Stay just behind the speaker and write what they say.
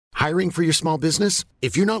Hiring for your small business?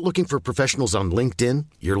 If you're not looking for professionals on LinkedIn,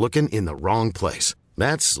 you're looking in the wrong place.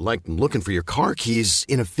 That's like looking for your car keys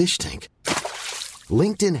in a fish tank.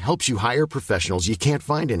 LinkedIn helps you hire professionals you can't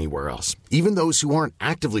find anywhere else, even those who aren't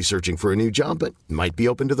actively searching for a new job but might be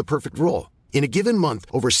open to the perfect role. In a given month,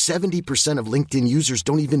 over 70% of LinkedIn users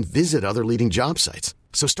don't even visit other leading job sites.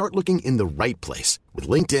 So start looking in the right place. With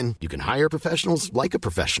LinkedIn, you can hire professionals like a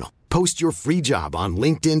professional. Post your free job on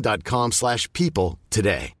linkedin.com/people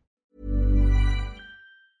today.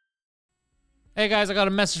 Hey guys, I got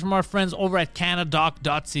a message from our friends over at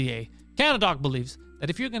Canadoc.ca. Canadoc believes that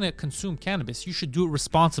if you're going to consume cannabis, you should do it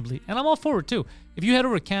responsibly, and I'm all for it too. If you head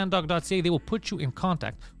over to Canadoc.ca, they will put you in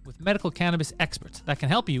contact with medical cannabis experts that can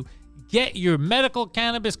help you get your medical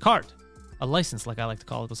cannabis card. A license, like I like to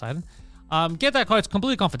call it, Poseidon. Get that card. It's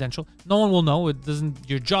completely confidential. No one will know. It doesn't.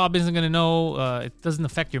 Your job isn't going to know. It doesn't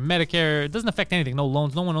affect your Medicare. It doesn't affect anything. No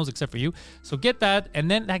loans. No one knows except for you. So get that, and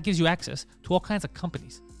then that gives you access to all kinds of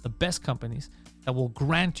companies, the best companies that will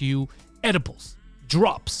grant you edibles,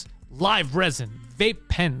 drops, live resin, vape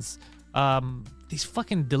pens, these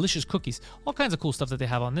fucking delicious cookies, all kinds of cool stuff that they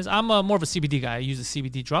have on this. I'm more of a CBD guy. I use the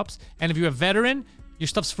CBD drops. And if you're a veteran, your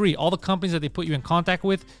stuff's free. All the companies that they put you in contact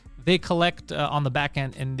with, they collect on the back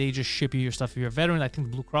end and they just ship you your stuff. If you're a veteran, I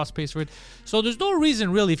think Blue Cross pays for it. So there's no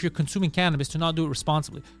reason really if you're consuming cannabis to not do it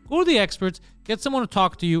responsibly. Go to the experts, get someone to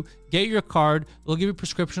talk to you, get your card. They'll give you a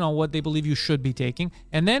prescription on what they believe you should be taking.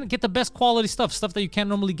 And then get the best quality stuff that you can't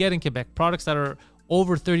normally get in Quebec. Products that are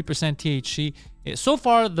over 30% THC. So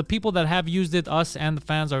far, the people that have used it, us and the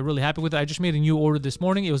fans, are really happy with it. I just made a new order this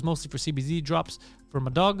morning. It was mostly for CBD drops for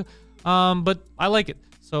my dog. But I like it.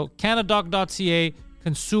 So Canadoc.ca,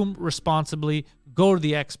 consume responsibly, go to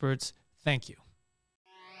the experts. Thank you.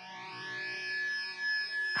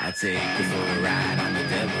 I take you for a ride on the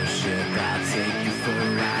devil's ship. I'll take you for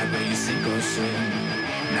a ride where you sink or swim.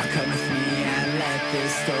 Now come with me and let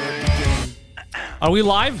this story begin. Are we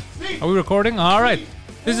live? Are we recording? All right.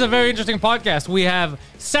 This is a very interesting podcast. We have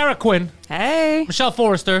Sara Quinn. Hey. Michelle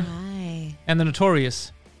Forrester. Hi. And the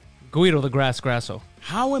notorious Guido the Grasso.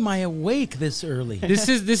 How am I awake this early? This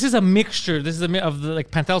is a mixture. This is of the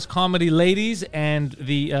Pantelis comedy ladies and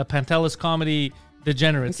the Pantelis comedy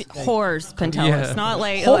degenerates. Whores, Pantelis. Yeah. Not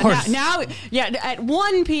like Whores. now. Yeah, at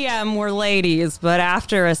 1 p.m. we're ladies, but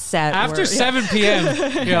after a set, After 7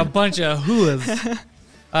 p.m., you're a bunch of whoas.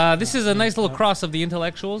 This is a nice little cross of the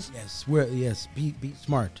intellectuals. Yes, be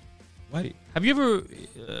smart. What? Have you ever,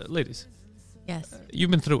 ladies? Yes. You've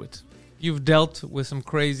been through it. You've dealt with some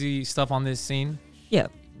crazy stuff on this scene. Yeah.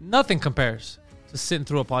 Nothing compares to sitting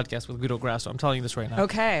through a podcast with Guido Grasso. I'm telling you this right now.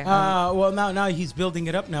 Okay. Well, now he's building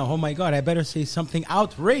it up now. Oh, my God. I better say something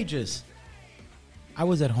outrageous. I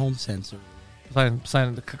was at Home Sensor.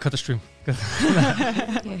 Sign, cut the stream.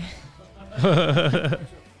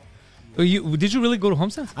 Did you really go to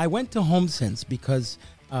HomeSense? I went to Home Sense because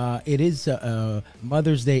it is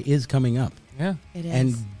Mother's Day is coming up. Yeah. It is.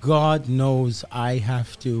 And God knows I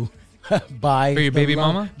have to buy for your baby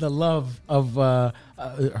mama the love of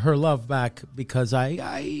her love back, because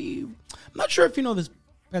I'm not sure if you know this,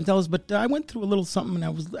 Pantelis, but I went through a little something, and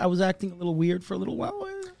I was acting a little weird for a little while.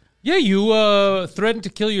 Yeah, you threatened to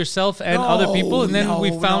kill yourself and other people, and then we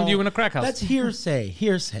found you in a crack house. That's hearsay.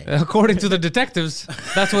 According to the detectives,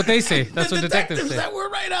 that's what they say. That's the what detectives say. that were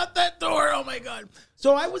right out that door. Oh my God!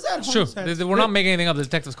 So I was at Home Sure, Sense. we're not making anything up. The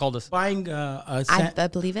detectives called us. Buying I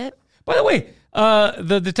believe it. By the way,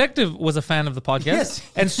 the detective was a fan of the podcast. Yes.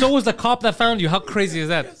 And so was the cop that found you. How crazy is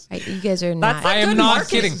that? You guys are not. I am good not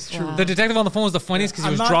marketing. kidding. This is true. The detective on the phone was the funniest because he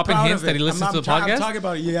I'm was not dropping proud hints of that he it. listens to the I'm podcast. talking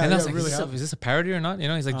about it. Yeah, and I was yeah, like, really is this a parody or not? You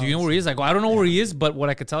know, he's like, do you know where he is? I go, I don't know where he is, but what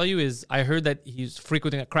I could tell you is I heard that he's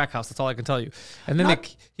frequenting a crack house. That's all I can tell you. And then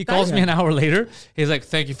he calls me an hour later. He's like,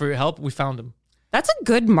 thank you for your help. We found him. That's a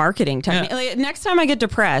good marketing technique. Yeah. Like, next time I get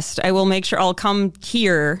depressed, I will make sure I'll come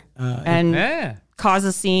here and cause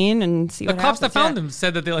a scene and see the what cops happens. that found him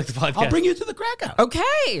said that they liked the podcast. I'll bring you to the crack house.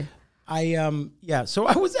 Okay. So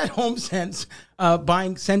I was at Home Sense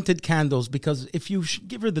buying scented candles, because if you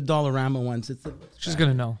give her the Dollarama ones, She's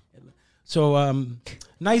going to know. So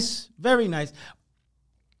nice, very nice.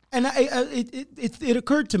 And it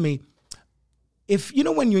occurred to me, if you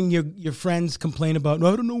know when your friends complain about,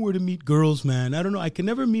 no, I don't know where to meet girls, man. I don't know. I can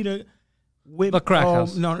never meet a The crack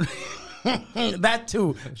house. No, that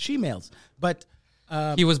too. She-males. But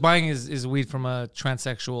He was buying his weed from a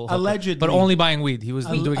transsexual hooker, Allegedly. but only buying weed. He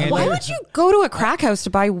wasn't doing anything. Why would you go to a crack house to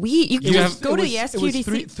buy weed? You can just go to the It was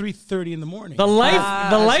SQDC. 3:30 in the morning. The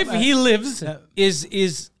life he lives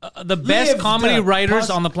is the best Lived, comedy writers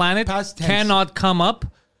past- on the planet past tense. cannot come up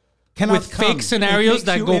Cannot with come. fake scenarios It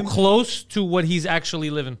that makes go you close to what he's actually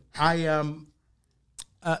living. I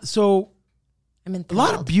So I'm a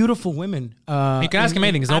lot of beautiful women. You can ask him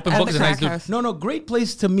anything. He's an open book. He's a nice dude. No, great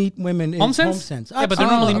place to meet women. Home is Sense? Yeah, but they're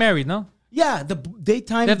normally married, no? Yeah, the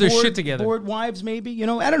daytime They have their shit together. bored wives, maybe. You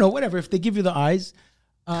know, I don't know, whatever. If they give you the eyes.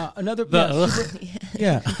 Another... They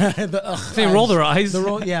roll their eyes.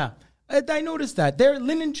 Yeah. I noticed that. They're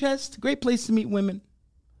Linen Chest, great place to meet women.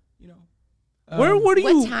 You know. Where do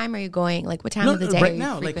you... What time are you going? Like, what time of the day right are you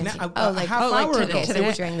now, like frequenting? half hour ago. Okay,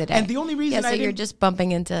 so during the day. And the only reason so you're just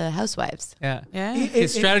bumping into housewives. Yeah.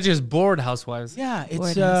 His strategy is bored housewives. Yeah,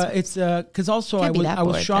 it's because also I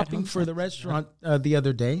was shopping for the restaurant the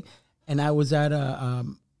other day, and I was at a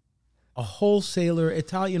wholesaler,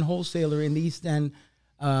 Italian wholesaler in the East End,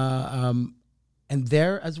 and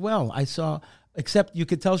there as well I saw. Except you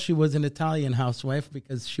could tell she was an Italian housewife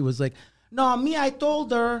because she was like, "No, me, I told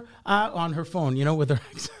her," on her phone, you know, with her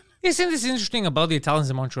accent. Yeah, see, this is interesting about the Italians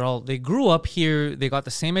in Montreal. They grew up here. They got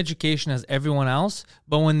the same education as everyone else.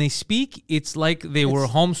 But when they speak, it's like they were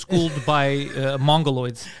homeschooled by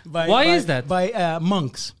Mongoloids. Why is that? By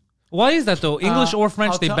monks. Why is that, though? English or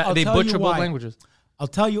French, they butcher both why. languages. I'll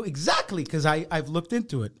tell you exactly because I've looked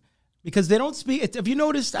into it. Because they don't speak. Have you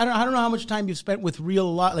noticed? I don't know how much time you've spent with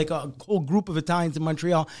like a whole group of Italians in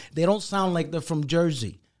Montreal. They don't sound like they're from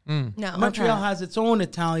Jersey. No, Montreal has its own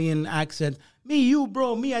Italian accent. Me, you,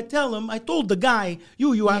 bro. Me, I tell him. I told the guy.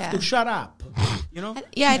 You have to shut up. You know.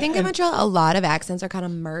 Yeah, I think in Montreal a lot of accents are kind of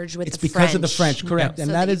merged with the French. It's because of the French, correct? Yeah. And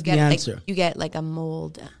so that is the answer. You get like a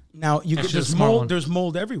mold. Now you get there's mold. There's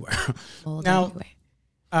mold everywhere.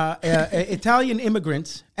 Italian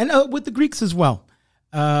immigrants and with the Greeks as well.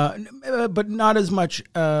 But not as much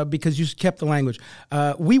because you kept the language.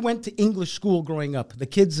 We went to English school growing up, the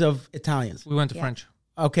kids of Italians. We went to French.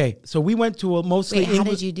 Okay, so we went to a mostly Wait, how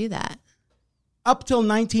English... did you do that? Up till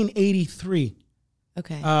 1983.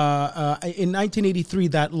 Okay. In 1983,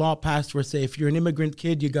 that law passed where, say, if you're an immigrant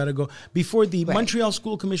kid, you got to go... Before the Montreal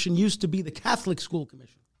School Commission used to be the Catholic School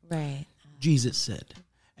Commission. Right. Jesus said.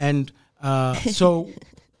 And so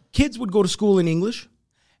kids would go to school in English.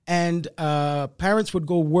 And parents would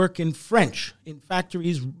go work in French in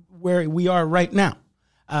factories where we are right now.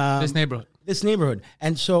 This neighborhood.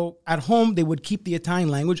 And so at home, they would keep the Italian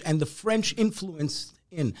language and the French influence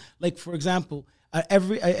in. Like, for example,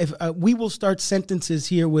 we will start sentences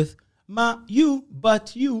here with ma, you,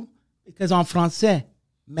 but you, because en français,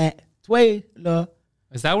 mais, toi, le.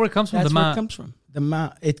 Is that where it comes from? That's where it comes from. The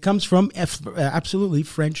ma. It comes from absolutely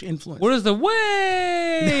French influence. Where does the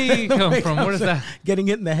way come from? Where does that? Getting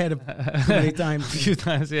it in the head too many times. A few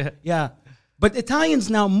times, yeah. Yeah. But Italians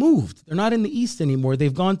now moved. They're not in the East anymore.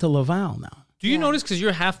 They've gone to Laval now. Do you notice, because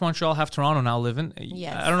you're half Montreal, half Toronto now living?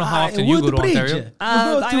 Yes. I don't know how often you go to Ontario.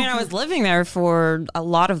 I was living there for a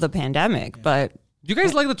lot of the pandemic, but... Do you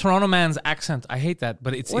guys like the Toronto man's accent? I hate that,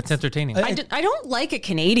 but it's entertaining. I don't like a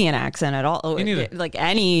Canadian accent at all. Me neither. Like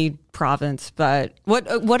any province, but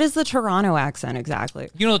what is the Toronto accent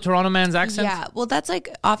exactly? You know the Toronto man's accent? Yeah, well, that's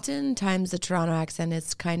like oftentimes the Toronto accent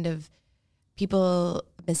is kind of people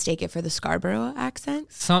mistake it for the Scarborough accent.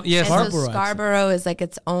 Yes, Scarborough is like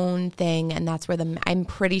its own thing, and that's where I'm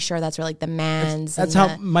pretty sure that's where like the mans. That's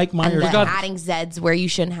how Mike Myers. And adding Zeds where you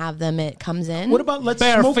shouldn't have them. It comes in. What about let's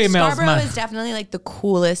Bare smoke? females, Scarborough man. is definitely like the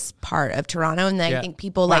coolest part of Toronto, and I think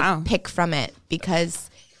people like pick from it because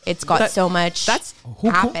it's got so much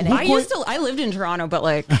happening. I lived in Toronto, but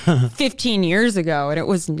like 15 years ago, and it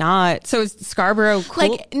was not. So is Scarborough cool?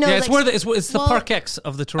 Like no, yeah, it's like, where it's the Park X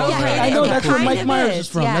of the Toronto. I know that's where Mike Myers is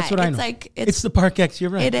from. Yeah, that's what I know. It's the Park X. You're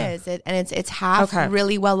right. It is, and it's half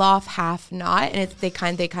really well off, half not, and they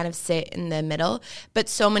kind of sit in the middle. But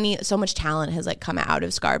so much talent has like come out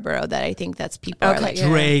of Scarborough that I think that's people are like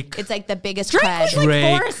Drake. It's like the biggest Drake cred. was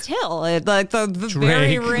like Forest Hill, like the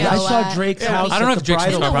very real. I saw Drake's house. I don't know if Drake's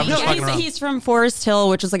Bridal. He's from Forest Hill,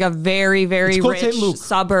 which is like a very, very rich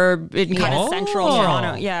suburb in kind of central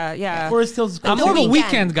Toronto. Yeah. Forest Hill's. I'm more of a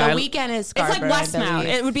weekend guy. The Weekend is Scarborough. It's like Westmount.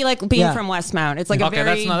 It would be like being from Westmount. It's like a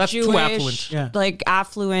very that's Jewish, too affluent. like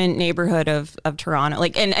affluent neighborhood of Toronto,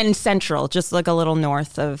 like and central, just like a little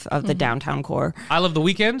north of the downtown core. I love The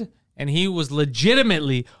Weekend, and he was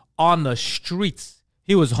legitimately on the streets.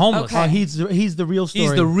 He was homeless. Okay. He's the real story.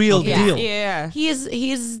 He's the real deal. Yeah.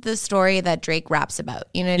 He's the story that Drake raps about.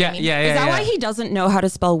 You know what I mean? Yeah. Is that why he doesn't know how to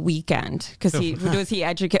spell weekend? Because was he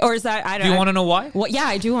educated, or is that I don't? Do you want to know why? Well, yeah,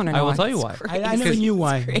 I do want to know. I will tell you why. I never knew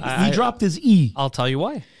why. He dropped his E. I'll tell you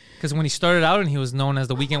why. Because when he started out and he was known as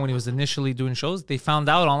The Weeknd when he was initially doing shows, they found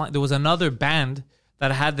out online there was another band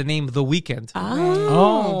that had the name The Weeknd.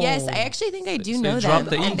 Oh. Yes, I actually think I do know them.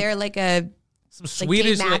 And they're like a some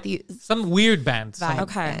Swedish, some weird band.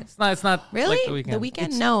 Okay, it's not really like The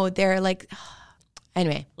Weeknd. No, they're like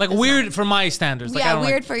Anyway, like weird for my standards. Like, I don't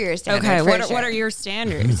weird like, for your standards. Okay, for what are your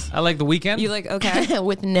standards? I like The Weeknd. You like okay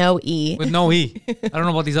with no E. With no E. I don't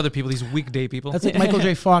know about these other people, these weekday people. That's like Michael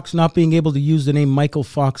J. Fox not being able to use the name Michael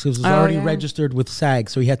Fox because it was already registered with SAG,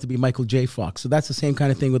 so he had to be Michael J. Fox. So that's the same kind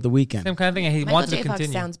of thing with The Weeknd. Same kind of thing. And he Michael wanted J. to Fox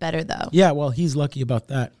continue. sounds better though. Yeah, well, he's lucky about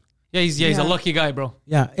that. Yeah, he's a lucky guy, bro.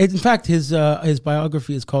 Yeah, in fact, his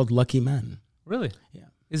biography is called Lucky Man. Really? Yeah.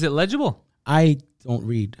 Is it legible? I don't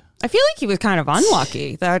read. I feel like he was kind of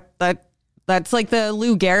unlucky. That's like the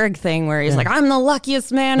Lou Gehrig thing where he's like, I'm the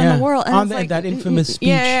luckiest man in the world. And on it's like, that infamous speech.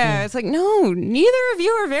 Yeah, it's like, no, neither of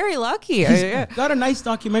you are very lucky. Got a nice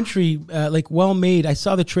documentary, well made. I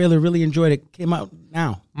saw the trailer, really enjoyed it. Came out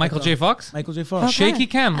now. Michael J. Fox? Michael J. Fox. Shaky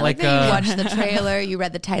cam. I like that you watched the trailer, you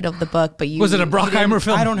read the title of the book, but you Was it a Brockheimer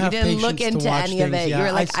film? I don't You have didn't patience look to into watch any of things. it. Yeah, You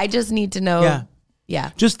were like, I just need to know.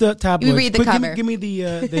 Yeah. Just the tabloids. You read the cover. Give me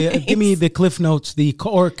the give me the Cliff Notes,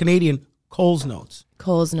 or Canadian Coles Notes.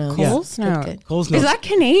 Coles Notes. Coles Good, Notes. good. Coles Is Notes. that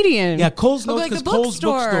Canadian? Yeah, Coles Oh, Notes like because the Coles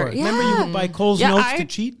bookstore. Bookstore. Remember you would buy Coles Yeah, Notes to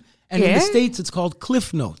cheat? And in the States, it's called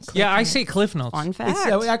Cliff Notes. Yeah, I say Cliff Notes. Fun fact.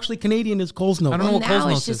 It's actually Canadian is Coles Notes. I don't know what Coles Now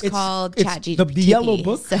Notes it's just is. called It's ChatGPT. the yellow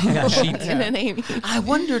book. So, Yeah, you know what I mean? I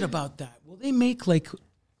wondered about that. Will they make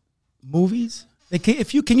movies?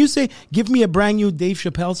 Can you say, give me a brand new Dave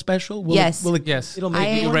Chappelle special? Yes. Yes. It'll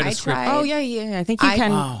make You read a I script. tried- Oh, yeah. I think you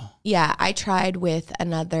can. Wow. Yeah, I tried with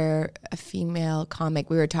a female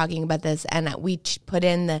comic. We were talking about this, and we put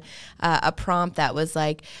in a prompt that was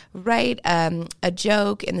like, write a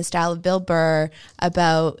joke in the style of Bill Burr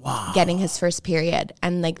about getting his first period,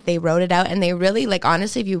 and they wrote it out, and they really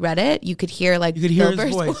honestly, if you read it, you could hear Bill his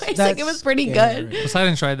Burr's voice. voice. That's It was pretty scary. good.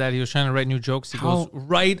 Poseidon tried that. He was trying to write new jokes. He goes,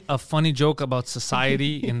 write a funny joke about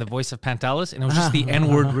society in the voice of Pantelis, and it was just the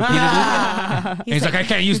N-word repeatedly. And he's like, I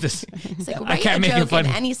can't use this. It's like, I write can't a make it joke in funny.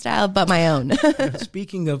 any style but my own.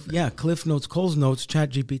 Speaking of, Cliff Notes, Coles Notes,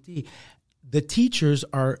 ChatGPT, the teachers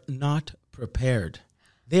are not prepared.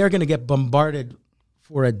 They are going to get bombarded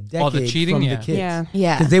for a decade the cheating? from Yeah. the kids.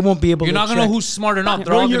 Yeah. Because they won't be able You're to not going to check. know who's smart enough.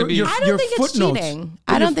 They're all going to be... I don't think it's footnotes. cheating.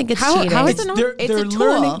 I don't think it's How- cheating. how is it not? It's they're a tool.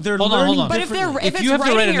 learning. They're Hold on, learning hold on. But if differently. it's you have to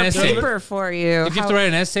write writing an your essay- paper for you, If you have to write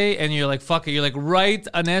an essay and you're like, fuck it, you're like, write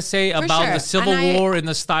an essay about sure. the Civil And War in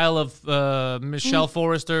the style of Michelle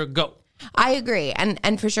Forrester, go. I agree,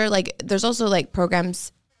 and for sure, there's also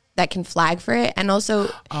programs that can flag for it, and also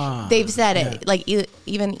they've said it.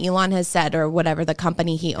 Even Elon has said, or whatever the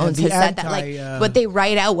company he owns the has said anti, that what they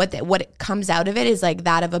write out, what it comes out of it is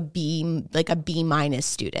that of a B, a B-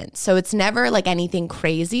 student. So it's never anything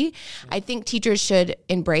crazy. I think teachers should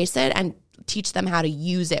embrace it and teach them how to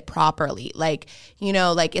use it properly. It's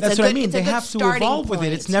That's what I mean. They have to evolve with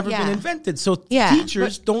it. It's never been invented. So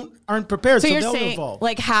teachers aren't prepared. So So you're they'll saying, evolve.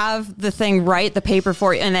 have the thing write the paper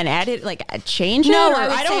for you and then edit, change it? No, Or I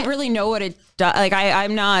would don't say- really know what it does.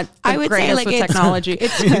 I'm not the I would say greatest with it's technology.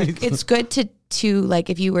 it's good to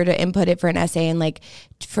if you were to input it for an essay and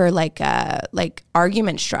for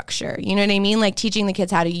argument structure, you know what I mean? Teaching the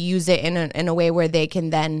kids how to use it in a way where they can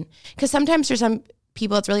then, because sometimes for some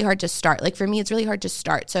people it's really hard to start. For me, it's really hard to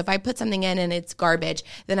start. So if I put something in and it's garbage,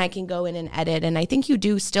 then I can go in and edit. And I think you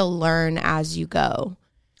do still learn as you go.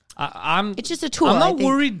 It's just a tool. I'm I not think.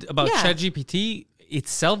 worried about ChatGPT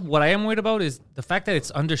itself. What I am worried about is the fact that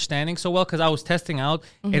it's understanding so well, because I was testing out,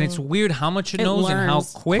 and it's weird how much it knows and how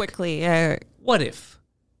learns quickly. Yeah. What if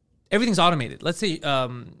everything's automated? Let's say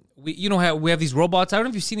we have these robots. I don't know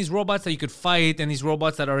if you've seen these robots that you could fight, and these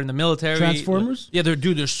robots that are in the military. Transformers? Yeah,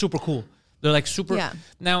 they're super cool. They're super. Yeah.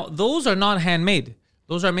 Now those are not handmade.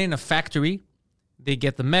 Those are made in a factory. They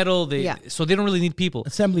get the metal. So they don't really need people.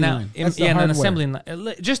 Assembly now, line. That's the an hardware. assembly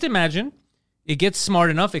line. Just imagine it gets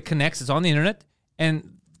smart enough. It connects. It's on the internet,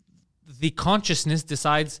 and the consciousness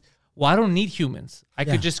decides, well, I don't need humans. I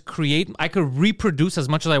could just create. I could reproduce as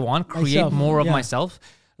much as I want. Create Myself, more of yeah. myself.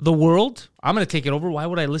 The world, I'm going to take it over. Why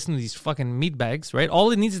would I listen to these fucking meat bags, right? All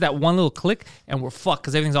it needs is that one little click, and we're fucked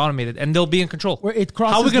because everything's automated, and they'll be in control. Where it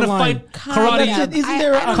crosses How are we the gonna line. fight karate? That's it. Isn't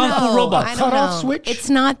there a Kung Fu robot? I don't Cut-off know. switch? It's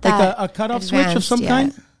not that a cutoff switch of advanced some yet.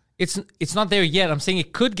 kind? It's not there yet. I'm saying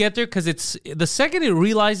it could get there because it's the second it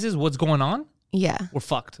realizes what's going on, Yeah. we're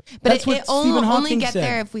fucked. But That's it what only Stephen Hawking get said.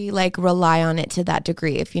 there if we rely on it to that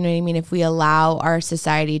degree. If you know what I mean, if we allow our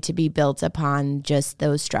society to be built upon just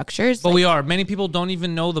those structures. But we are. Many people don't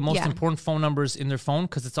even know the most Yeah. important phone numbers in their phone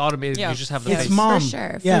because it's automated. Yeah. You just have the It's face. mom.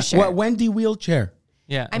 sure, for Yeah. sure. Wendy wheelchair.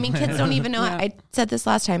 Yeah. I mean, kids don't even know. I said this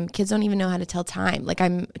last time. Kids don't even know how to tell time.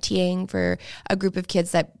 I'm TAing for a group of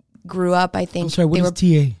kids that grew up. I think I'm sorry, what they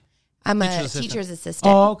is were TA? I'm a teacher's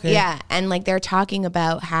assistant. Oh, okay. Yeah, and like they're talking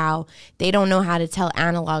about how they don't know how to tell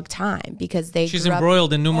analog time because she's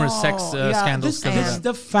embroiled in numerous sex scandals. This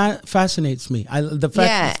stuff fascinates me.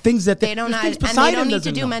 Things that they don't know, and they don't need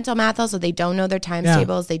to do mental math. Also, they don't know their times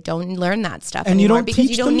tables. They don't learn that stuff and anymore you don't because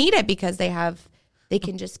teach you don't them? need it because they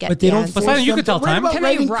can just get. But they don't. But you could tell time. Can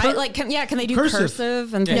they write can they do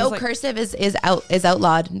cursive and things no like cursive is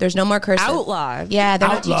outlawed. There's no more cursive. outlawed? Yeah, they're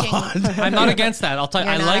not teaching. I'm not against that. I'll tell you.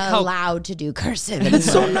 You're I not like how allowed to do cursive. It's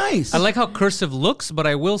so nice. I like how cursive looks, but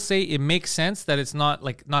I will say it makes sense that it's not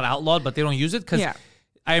outlawed, but they don't use it because. Yeah.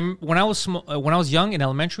 When I was young in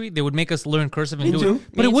elementary, they would make us learn cursive and Me do too. it,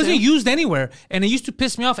 but it wasn't used anywhere, and it used to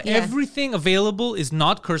piss me off. Yeah. Everything available is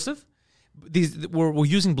not cursive. We're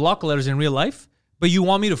using block letters in real life, but you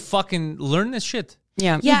want me to fucking learn this shit?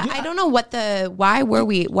 Yeah. I don't know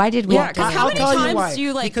why did we have to because how many tell you times why. do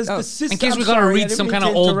you like Because the system, In case we gotta read some kind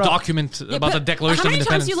of old document about the Declaration how of many Independence.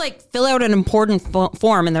 times do you like fill out an important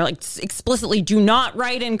form and they're like explicitly do not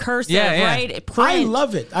write in cursive, right? Print. I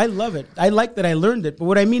love it. I like that I learned it. But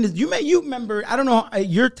what I mean is, you remember, I don't know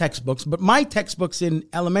your textbooks, but my textbooks in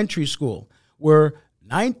elementary school were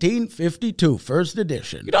 1952, first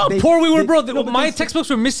edition. You know how poor we were, bro. My textbooks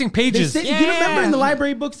were missing pages. You remember in the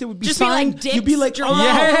library books, they would be Just signed. be like You'd be like,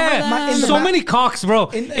 dicks so many cocks, bro,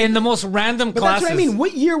 in the most random But classes. that's what I mean.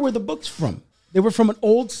 What year were the books from? They were from an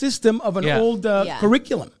old system of an old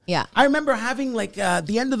curriculum. Yeah. I remember having like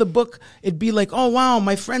the end of the book, it'd be like, oh, wow,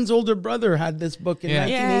 my friend's older brother had this book in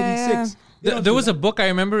 1986. There was a book I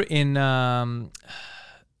remember in, not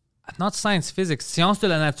science, physics, Sciences de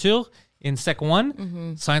la Nature, in Sec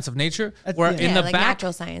 1, Science of Nature, where in the like back,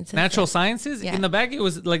 natural sciences, Yeah. in the back, it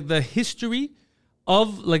was like the history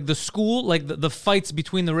of like the school, like the fights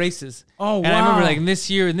between the races. Oh, And I remember wow. like this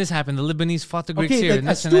year and this happened, the Lebanese fought the Greeks Okay, here. like and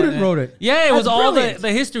a this and student that. wrote it. Yeah, it was That's all brilliant.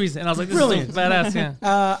 the histories. And I was like, this Brilliant. is so badass,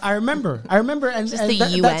 yeah. I remember, and Just the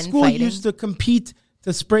that UN school fighting. used to compete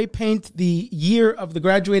to spray paint the year of the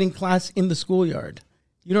graduating class in the schoolyard.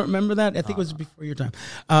 You don't remember that? I think it was before your time.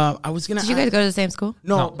 I was gonna. Did you guys go to the same school?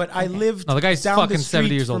 No, but I lived. No, the guy's down fucking the 70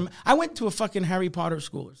 street years old. I went to a fucking Harry Potter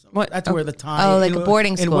school or something. What? That's where the time. Oh, like a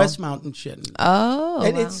boarding in school. Westmount and shit. Oh,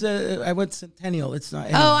 And wow. it's I went Centennial. It's not.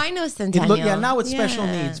 Oh, I know Centennial. Now it's special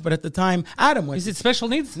Yeah. needs, but at the time, Adam went. Is it special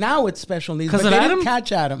needs? Now it's special needs. 'Cause But of they Adam? didn't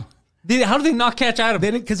catch Adam. How did they not catch Adam?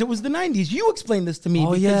 They didn't because it was the 90s. You explained this to me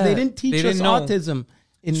because yeah. they didn't teach They us didn't know. autism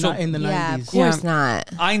in the Yeah, 90s. of course not.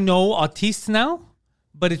 I know autists now,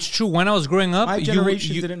 but it's true. When I was growing up, My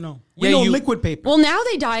generation didn't know. We Yeah, know you- liquid paper. Well, now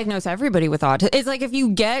they diagnose everybody with autism. It's like if you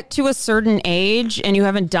get to a certain age and you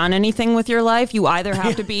haven't done anything with your life, you either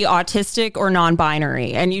have to be autistic or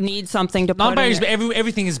non-binary, and you need something to put non-binary, in but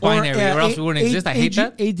everything is binary, or else we wouldn't exist. I hate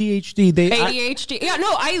that. ADHD. ADHD.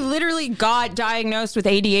 I literally got diagnosed with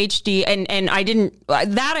ADHD, and I didn't.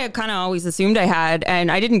 That I kind of always assumed I had,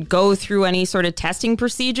 and I didn't go through any sort of testing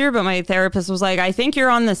procedure. But my therapist was like, "I think you're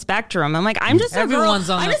on the spectrum." I'm like, "I'm just a girl. Everyone's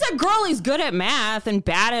on I'm the- just a girl who's good at math and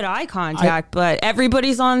bad at eye contact, but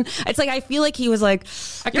everybody's on." It's like I feel like he was like,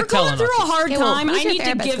 "You're could tell going an through a autistic. hard Okay, well, time. who's I your need to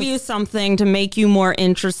therapist? give you something to make you more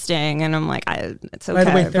interesting." And I'm like, "It's okay." By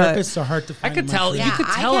the way, but- therapists are hard to find. I could in my tell. field. You could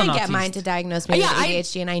tell I an can't get autist. mine to diagnose me with Yeah,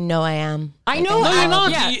 ADHD, and I know I am. I know. No, you're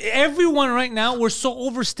not. Yeah. Everyone right now, we're so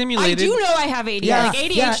overstimulated. I do know I have ADHD. Yeah, Like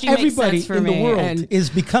ADHD makes everybody sense for in me. the world and- is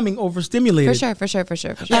becoming overstimulated. For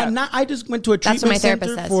sure. I just went to a That's treatment what my center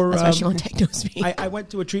therapist says. for. That's why she won't diagnose me. I went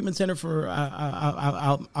to a treatment center for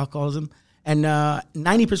alcoholism, and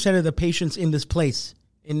 90% of the patients in this place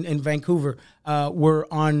in Vancouver were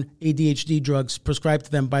on ADHD drugs prescribed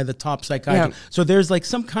to them by the top psychiatrist. Yeah. So there's like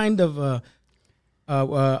some kind of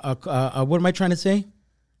what am I trying to say?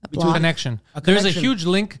 connection. A There's a connection. huge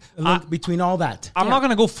link. A link between all that. I'm not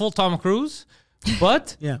gonna go full Tom Cruise,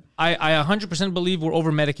 but Yeah. I 100% believe we're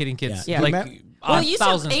over medicating kids. Yeah. Like Yeah. Well, you said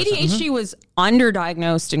 1,000%. ADHD was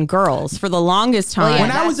underdiagnosed in girls for the longest time. yeah,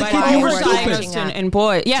 When I was a that's kid, why you I were worked stupid. Overdiagnosed in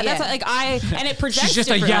boys. Yeah, that's Yeah. like and it presents She's just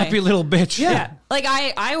a differently. yappy little bitch. Yeah. Like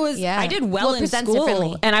I was, Yeah. I did well Well, it in presents school,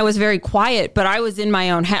 differently. and I was very quiet. But I was in my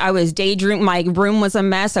own head. I was daydreaming. My room was a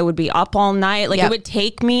mess. I would be up all night. Like Yep. it would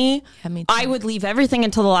take me. Yeah, me too. I would leave everything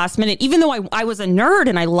until the last minute, even though I was a nerd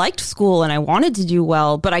and I liked school and I wanted to do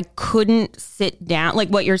well, but I couldn't sit down. Like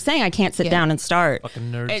what you're saying, I can't sit down and start.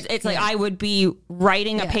 Fucking nerds. It's like I would be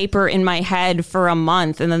writing a paper in my head for a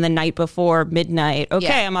month, and then the night before midnight, okay,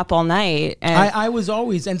 Yeah. I'm up all night. And I was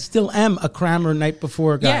always and still am a crammer night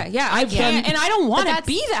before guy. I can't, and I don't don't want to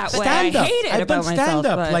be that way. Stand up. I hate it I've about done myself. stand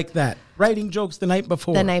up but- like that. Writing jokes the night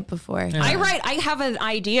before. I have an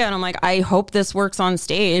idea and I'm like, I hope this works on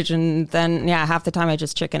stage. And then, half the time I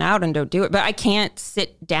just chicken out and don't do it. But I can't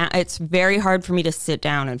sit down. It's very hard for me to sit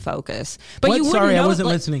down and focus. But you Sorry, know, I wasn't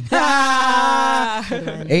listening.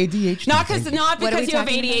 ADHD. Not because you have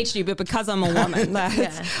ADHD, but because I'm a woman.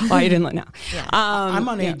 That's why you didn't know. Yeah. I'm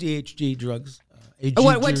on ADHD drugs.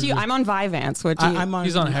 What do you? I'm on Vyvanse. What do you?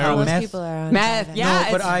 He's on heroin. Most people are on meth. Yeah,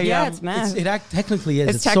 no, but it's meth. It technically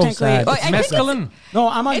is. It's so technically. sad. Oh, I think mescaline. No,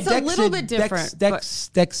 I'm on it's a little bit different,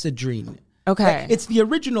 dexedrine. Okay. It's the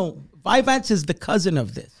original. Vyvanse is the cousin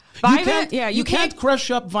of this. You can't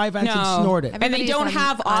crush up Vyvanse and snort it. And they don't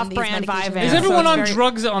have off-brand Vyvanse. Is everyone on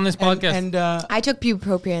drugs on this podcast? And I took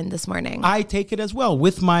bupropion this morning. I take it as well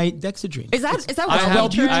with my dexedrine. Is that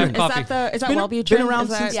Wellbutrin? Wellbutrin? Is that Wellbutrin? Been around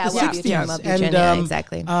since the 60s. And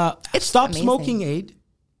exactly. It's stop smoking aid.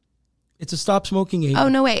 It's a stop smoking aid. Oh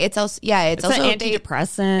no way! It's also it's also an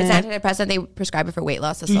antidepressant. It's antidepressant. They prescribe it for weight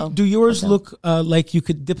loss as well. Do yours look like you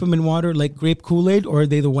could dip them in water like grape Kool-Aid, or are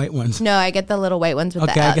they the white ones? No, I get the little white ones with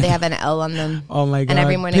the L. They have an L on them. Oh my God! And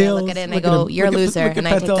every morning I look at it and I go, "You're a loser," and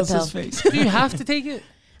I take the pill. Face. Do you have to take it?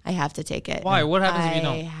 I have to take it. Why? What happens if you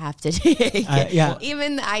don't? I have to take it. Yeah.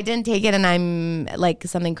 Even I didn't take it, and I'm like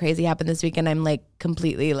something crazy happened this week, and I'm like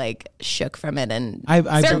completely like shook from it. And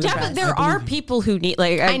there are people who need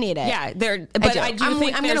I need it. Yeah, but I do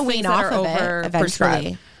think I'm going to wean off of it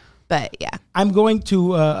eventually. But yeah, I'm going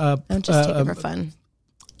to. Don't just take it for fun.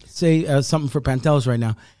 Say something for Pantelis right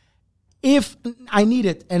now. If I need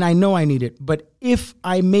it, and I know I need it, but if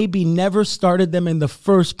I maybe never started them in the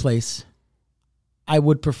first place, I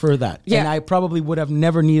would prefer that. Yeah. And I probably would have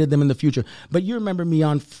never needed them in the future. But you remember me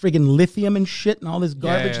on friggin' lithium and shit and all this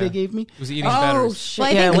garbage they gave me? It was eating batteries. Shit. Well,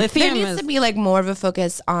 I think lithium there needs to be like more of a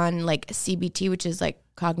focus on like CBT, which is like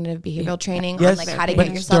cognitive behavioral training, on like how to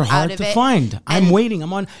get yourself out of it. They're hard to find. I'm waiting.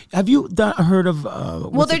 I'm on. Have you heard of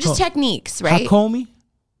well, they're just techniques, right? Hakomi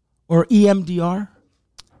or EMDR?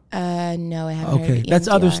 No, I haven't heard of EMDR. That's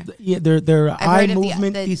others. Yeah, they're eye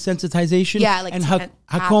movement desensitization. Yeah, like and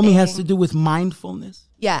Hakomi has to do with mindfulness.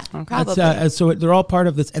 Yeah, probably. So they're all part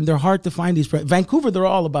of this, and they're hard to find. Vancouver, they're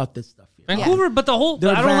all about this stuff. Vancouver, but I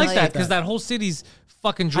don't like that because that whole city's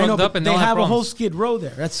fucking drugged up, and they have a whole Skid Row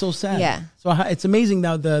there. That's so sad. Yeah. So it's amazing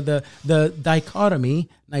now the dichotomy,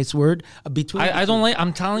 nice word, between. I don't like.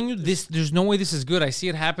 I'm telling you, there's no way this is good. I see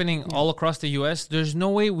it happening all across the U.S. There's no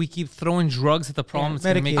way we keep throwing drugs at the problem. It's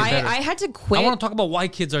gonna make it better. I had to quit. I want to talk about why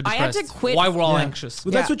kids are depressed. I had to quit. Why we're all anxious.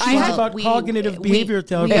 Well, that's what you know about cognitive behavior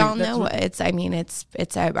therapy. We all know it's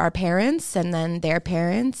our parents and then their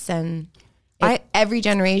parents and. Every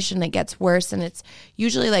generation it gets worse, and it's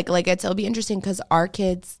usually it'll be interesting because our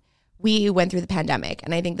kids, we went through the pandemic,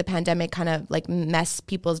 and I think the pandemic kind of like messed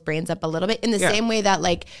people's brains up a little bit in the same way that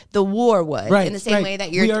like the war would, in the same way that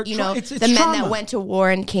it's the men that went to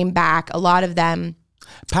war and came back, a lot of them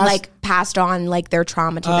passed on like their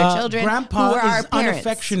trauma to their children. Grandpa who are is parents,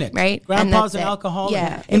 unaffectionate, right? Grandpa's an alcoholic.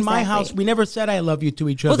 Yeah, in my house, we never said "I love you" to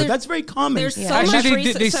each other. That's very common. There's so much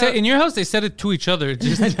they said in your house they said it to each other.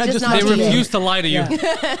 Just they refuse to lie to you.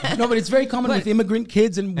 No, but it's very common with immigrant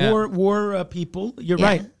kids and war people. You're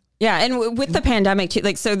right. Yeah, and with the pandemic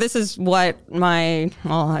too, so this is what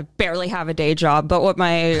I barely have a day job, but what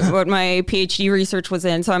my PhD research was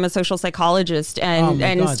in. So I'm a social psychologist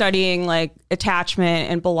and studying like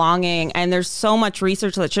attachment and belonging. And there's so much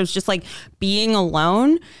research that shows just like being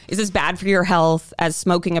alone is as bad for your health as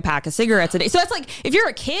smoking a pack of cigarettes a day. So that's like if you're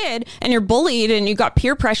a kid and you're bullied and you got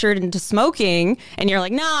peer pressured into smoking and you're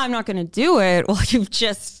like, nah, I'm not going to do it. Well, you've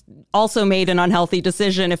just also made an unhealthy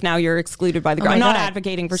decision if now you're excluded by the group. I'm not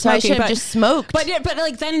advocating for smoking. I should have just smoked. But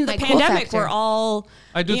like then the pandemic, we're all.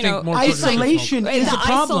 I do think more isolation is a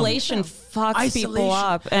problem. Isolation fucks people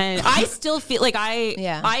up, and I still feel like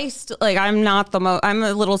I'm not I'm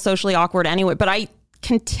a little socially awkward anyway. But I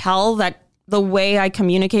can tell that the way I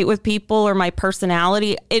communicate with people or my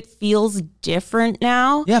personality, it feels different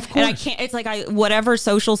now. Yeah, of course. And I can't. It's like whatever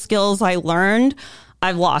social skills I learned,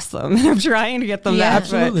 I've lost them, and I'm trying to get them back.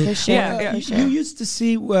 Absolutely. For sure. You used to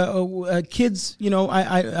see kids,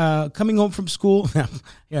 I coming home from school.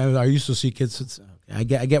 I used to see kids. I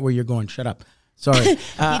get where you're going. Shut up. Sorry.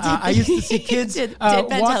 I used to see kids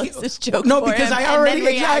walking. This joke no, because I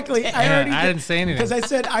already I didn't say anything. Because I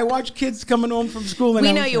said I watch kids coming home from school. And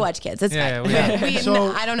we know you watch kids. It's fine.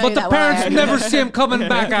 I don't know. But the parents never see him coming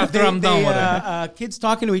back after I'm done with it. Kids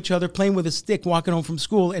talking to each other, playing with a stick, walking home from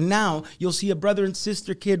school, and now you'll see a brother and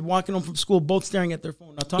sister kid walking home from school, both staring at their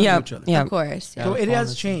phone, not talking to each other. Yeah, of course. So it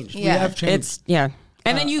has changed. Yeah. We have changed.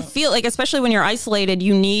 And then you feel like, especially when you're isolated,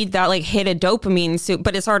 you need that like hit of dopamine,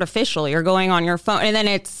 but it's artificial. You're going on your phone, and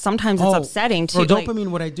then sometimes it's upsetting too. For dopamine,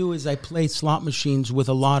 what I do is I play slot machines with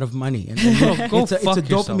a lot of money, and it's a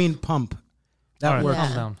dopamine pump. That works.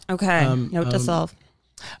 Down. Okay, note to self.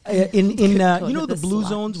 In you know the blue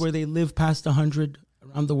zones where they live past 100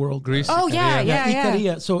 around the world. Greece. Oh yeah.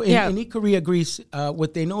 Ikaria. So in Ikaria, Greece,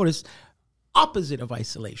 what they noticed, opposite of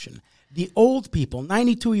isolation. The old people,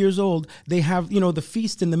 92 years old, they have, the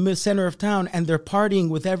feast in the center of town, and they're partying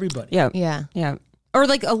with everybody. Yeah. Or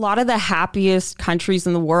like a lot of the happiest countries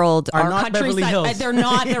in the world are countries that they're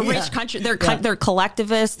not they're rich countries. They're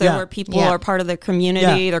collectivists. They're where people are part of the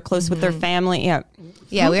community. They're close with their family.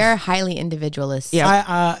 Yeah, we are highly individualist.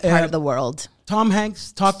 Part of the world. Tom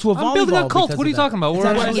Hanks talked to a volleyball. I'm building a cult. What are you talking about?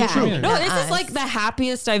 True. No, this is like the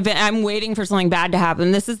happiest I've been. I'm waiting for something bad to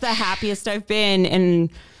happen. This is the happiest I've been in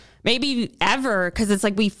maybe ever, because it's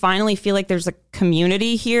like we finally feel like there's a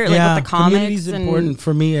community here, like with the comics. Community's important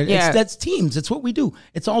for me. That's teams. It's what we do.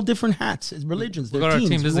 It's all different hats. It's religions. They're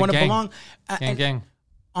teams. We want to belong. Gang.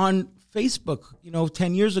 On Facebook,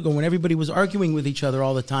 10 years ago, when everybody was arguing with each other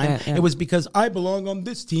all the time, it was because I belong on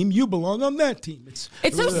this team, you belong on that team. It's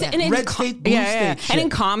so red state, blue state. And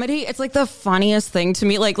in comedy, it's like the funniest thing to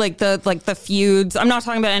me, like the feuds. I'm not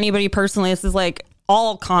talking about anybody personally. This is like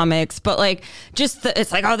all comics, but like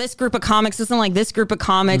it's like, oh, this group of comics isn't like this group of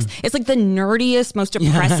comics. It's like the nerdiest, most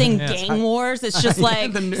depressing gang wars. It's just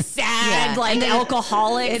like sad, like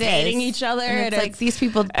alcoholics hating each other. And it's like these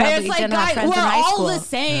people probably didn't have friends in high we're school. all the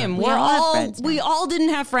same. We all didn't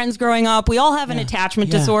have friends growing up. We all have an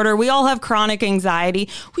attachment disorder. We all have chronic anxiety.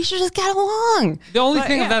 We should just get along. The only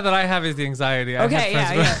thing of that I have is the anxiety. Okay,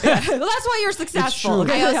 well, that's why you're successful.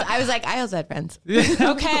 I was like, I also had friends.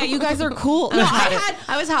 Okay, you guys are cool.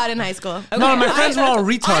 I was hot in high school. Okay. No, my friends were all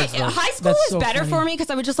retards. High school was better for me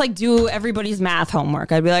because I would just like do everybody's math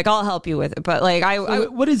homework. I'd be like, I'll help you with it. But like,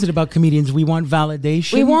 what is it about comedians? We want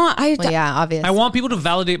validation. Obviously. I want people to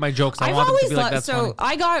validate my jokes. I want them to be like, that's funny.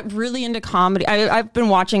 I got really into comedy. I've been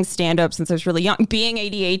watching stand-up since I was really young. Being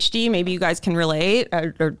ADHD, maybe you guys can relate,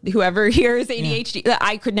 or whoever here is ADHD.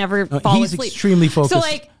 I could never fall asleep. He's extremely focused. So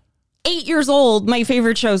like, 8 years old, my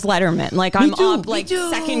favorite show is Letterman. Like I'm up like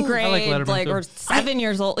second grade, like or 7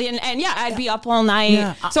 years old, and I'd be up all night.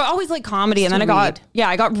 Yeah. So I always like comedy, and then I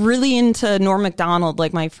got really into Norm Macdonald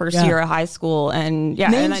like my first year of high school, and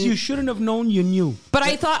names and then, you shouldn't have known you knew. But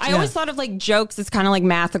I always thought of like jokes as kind of like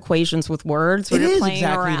math equations with words. Where you're playing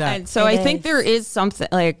exactly around. that. And so I think there is something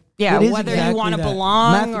like. Yeah, whether you want to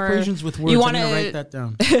belong math or equations with words. You want to write that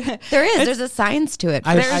down. There's a science to it.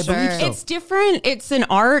 I believe so. It's different. It's an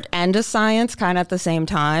art and a science kind of at the same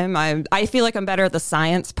time. I feel like I'm better at the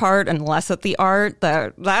science part and less at the art.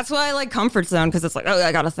 That's why I like Comfort Zone, because it's like, oh,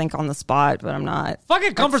 I got to think on the spot, but I'm not.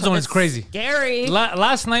 Fucking Comfort Zone is crazy. Scary.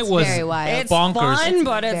 Last night was very wild. It's bonkers. Fun,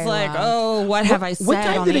 but it's like, what have I said What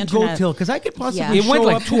time on did the it internet? go till? Because I could possibly It went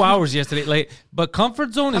like 2 hours yesterday. But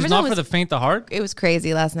Comfort Zone is not for the faint of heart. It was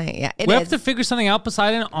crazy last night. Yeah, we have to figure something out,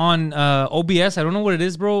 Poseidon, on OBS. I don't know what it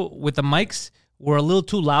is, bro. With the mics, we're a little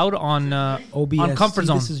too loud on OBS. on Comfort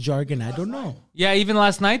Zone. This is jargon. I don't know. Yeah, even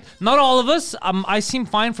last night. Not all of us. I seem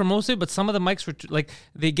fine for most of it, but some of the mics were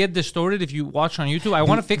they get distorted if you watch on YouTube. I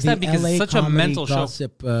want to fix that because it's such a mental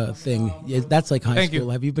gossip thing. Yeah, that's like high school. You.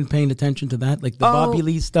 Have you been paying attention to that? Like the Bobby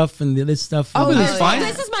Lee stuff and this stuff. Oh, it's fine.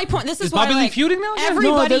 This is my point. This is Bobby why Lee feuding now?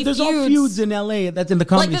 Everybody there's all feuds in LA. That's in the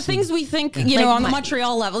comedy like the scene. things we think, on the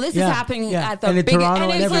Montreal level. This is happening at the and in big Toronto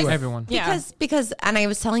and it's everywhere. like, everyone. Because and I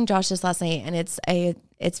was telling Josh this last night, and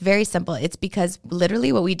it's very simple. It's because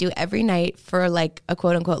literally what we do every night for like a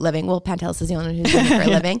quote unquote living, well, Pantelis is the only one who's doing it for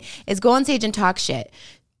a living, is go on stage and talk shit.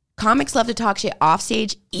 Comics love to talk shit off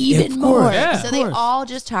stage even more. Yeah, so they all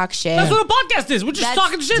just talk shit. That's what a podcast is. We're just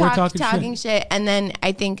talking shit. We're talking shit. And then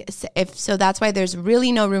I think that's why there's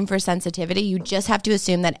really no room for sensitivity. You just have to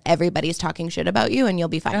assume that everybody's talking shit about you and you'll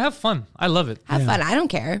be fine. Have fun. I love it. Have fun. I don't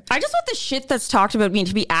care. I just want the shit that's talked about me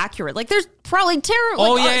to be accurate. Like there's probably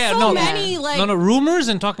terrible. Rumors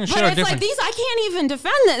and talking shit but are it's different. Like these, I can't even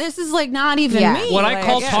defend that. This is like not even me. What I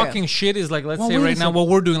call talking shit is like, let's say right now, what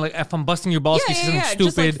we're doing, like if I'm busting your balls, you say something stupid,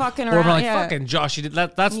 just like fucking or if I'm like, around, fucking Josh, you did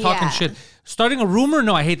that. That's talking shit. Starting a rumor,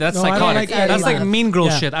 no, I hate that. That's psychotic. Like that. That's like mean girl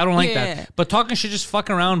shit. I don't like that. But talking shit, just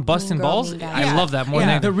fucking around, busting balls, I love that more than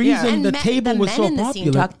anything. The reason the table was so popular. The men in the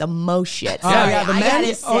scene talk the most shit. The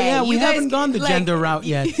men. We haven't gone the gender route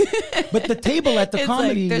yet. But the table at the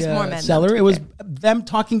comedy cellar, it was them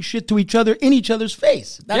talking shit to each other in each other's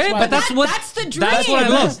face. That's the dream. That's what I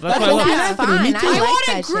love. That's what I love. That's fine. I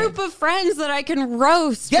want a group of friends that I can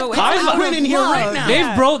roast. Get Quinn in here right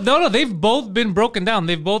now. They've both been broken down.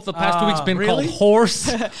 they've both the past 2 weeks been really? called horse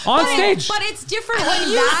on stage. But it's different when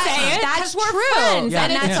you say it. That's we're true. friends, Yeah.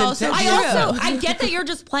 and That's also true. I get that you're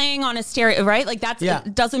just playing on a stereo, right? Like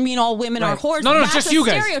it doesn't mean all women are whores. No, That's just a you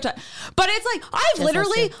guys. Stereotype. But it's like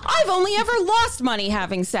I've only ever lost money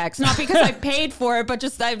having sex, not because I've paid for it, but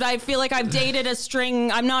just I feel like I've dated a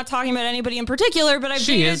string. I'm not talking about anybody in particular, but I've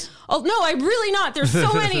dated. Oh no, I'm really not. There's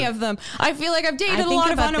so many of them. I feel like I've dated a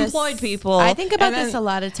lot of unemployed people. I think about this a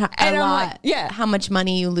lot of time. How much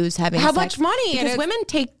money you lose having How sex. much money? Because women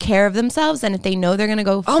take care of themselves, and if they know they're going to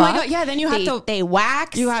go fuck, oh my God, yeah, then you have to... They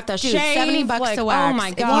wax. You have to shave. $70 to wax. Oh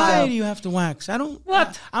my God. Why do you have to wax? I don't...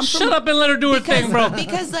 What? Shut up and let her do her thing, bro.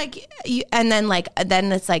 Because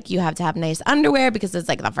then it's like you have to have nice underwear because it's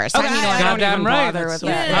like the first time you know. I don't Goddamn even right. bother with You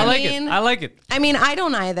know that. what I like it. I like it. I mean, I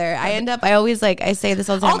don't either. I always I say this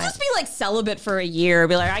all the time. I'll just be like celibate for a year,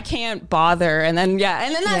 be like, I can't bother, and then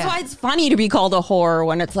that's why it's funny to be called a whore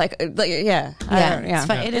when it's like it's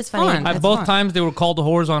fun. It is funny. At both times they were called the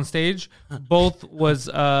whores on stage. Both was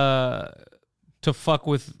to fuck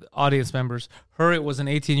with audience members. Her, it was an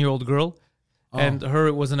 18-year-old girl, and her,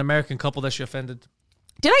 it was an American couple that she offended.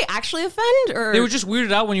 Did I actually offend? Or they were just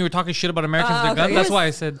weirded out when you were talking shit about Americans and their guns. That's why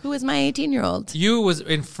I said. Who was my 18-year-old? You was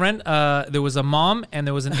in front. There was a mom and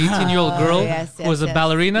there was an 18-year-old girl who was a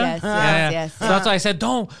ballerina. Yes. So that's why I said,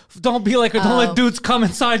 don't be like her. Don't let dudes come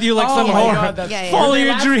inside you like some God, whore. Follow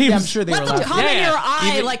your dreams. Yeah, I'm sure they let were them laughing. come in your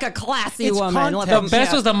eye Even- like a classy It's woman. Let context. The them-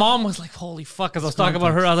 best was the mom was like, holy fuck, as I was talking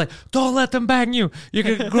about her, I was like, don't let them bang you. You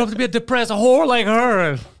could grow up to be a depressed whore like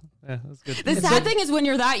her. Yeah, that's good. The sad thing is when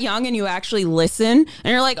you're that young and you actually listen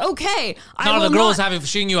and you're like, okay, None of the girls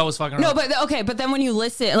she knew I was fucking her. No, but then when you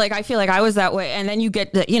listen, like I feel like I was that way, and then you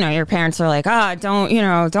get the, your parents are like,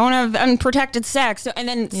 don't have unprotected sex, and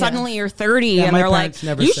then suddenly you're 30 and they're like,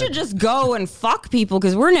 you should just go and fuck people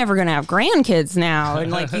because we're never gonna have grandkids now,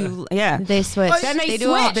 and like They switch. Then they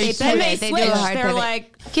do a- switch. They They do switch. a hard They're pivot.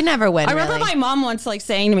 like, You can never win. I remember my mom once like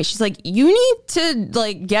saying to me, she's like, you need to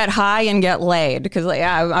like get high and get laid because like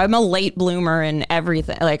I'm a late bloomer in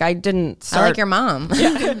everything. Like I didn't start. I like your mom.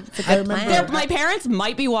 It's a good plan. My parents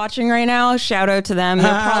might be watching right now. Shout out to them.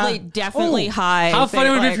 They're probably definitely high. How funny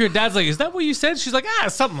would it be if your dad's like, is that what you said? She's like,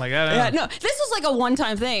 something like that. Yeah, no, this was like a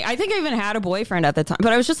one-time thing. I think I even had a boyfriend at the time,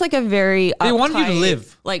 but I was just like a very They wanted you to uptight,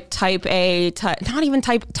 live. like type A, not even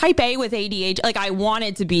type A with ADHD. Like I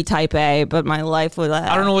wanted to be type A, but my life was.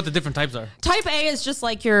 I don't know what the different types are. Type A is just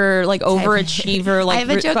like your like overachiever. Like I have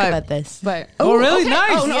a joke about this. But Oh, really?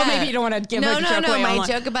 Nice. Oh no, Yeah. maybe you don't want to give No. a joke away My online.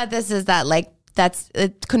 joke about this is that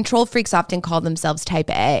control freaks often call themselves type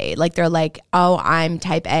A. Like they're like, oh, I'm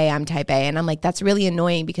type A. And I'm like, that's really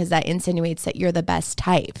annoying because that insinuates that you're the best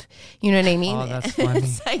type. You know what I mean? Oh, that's funny.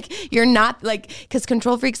 It's like you're not like, because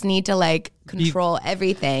control freaks need to like control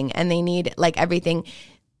everything, and they need like everything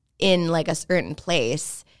in like a certain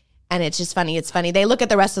place. And it's just funny. It's funny. They look at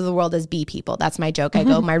the rest of the world as B people. That's my joke. I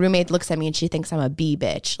go, my roommate looks at me and she thinks I'm a B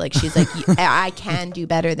bitch. Like she's like, I can do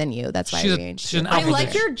better than you. That's why She's an I alpha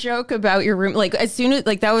like bitch. your joke about your room. Like as soon as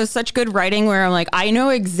like that was such good writing where I'm like, I know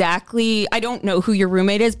exactly. I don't know who your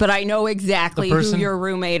roommate is, but I know exactly The who person? your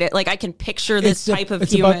roommate is. Like I can picture this type of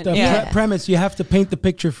it's human. about the premise. You have to paint the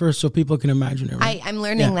picture first so people can imagine it. Right? I'm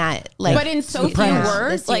learning that. Like, But in so few premise.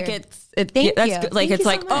 words, This like year. that's you. good. Like Thank it's you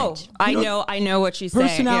like, so oh, much. I know what she's saying.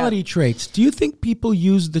 Personality traits. Do you think people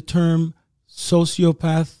use the term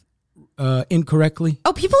sociopath incorrectly?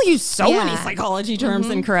 Oh, people use so Yeah. many psychology terms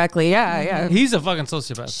incorrectly. Yeah. He's a fucking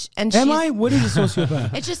sociopath. and Am she's- I? What is a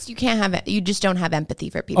sociopath? It's just you can't have it. You just don't have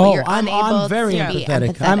empathy for people. Oh, You're I'm unable very to be empathetic.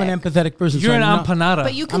 empathetic. I'm an empathetic person. You're so an I'm not- empanada.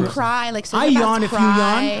 But you can cry. Like I sociopaths yawn if you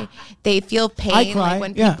cry. yawn. They feel pain. I cry, Like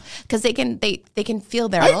when yeah. because they can feel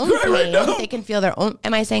their I own cry right pain. now. They can feel their own.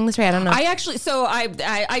 Am I saying this right? I don't know. I actually, so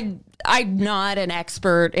I'm not an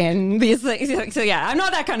expert in these things. So yeah, I'm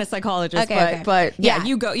not that kind of psychologist. Okay. But yeah,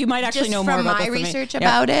 Yeah. you might actually just know more from about my this than me. research Yeah.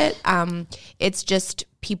 about it. It's just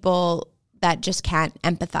people that just can't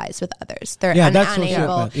empathize with others. They're Yeah, that's unable,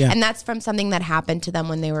 sociopath, yeah. and that's from something that happened to them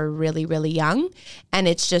when they were really, really young, and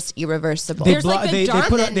it's just irreversible. They There's like the dark-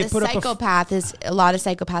 put And they the put up a psychopath is a lot of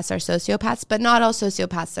psychopaths are sociopaths, but not all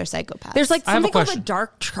sociopaths are psychopaths. There's like I have a something called a question.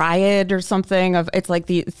 dark triad or something of it's like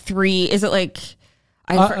the three. Is it like?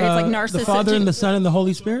 It's like narcissistic. the Father and the Son and the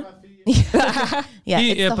Holy Spirit. yeah,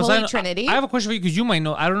 He- it's the Holy Poseidon, Trinity. I have a question for you because you might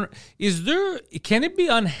know. I don't. Can it be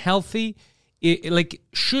unhealthy?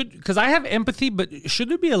 Because I have empathy, but should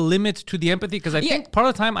there be a limit to the empathy? Because I think part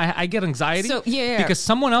of the time I get anxiety So, yeah. because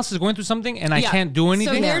someone else is going through something and I Yeah. can't do So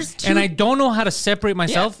anything, there's two- and I don't know how to separate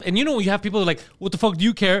myself. And you have people who are like, "What the fuck do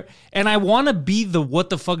you care?" And I want to be the "What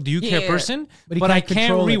the fuck do you care" Yeah. person, But he but I can't can't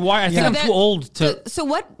control it. rewire. I think Yeah. I'm too old to. So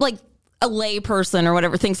what like? a lay person or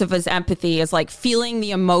whatever thinks of as empathy as like feeling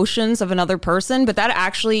the emotions of another person, but that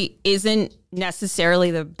actually isn't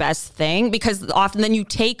necessarily the best thing, because often then you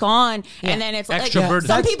take on and then it's extra burden.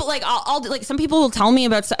 Some people like I'll like some people will tell me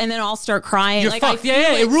about stuff and then I'll start crying. You're like fucked. I feel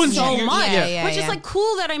it ruins so you. much, which is like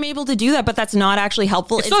cool that I'm able to do that, but that's not actually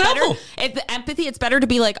helpful. It's not better. helpful. The empathy. It's better to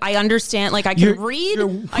be like, I understand. Like I can read.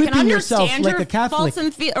 I can yourself understand like your a Catholic.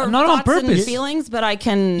 faults and or not on thoughts and purpose. feelings, but I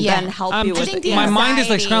can then help you with it. My mind is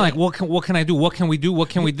like scrambling, like, what can I do? What can we do? What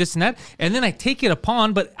can we this and that? And then I take it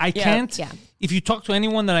upon, but I can't. Yeah. If you talk to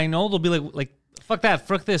anyone that I know, they'll be like. Fuck that,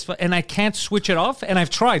 fuck this, and I can't switch it off, and I've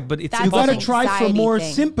tried, but it's That's You got to impossible. try for more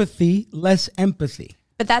thing. sympathy, less empathy.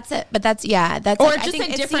 But that's it. But that's that's Or like, just I think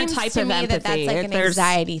a it different seems type to of me that that's empathy. like an There's-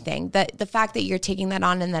 anxiety thing. That the fact that you're taking that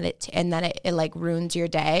on and that it like ruins your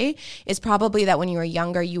day is probably that when you were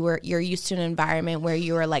younger you're used to an environment where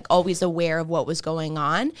you were like always aware of what was going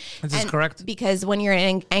on. This is correct. Because when you're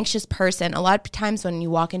an anxious person, a lot of times when you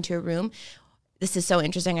walk into a room, this is so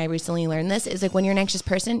interesting. I recently learned this is like when you're an anxious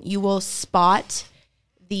person, you will spot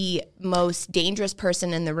the most dangerous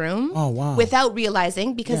person in the room without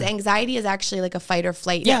realizing, because anxiety is actually like a fight or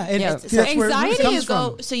flight. So Anxiety anxiety is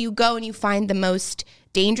so you go and you find the most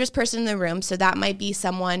dangerous person in the room. So that might be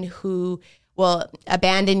someone who will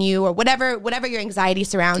abandon you or whatever your anxiety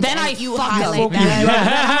surrounds. Then and you highlight fuck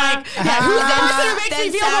them. Who's the person who makes me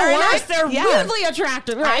feel the worst? They're weirdly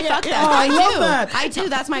attractive. I fuck them. I love that. I do.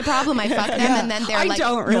 That's my problem. I fuck them, and then they're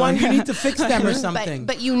like, You need to fix them or something.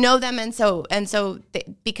 But you know them, and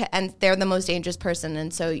they're the most dangerous person,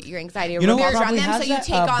 and so your anxiety You know what revolves around probably them. has So you that?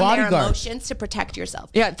 take on their Bodyguard. emotions to protect yourself.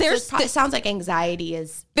 Yeah, it sounds like anxiety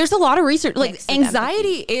is. There's a lot of research. Like Mixed with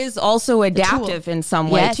anxiety is also adaptive in some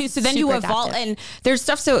way Yes, too. So then you super evolve, adaptive. and there's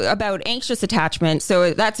stuff about anxious attachment.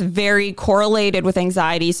 So that's very correlated with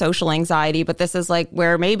anxiety, social anxiety. But this is like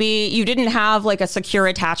where maybe you didn't have like a secure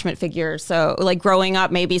attachment figure. So like growing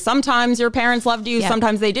up, maybe sometimes your parents loved you,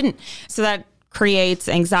 sometimes they didn't. So that creates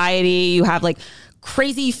anxiety. You have like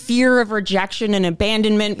crazy fear of rejection and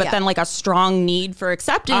abandonment, but then like a strong need for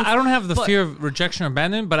acceptance. I don't have the fear of rejection or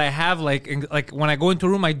abandonment, but I have like when I go into a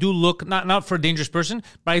room, I do look not for a dangerous person,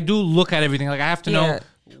 but I do look at everything. Like I have to know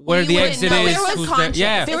where the exit is. Who's there.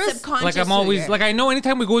 Yeah, there was like I'm always like I know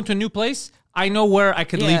anytime we go into a new place, I know where I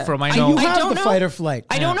could leave from. I know. You have don't the know. fight or flight.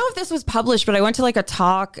 I don't know if this was published, but I went to like a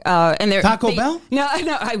talk and there Taco Bell? No,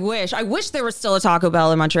 I wish there was still a Taco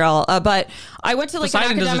Bell in Montreal. But I went to like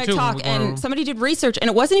Poseidon an does it academic too. talk and somebody did research, and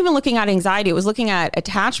it wasn't even looking at anxiety. It was looking at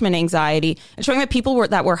attachment anxiety and showing that people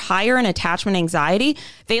that were higher in attachment anxiety,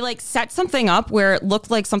 they like set something up where it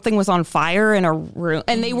looked like something was on fire in a room,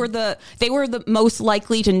 and they were the most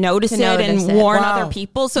likely to notice it and warn other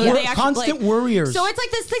people. So they actually constant worriers. So it's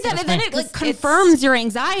like this thing that then it like confirms your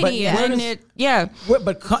anxiety,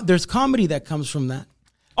 But there's comedy that comes from that.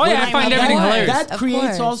 Oh yeah, I find everything hilarious. That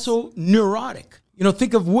creates also neurotic. You know,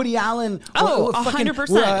 think of Woody Allen.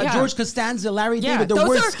 100%. George Costanza, Larry David.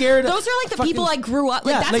 Those scared. Those are like the people I grew up.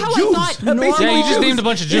 Like that's like how Jews. I thought Basically normal. Yeah, you just named a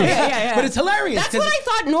bunch of Jews. Yeah. But it's hilarious. That's what I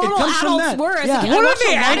thought normal comes from adults that. were. As Yeah. a kid. What I are watched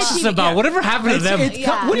they a lot of anxious TV. about? Whatever happened to them?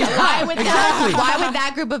 Why would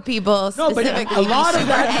that group of people specifically a lot be of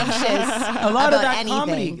super that, anxious a lot of about that anything?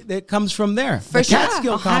 comedy that comes from there. For the sure.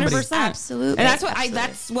 Catskill comedy. 100%. Absolutely. And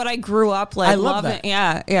that's what I grew up like. I love loving.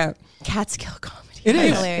 that. Yeah. Catskill comedy. It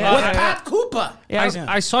is. Hilarious. With Pat Cooper.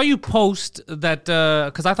 I saw you post that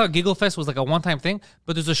because I thought Giggle Fest was like a one-time thing,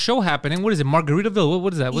 but there's a show happening. What is it, Margaritaville?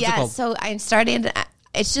 What is that? What's it called? So I started.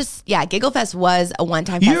 It's just Giggle Fest was a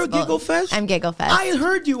one-time You're festival. Giggle Fest? I'm Giggle Fest. I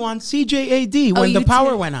heard you on CJAD when the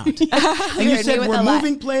power went out. And you heard said me with we're Eli-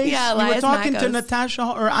 moving place. Yeah, you were Elias talking to Mackos. Natasha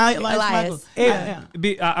or Elias.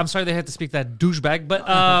 Mackos. I'm sorry they had to speak that douchebag, but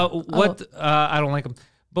I don't like him.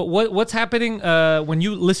 But what's happening when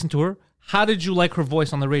you listen to her? How did you like her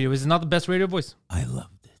voice on the radio? Is it not the best radio voice? I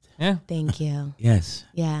loved it. Yeah. Thank you. Yes.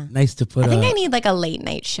 Yeah. Nice to put I think I need like a late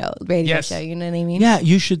night radio show. You know what I mean? Yeah,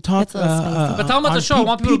 you should talk. That's a little spicy. But tell them about the show. I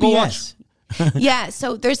want people to go watch. Yeah,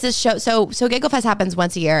 so there's this show. So Giggle Fest happens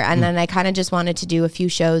once a year, and then I kind of just wanted to do a few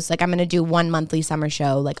shows. Like I'm going to do one monthly summer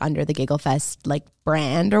show, like under the Giggle Fest like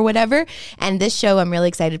brand or whatever. And this show I'm really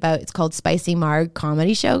excited about. It's called Spicy Marg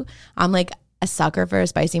Comedy Show. I'm like a sucker for a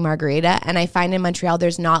spicy margarita, and I find in Montreal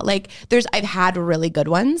I've had really good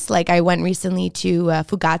ones. Like I went recently to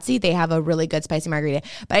Fugazi. They have a really good spicy margarita,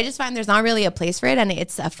 but I just find there's not really a place for it, and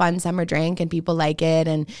it's a fun summer drink and people like it.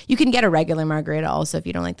 And you can get a regular margarita also if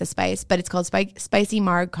you don't like the spice, but it's called Spicy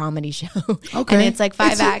Marg Comedy Show. Okay. And it's like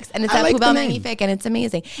 5 acts, and it's I at like Poubelle the name. Magnifique, and it's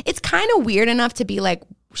amazing. It's kind of weird enough to be like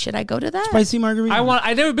should I go to that? Spicy margarita.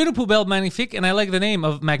 I've never been to Poubelle Magnifique, and I like the name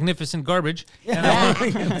of Magnificent Garbage. And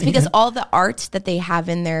It's because all the art that they have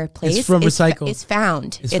in their place It's from recycled. Is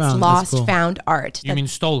found. It's found. That's lost, cool. found art. you mean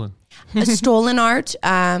stolen? Stolen art?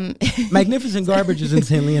 Magnificent Garbage is in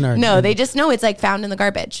St. Leonard. No, they just know it's like found in the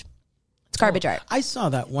garbage. It's garbage art. I saw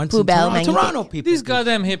that once Poubelle in Magnifique. Toronto people. These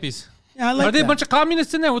goddamn hippies. Yeah, I like Are they that. a bunch of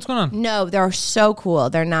communists in there? What's going on? No, they're so cool.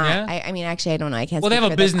 They're not. Yeah? I mean, actually, I don't know. I can't. Well, they speak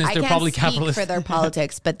have a for their- business. I They're can't probably speak capitalist. for their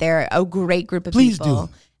politics, but they're a great group of Please people.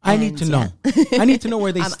 do. I need to know. I need to know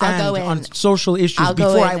where they I'll stand go in. on social issues I'll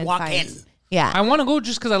go before in I and walk find- in. Yeah. I want to go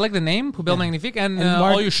just because I like the name, Poubelle Magnifique, and, And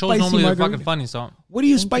all your shows spicy normally are margarita. fucking funny, so What do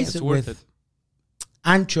you spice it's it worth with? it.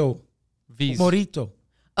 Ancho, V's. morito.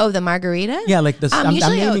 Oh, the margarita? Yeah, like this. I'm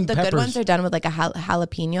Usually naming the peppers. good ones are done with like a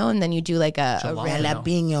jalapeno, and then you do like a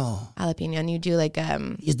Jalapeno. jalapeno, and you do like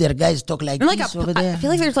Is there guys talk like And like this over there? I feel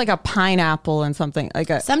like there's like a pineapple and something like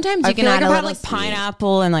a. Sometimes I you can feel add like a I've had little like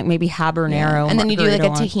pineapple and like maybe habanero, and then you do like a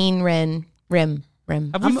margarita one. tahini rim.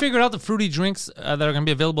 Have we figured out the fruity drinks that are going to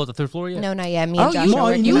be available at the third floor yet? No, not yet. Me Oh, and Josh you, are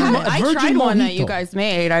working you on had, it. I Virgin tried one that you mojito. guys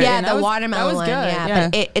made. Yeah, that the was- watermelon that was one. good. Yeah,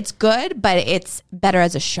 but it's good, but it's better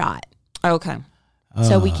as a shot. Okay.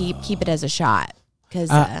 So we keep it as a shot because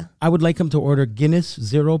I would like him to order Guinness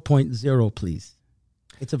 0.0, please.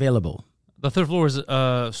 It's available. The third floor is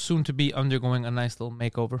soon to be undergoing a nice little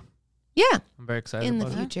makeover. yeah, I'm very excited in the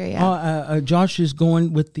about future, yeah. Josh is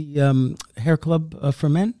going with the hair club for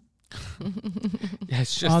men. it. Yeah,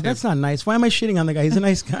 it's just Oh, him. that's not nice. Why am I shitting on the guy? He's a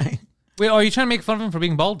nice guy. Wait, are you trying to make fun of him for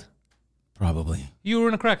being bald? Probably. You were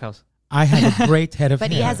in a crack house. I have a great head of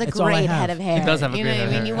But hair. he has a That's all I great have. head of hair. He does have a you great know head what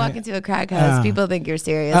of I mean? hair. You walk into a crack house, Yeah. people think you're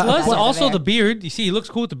serious. Plus, with that Plus, head of also hair. the beard. You see, he looks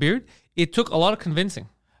cool with the beard. It took a lot of convincing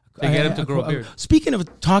to get him to grow a beard. Speaking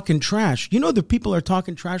of talking trash, you know the people are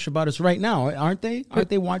talking trash about us right now, aren't they? Aren't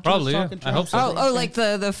they watching Probably, us yeah. talking I trash? hope so. Oh, like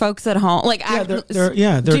the folks at home, like Yeah, act-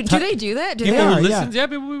 they're do they do that? Do Yeah, they? yeah. Listens, yeah,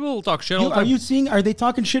 people will talk shit all the Are time. you seeing? Are they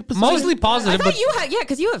talking shit? Besides? Mostly I positive, thought but you had,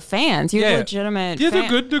 because you have fans. You have legitimate. Yeah, they're fan-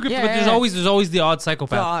 good. They're good. Yeah, but yeah. there's always the odd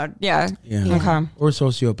psychopath. God, yeah. Yeah. Okay. Or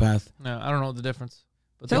sociopath. No, I don't know the difference.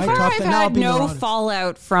 But So I far, talk I've to- now I'll had be no neurotic.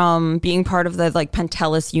 fallout from being part of the like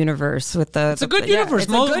Pentelis universe with the. It's a good universe.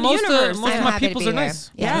 It's a good Most universe. of I'm my happy to peoples be are here.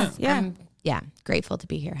 nice. Yes, Yeah. I'm grateful to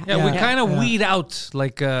be here. Yeah, we Yeah. kind of Yeah. weed out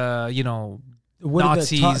like What are the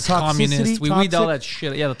Nazis, toxicity, communists. We weed all toxic? that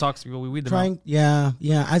shit. Yeah, the toxic people. We weed them Trying, yeah.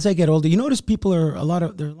 As I get older, you notice people are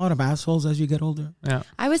there are a lot of assholes as you get older. out. Yeah.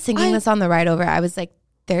 I was thinking this on the ride over. I was like,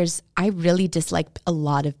 I really dislike a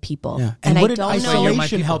lot of people. Yeah. And what I did don't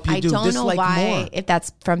isolation know. help you I do? don't know Dislike why, more. if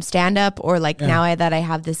that's from stand up or like Yeah. now that I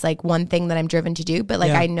have this like one thing that I'm driven to do. But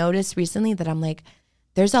like Yeah. I noticed recently that I'm like,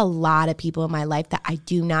 there's a lot of people in my life that I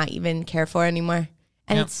do not even care for anymore.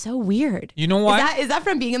 And Yeah. it's so weird. You know why? Is that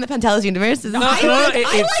from being in the Pentelis universe? Is No, that-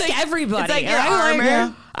 I like everybody. It's like your I like- armor.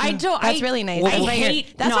 Yeah. I don't. That's I, really nice. I Well,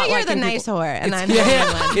 hate. That's not why you're the liking nice people. whore, and I'm Yeah,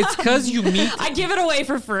 the one. it's because you meet. I give it away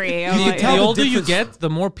for free. I'm The, like, the tell the older you difference. get, the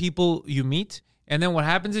more people you meet, and then what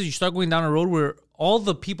happens is you start going down a road where all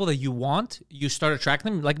the people that you want, you start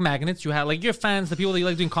attracting them like magnets. You have like your fans, the people that you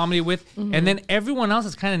like doing comedy with, and then everyone else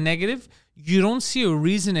is kind of negative. You don't see a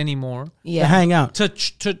reason anymore To hang out. to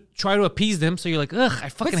try to appease them. So you're like, ugh, I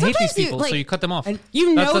fucking hate these sometimes you, people. like- So you cut them off.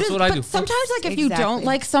 You that's notice, what I but do. sometimes, like if you Exactly. don't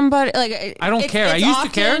like somebody, like I don't care. I it's used to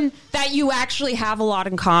care. often that you actually have a lot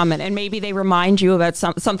in common, and maybe they remind you about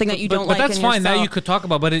something that you don't like. But that's in fine. Now yourself. you could talk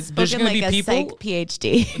about. But there's Spoken going to like be a people psych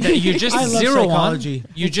PhD. that you just I love zero psychology.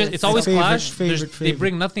 on. You just it's my always favorite, clash. favorite, They favorite.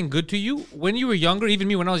 bring nothing good to you. When you were younger, even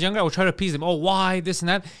me when I was younger, I would try to appease them. Oh, why this and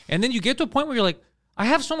that? And then you get to a point where you're like, I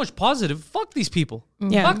have so much positive. Fuck these people.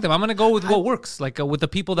 Yeah. Fuck them. I'm gonna go with what works. Like with the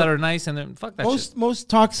people that are nice and then fuck that shit. Most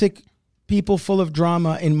toxic people full of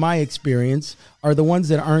drama, in my experience, are the ones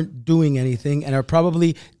that aren't doing anything and are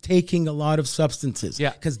probably taking a lot of substances.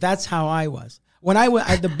 Yeah. Because that's how I was. When I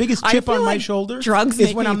had the biggest I chip feel on my like shoulder drugs is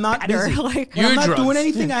make when me I'm not better. busy. Like- When I'm Your not drugs. doing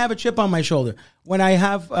anything, I have a chip on my shoulder. When I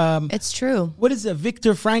have It's true. what is it?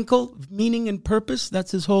 Viktor Frankl, meaning and purpose.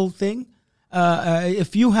 That's his whole thing.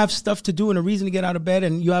 If you have stuff to do and a reason to get out of bed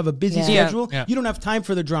and you have a busy Yeah. schedule, Yeah. you don't have time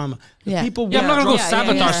for the drama. The Yeah. people Yeah, I'm not gonna go drama-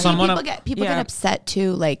 sabotage someone. People get upset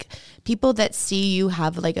too. Like people that see you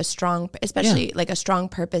have like a strong, especially like a strong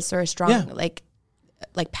purpose or a strong Yeah.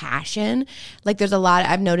 like passion. Like there's a lot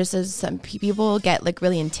I've noticed as some people get like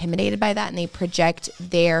really intimidated by that and they project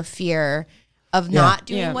their fear of not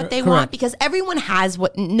doing Yeah. what they Correct. want because everyone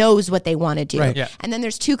knows what they want to do. Right. Yeah. And then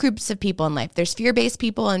there's two groups of people in life. There's fear-based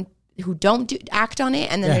people and who don't act on it,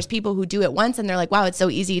 and then Yeah. there's people who do it once and they're like, wow, it's so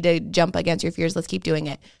easy to jump against your fears. Let's keep doing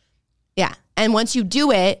it. Yeah. And once you do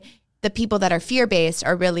it, the people that are fear-based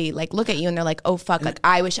are really like look at you and they're like, oh fuck, like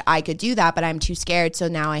I wish I could do that, but I'm too scared, so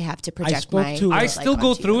now I have to project I still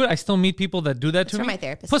go through it. I still meet people that do that to me. my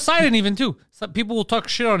therapist. Poseidon even too. Some people will talk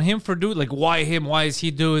shit on him for doing like, why him? Why is he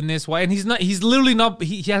doing this? Why? And he's not. He's literally not.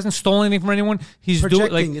 He hasn't stolen anything from anyone. He's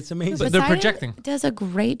doing like it's amazing. But they're projecting. Does a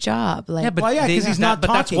great job. Like, Yeah, but Well, yeah, 'cause he's not But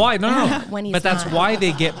that's talking. why. No. When he's But that's not. why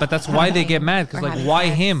they get. But that's why they get mad because Or like, having why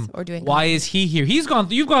sex him? or doing Why is he here? You've gone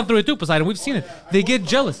through it too, Poseidon. We've seen it. They get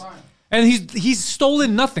jealous. And he's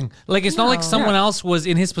stolen nothing. Like it's not like someone else was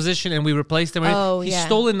in his position and we replaced him. Oh, He's yeah.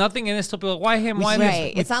 stolen nothing, and it's still people like, why him? Why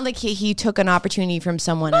right. this? It's not like he took an opportunity from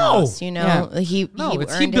someone else. You know, Yeah. he he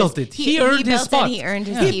built it. He earned his built spot. It, he earned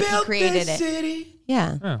his Yeah. keep. He created it. City.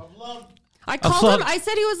 Yeah. I called him. I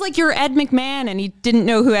said he was like your Ed McMahon, and he didn't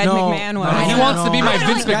know who Ed McMahon was. He wants to be my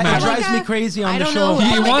Vince That McMahon. drives me crazy on I the don't show. know.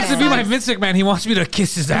 He Oh my wants to be God. my Vince McMahon. He wants me to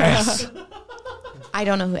kiss his ass. I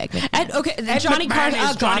don't know who Eggman. Johnny McMahon Carson.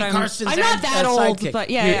 is Johnny Carson's I'm not that old, sidekick. but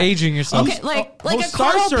yeah, You're yeah. aging yourself. Okay, like a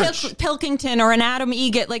Star Carl Search. Pilkington or an Adam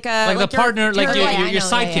Egget, like Like the partner, like your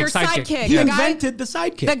sidekick. your Sidekick. sidekick. He The guy- invented the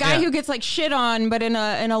sidekick. the guy Yeah. who gets like shit on, but in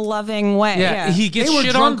a loving way. Yeah, Yeah, he gets They were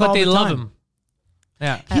shit on, drunk but all they the love time. him.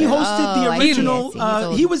 Yeah. He hosted the I see, original. I see. He's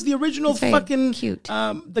old. He was the original He's very fucking cute.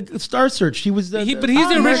 the Star Search. He was the. But he's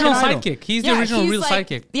the American original Idol. sidekick. He's the Yeah, original he's real like-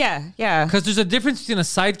 sidekick. Yeah. Because there's a difference between a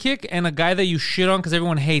sidekick and a guy that you shit on because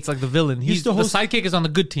everyone hates, like the villain. Used to The host- sidekick is on the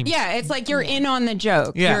good team. Yeah, it's like you're in on the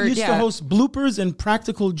joke. Yeah. You're- He used to host bloopers and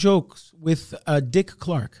practical jokes with Dick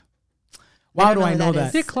Clark. Why do I know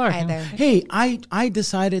that? Dick Clark. Either. Hey, I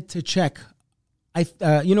decided to check.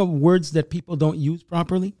 Words that people don't use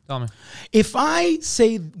properly. Tell me. If I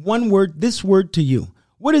say one word, this word to you,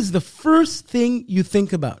 what is the first thing you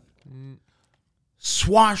think about?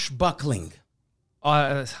 Swashbuckling.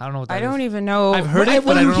 I don't know what that I is. don't even know. I've heard it,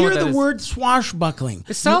 When but I you don't know hear what that the is. word swashbuckling,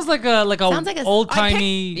 It sounds like a Sounds like a- old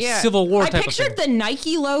timey Yeah. Civil War I type of pictured thing. the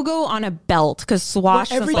Nike logo on a belt because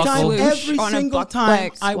swash every was like time, swoosh every on a single buck- time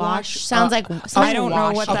like I swash. watch, Sounds like I don't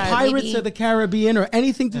know what a that Pirates maybe. of the Caribbean or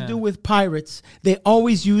anything to do with pirates, they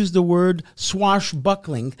always use the word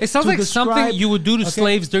swashbuckling. It sounds to like something describe- you would do to Okay.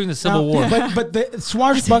 slaves during the Civil Now, War. But the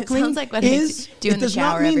swashbuckling Sounds like what I is do in it the does not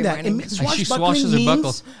shower mean every that. morning. She Swashbuckling swashes her means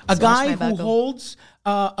buckles. a guy my who buckle. holds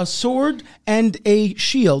a sword and a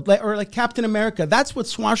shield, like Captain America. That's what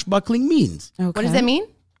swashbuckling means. What does that mean?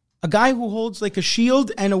 A guy who holds like a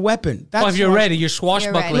shield and a weapon. That's Well, if you're swash- ready, you're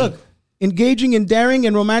swashbuckling. ready. Look, engaging in daring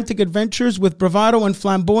and romantic adventures with bravado and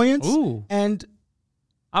flamboyance. Ooh. And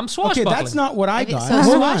I'm okay, swashbuckling. that's not what I Okay, got. so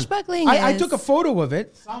Hold on. swashbuckling I is- took a photo of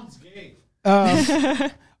it. Sounds gay.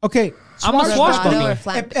 Okay, I'm a swashbuckler. Bravado or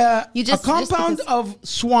flam- You just- a compound just of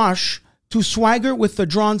swash, to swagger with the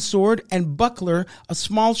drawn sword, and buckler, a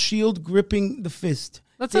small shield gripping the fist.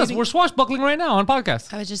 That's us. We're swashbuckling right now on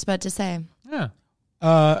podcast. I was just about to say. Yeah.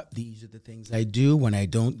 These are the things I do when I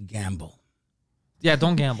don't gamble. Yeah,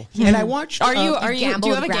 don't gamble. And I watched. Are you? gamble Do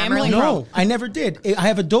you have a with gambling? Grammarly? No, I never did. I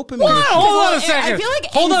have a dopamine. What? issue. Hold on a I second. feel like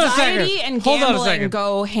Hold on a anxiety second. and Hold on a gambling second.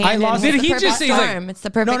 go hand I in lost- hand. Did he Perfect just say he's like, storm. It's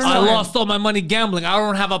the perfect No, no, I no. storm. lost all my money gambling. I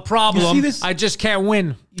don't have a problem. You see this? I just can't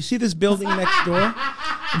win. You see this building next door?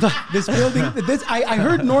 This building. I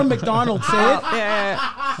heard Norm Macdonald say it.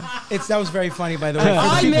 That was very funny, by the way.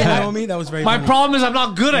 For people who know me, that was very My funny. problem is I'm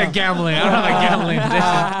not good at gambling. I don't have a gambling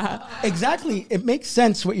addiction. Exactly. It makes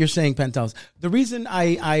sense what you're saying, Penthouse. The reason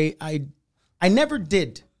I never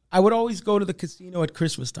did. I would always go to the casino at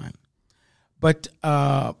Christmas time. But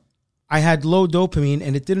I had low dopamine,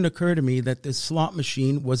 and it didn't occur to me that this slot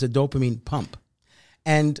machine was a dopamine pump.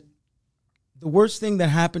 And the worst thing that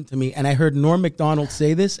happened to me, and I heard Norm Macdonald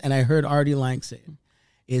say this, and I heard Artie Lang say it,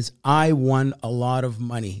 is I won a lot of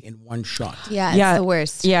money in one shot. Yeah, it's the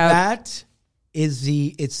worst. Yeah. That is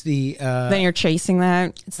the Then you're chasing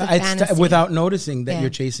that. It's the fantasy. without noticing that Yeah. you're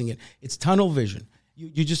chasing it. It's tunnel vision.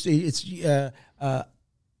 You just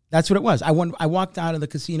that's what it was. I walked out of the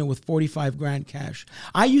casino with 45 grand cash.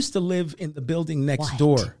 I used to live in the building next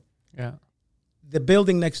door. Yeah. The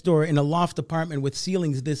building next door in a loft apartment with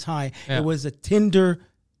ceilings this high. Yeah. It was a Tinder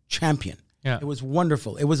champion. Yeah. It was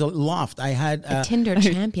wonderful. It was a loft. I had A Tinder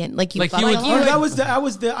champion. Like you Like fucked you would- all you over- that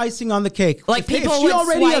was the icing on the cake. Like If people she would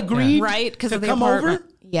already swipe, agreed right, 'cause to of the come apartment. over.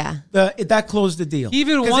 Yeah. That closed the deal.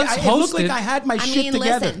 Even 'Cause once it looked like hosted- I had my I shit mean,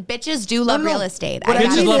 together. listen, bitches do love No, no. real estate. What I I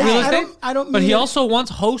Bitches mean love is, real I estate. don't But mean he it- also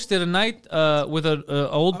once hosted a night with a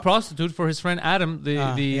old prostitute for his friend Adam, the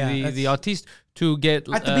autiste, to get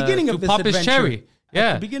At the beginning to of this pop his adventure. cherry.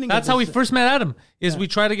 Yeah, the beginning that's of how we this- first met Adam. Is we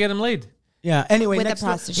try to get him laid Yeah. Anyway, With a next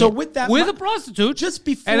prostitute. So with that, with a prostitute, just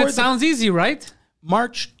before and it the- sounds easy, right?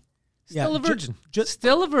 March Still a virgin.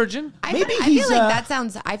 Still a virgin. I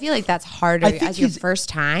feel like that's harder as your first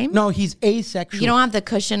time. No, he's asexual. You don't have the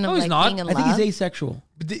cushion of he's not. being in I love. think he's asexual.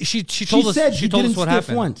 But she told us. Said she told us didn't what stiff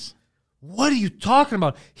happened once. What are you talking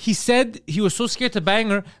about? He said he was so scared to bang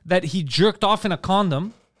her that he jerked off in a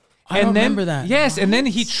condom. I don't remember that. Yes, and then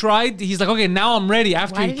he tried. He's like, okay, now I'm ready.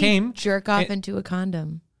 After Why he did came, jerk off into a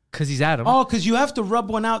condom. Because he's Adam. Oh, because you have to rub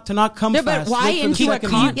one out to not come Yeah, but fast. why Wait for the into a second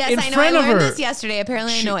con- one. Yes, in I know. front I of learned her. this yesterday.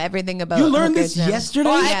 Apparently, I know everything about. You learned hookers this now. yesterday?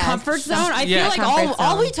 Oh, Yeah. comfort zone. I Yeah. feel like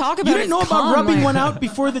all we talk about You didn't is know about cum, rubbing like- one out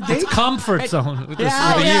before the date? Comfort zone. With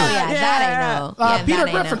Yeah, with yeah, you. That I know. Peter that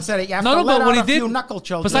I know. Griffin said it. You have No, to let but what out he a did. few knuckle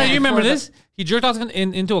chokes. Besides, you remember before this? He jerked off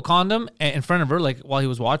into a condom in front of her, like while he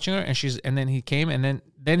was watching her, and then he came, and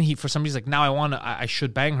then he for some reason like now I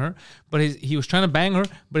should bang her, but he was trying to bang her,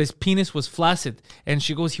 but his penis was flaccid, and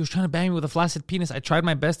she goes, he was trying to bang me with a flaccid penis. I tried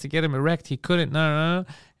my best to get him erect, he couldn't. No.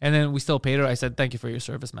 And then we still paid her. I said, thank you for your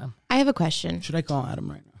service, ma'am. I have a question. Should I call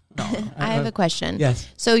Adam right now? I have a question. Yes.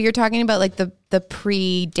 So you're talking about like the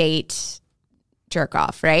pre-date jerk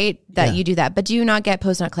off, right? That Yeah. you do that, but do you not get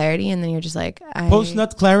post nut clarity? And then you're just like, Post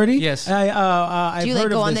nut clarity? Yes. I've do you heard like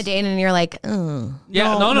go of on this. the date and you're like, oh.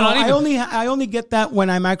 Yeah, no, not even. I only get that when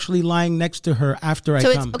I'm actually lying next to her after So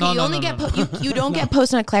I it's come. okay. You don't get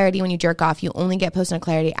post nut clarity when you jerk off. You only get post nut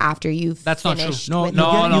clarity after you've That's not true. finished No, with you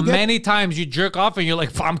the- get- No. Many times you jerk off and you're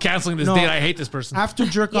like, I'm canceling this No. date. I hate this person. After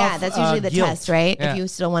jerk Yeah, off, that's usually the guilt. test, right? Yeah. If you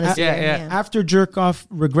still want to see yeah, her. yeah. After jerk off,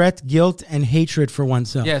 regret, guilt, and hatred for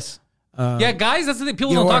oneself. Yes. Yeah, guys, that's the thing.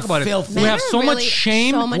 People you don't are talk about filthy. it. We Men have are so much really-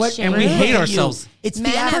 shame, so much and shame. we hate Really? ourselves. It's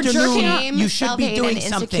Men the are afternoon. shame, You should be self-hate, doing and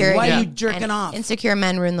something. insecurity, Why are you and jerking off? Insecure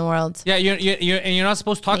men ruin the world. Yeah, you're not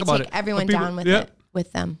supposed to talk They about take it. everyone But people- down with yeah. it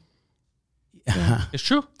with them. It's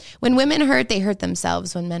true. When women hurt, they hurt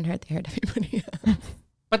themselves. When men hurt, they hurt everybody.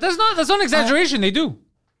 But that's not an exaggeration. They do.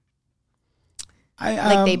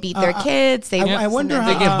 Like they beat their kids. They I wonder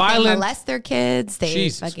sometimes how- They get violent. molest their kids. They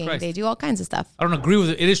Jesus Christ. they do all kinds of stuff. I don't agree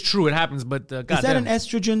with it. It is true. It happens, but Is that goddamn. an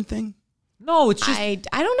estrogen thing? No, it's just I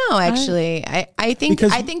don't know actually. I think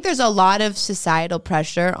Because- there's a lot of societal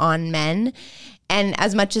pressure on men. And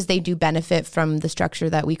as much as they do benefit from the structure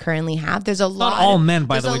that we currently have, there's a lot. not all men,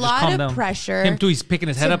 by the there's way. a Just lot calm of down. pressure. Him too. He's picking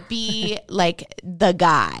his head to up. be like the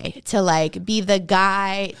guy, to like be the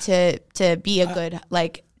guy, to be a good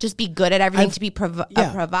like just be good at everything, to be a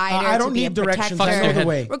provider. I to don't be need a directions. protector. Fuck your All the head.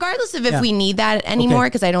 way. Regardless of if Yeah. we need that anymore,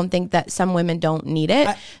 because I don't think that some women don't need it.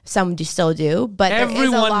 Some still do, but there is a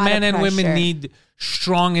Everyone, lot men of and women, pressure. need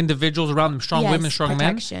strong individuals around them. Strong Yes, women, strong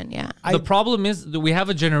men. protection, yeah. The problem is that we have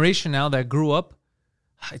a generation now that grew up.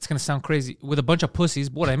 It's gonna sound crazy with a bunch of pussies.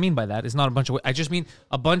 But what I mean by that is not a bunch of. I just mean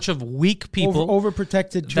a bunch of weak people.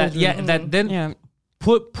 Overprotected children. That then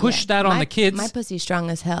push that on My- the kids. My pussy's strong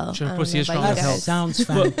as hell. Sure, I don't pussy know is about strong you as That hell. guys. sounds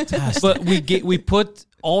fantastic. But we put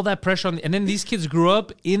all that pressure on, and then these kids grew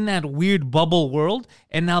up in that weird bubble world,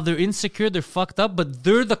 and now they're insecure, they're fucked up, but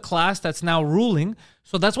they're the class that's now ruling.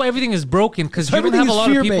 So that's why everything is broken, because So you don't have a everything is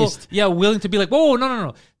lot of people, fear-based. willing to be like, "Whoa,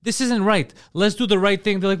 no, this isn't right. Let's do the right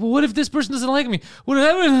thing." They're like, "Well, what if this person doesn't like me? What if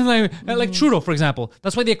that person doesn't like me?" Like Trudeau, for example.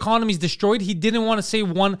 That's why the economy's destroyed. He didn't want to say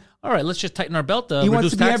all right, let's just tighten our belt. He wants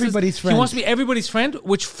reduce to be taxes. everybody's He friend. wants to be everybody's friend,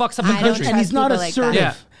 which fucks up the I don't country. and he's not people like assertive. that. Yeah.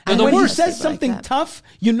 I They're And the when don't he worst. trust says people like something that. tough,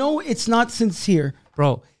 you know it's not sincere.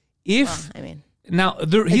 Bro, if I mean, now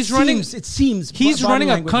he's running. It seems. He's body running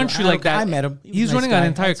a language. country like that. I met him. He was He's a nice running guy. an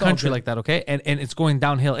entire It's all country good. like that, okay? And it's going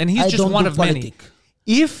downhill. And he's I just don't one do of many. politic.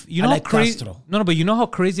 If you know I how like crazy, Castro. no, but you know how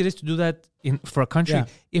crazy it is to do that for a country. Yeah.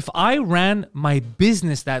 If I ran my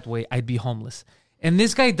business that way, I'd be homeless. And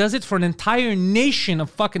this guy does it for an entire nation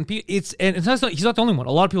of fucking people. He's not the only one.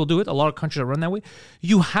 A lot of people do it. A lot of countries are run that way.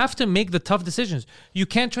 You have to make the tough decisions. You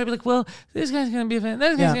can't try to be like, well, this guy's going to be a fan.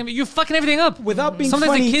 This guy's going to be. You're fucking everything up. Without being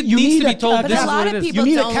Sometimes funny, the kid you needs need to be a- told but this a is lot what of it is. people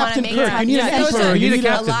You need a don't want to Captain make Kirk. tough You need an decisions. emperor. You need a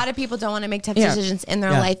A captain. lot of people don't want to make tough Yeah. decisions in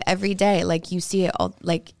their Yeah. life every day. Like you see it all,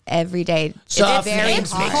 like every day. Soft it's very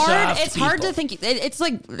names make hard. soft It's hard to people. think. It's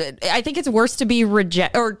like I think it's worse to be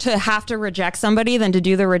to have to reject somebody than to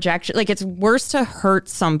do the rejection. Like it's worse to hurt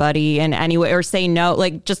somebody in any way or say no.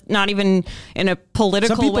 Like just not even in a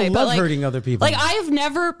political Some people way. love but like, hurting other people. Like I've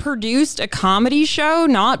never produced a comedy show,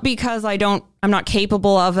 not because I'm not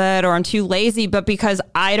capable of it or I'm too lazy, but because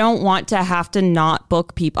I don't want to have to not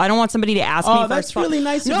book people. I don't want somebody to ask me. Oh, for that's a spot. really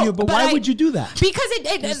nice of No, you. But why would you do that? Because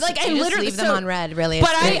it like I You just literally leave them on red, really. But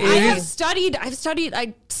It's I very have easy. studied.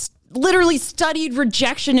 I literally studied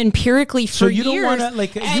rejection empirically for years. So you don't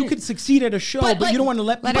want to, you could succeed at a show, but you don't want to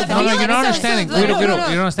let people No, you're not understanding. Guido, you don't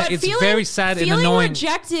understand. It's very sad and annoying. Feeling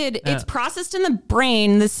rejected, it's processed in the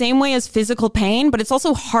brain the same way as physical pain, but it's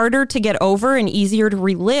also harder to get over and easier to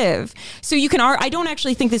relive. So you can, I don't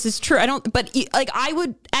actually think this is true. I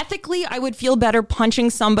would feel better punching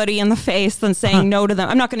somebody in the face than saying no to them.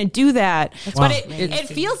 I'm not going to do that. But it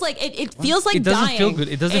feels like, it feels like it doesn't dying. feel good.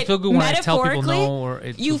 It doesn't feel good when I tell people no, or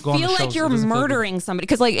you feel like you're murdering somebody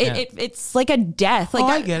because it's like a death. Like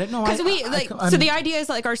I get it. No, so the idea is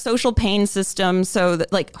like our social pain system. So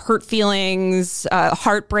that like hurt feelings,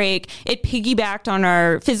 heartbreak, it piggybacked on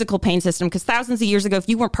our physical pain system because thousands of years ago, if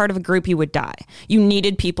you weren't part of a group, you would die. You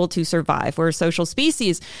needed people to survive. We're a social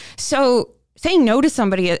species. So saying no to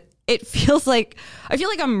somebody, it feels like I feel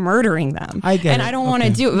like I'm murdering them. I get it. I don't want to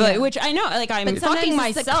do it, which I know, like I'm fucking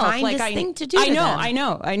myself. Like thing to do. I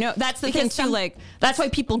know. That's the thing too. Like that's why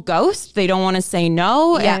people ghost. They don't want to say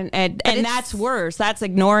no, and that's worse. That's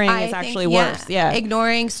ignoring is actually worse. Yeah,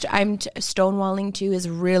 ignoring. I'm stonewalling too is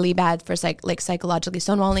really bad for psychologically.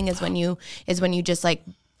 Stonewalling is when you just like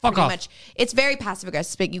fuck off. Much. It's very passive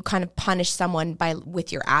aggressive, but you kind of punish someone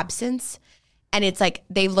with your absence. And it's like,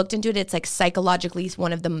 they looked into it. It's like psychologically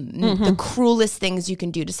one of the cruelest things you can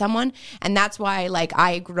do to someone. And that's why like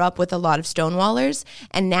I grew up with a lot of stonewallers.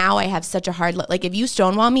 And now I have such a hard, like if you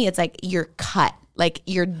stonewall me, it's like you're cut. Like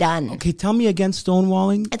you're done. Okay, tell me again,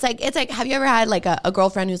 stonewalling. It's like, have you ever had like a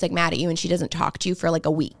girlfriend who's like mad at you and she doesn't talk to you for like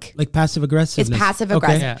a week? Like passive aggressive. It's passive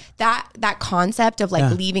aggressive. Okay. Yeah. That concept of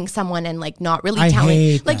like leaving someone and like not really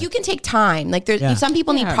telling. Like you can take time. Like there's some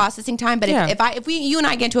people need processing time. But if you and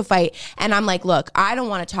I get into a fight and I'm like, look, I don't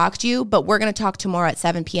want to talk to you, but we're gonna talk tomorrow at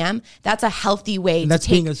 7 p.m. That's a healthy way. That's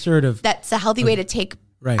being assertive. That's a healthy way to take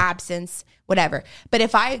absence. Whatever. But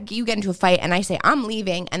if you get into a fight and I say I'm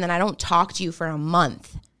leaving and then I don't talk to you for a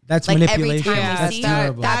month, that's like manipulation. Every time that's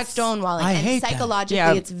terrible. That's stonewalling. I hate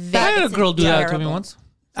psychologically, it's very. I had a girl do that to me once.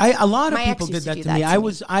 A lot of people did that to me.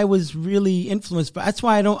 I was really influenced, but that's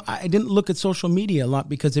why I didn't look at social media a lot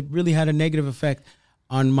because it really had a negative effect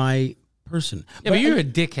on my person. Yeah, but you're a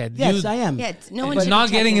dickhead. Yes, I am. Yeah, but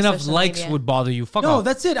not getting enough likes would bother you. Fuck off. No,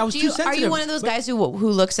 that's it. I was too sensitive. Are you one of those guys who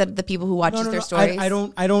looks at the people who watches their stories? I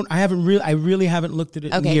really haven't looked at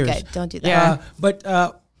it in years. Okay, good. Don't do that.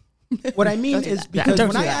 But what I mean is because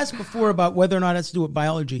when I asked before about whether or not it has to do with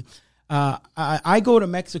biology, I go to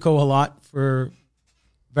Mexico a lot for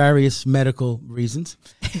various medical reasons.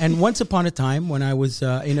 And once upon a time when I was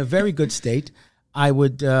in a very good state, I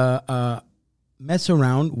would mess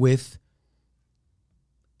around with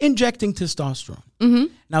injecting testosterone. Mm-hmm.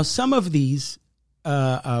 Now, some of these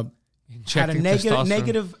had a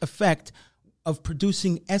negative effect of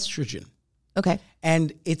producing estrogen. Okay.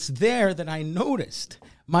 And it's there that I noticed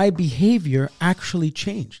my behavior actually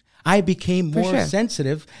changed. I became more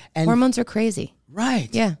sensitive. And hormones are crazy. Right.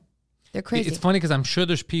 Yeah. They're crazy. It's funny because I'm sure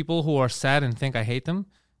there's people who are sad and think I hate them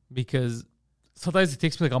because sometimes it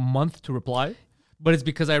takes me like a month to reply. But it's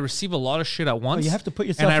because I receive a lot of shit at once. You have to put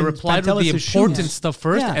yourself and I replied with the important stuff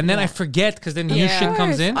first, and then I forget because then new shit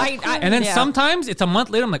comes in. And then sometimes it's a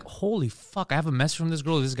month later, I'm like, holy fuck, I have a message from this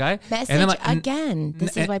girl, this guy. Message and then like, again.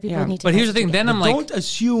 This is why people need to. But here's the thing. Then I'm like, don't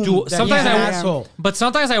assume that sometimes he's an asshole. But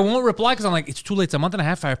sometimes I won't reply because I'm like, it's too late. It's a month and a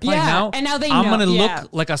half. If I reply now, and now I'm gonna look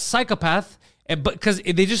like a psychopath. But because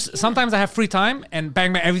they just sometimes I have free time and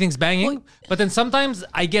bang bang everything's banging. But then sometimes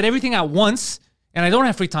I get everything at once. And I don't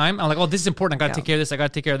have free time. I'm like, oh, this is important. I got to take care of this. I got to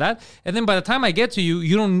take care of that. And then by the time I get to you,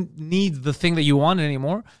 you don't need the thing that you wanted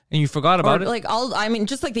anymore. And you forgot about it. Like,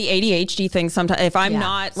 just like the ADHD thing sometimes, if I'm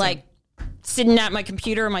not like sitting at my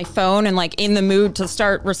computer or my phone and like in the mood to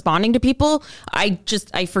start responding to people, I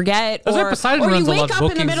forget. Or you wake up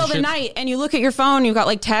in the middle of the night and you look at your phone, you've got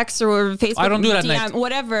like texts or Facebook. I don't do that DM, night.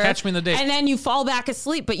 Whatever. Catch me in the day. And then you fall back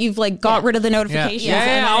asleep, but you've like got rid of the notifications.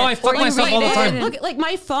 Yeah. Oh, I fuck myself all the time. Look, like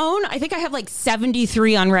my phone, I think I have like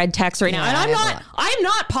 73 unread texts right now. And I'm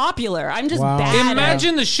not popular. I'm just bad.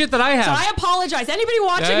 Imagine the shit that I have. So I apologize. Anybody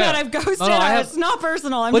watching that I've ghosted, it's not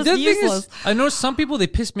personal. I'm just useless. I know some people, they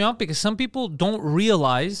piss me off because some people don't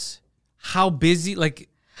realize how busy, like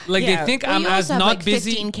they think I'm as not like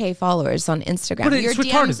busy. 15K followers on Instagram. But it's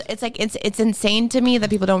retarded. It's like it's insane to me that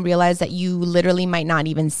people don't realize that you literally might not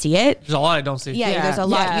even see it. There's a lot I don't see. Yeah. There's a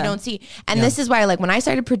lot you don't see. And this is why, like, when I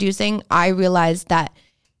started producing, I realized that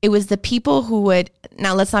it was the people who would,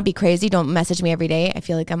 now let's not be crazy, don't message me every day. I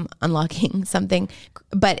feel like I'm unlocking something.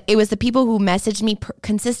 But it was the people who messaged me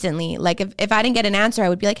consistently. Like if I didn't get an answer, I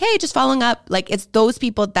would be like, hey, just following up. Like it's those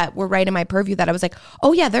people that were right in my purview that I was like,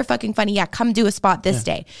 oh yeah, they're fucking funny. Yeah, come do a spot this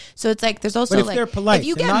day. So it's like, there's also but if like, they're polite, if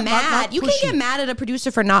you get mad, you can't get mad at a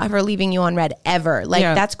producer for leaving you on red ever. Like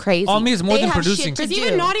that's crazy. All me is more than producing. Because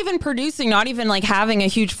even not even producing, not even like having a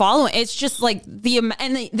huge following. It's just like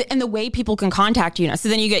the way people can contact you now. So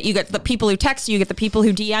then you get the people who text you, get the people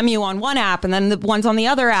who DM you on one app, and then the ones on the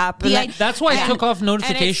other app. And that's why I took off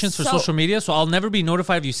notifications for social media, so I'll never be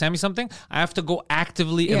notified if you send me something. I have to go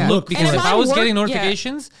actively and look, because if I was getting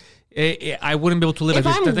notifications, I wouldn't be able to live. If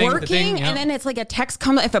I'm working and then it's like a text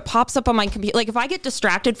comes, if it pops up on my computer, like if I get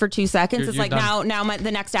distracted for 2 seconds, it's like done.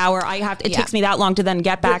 the next hour I have to, it takes me that long to then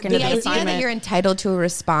get back into the assignment. The idea that you're entitled to a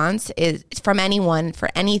response is from anyone for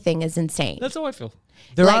anything is insane. That's how I feel.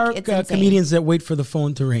 There are comedians that wait for the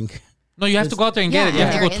phone to ring. No, you have to go out there and get it. You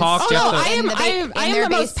have to go talk. I am the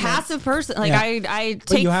most passive person. Like I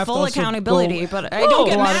take full accountability, but I don't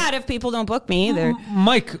get mad if people don't book me either.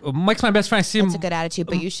 Mike's my best friend. I see him. That's a good attitude,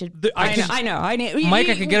 but you should. I know. Mike,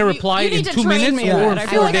 I could get a reply in 2 minutes or in 4 days. I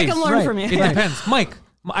feel like I can learn from you. It depends, Mike.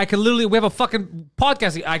 I could literally, we have a fucking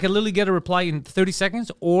podcast. I could literally get a reply in 30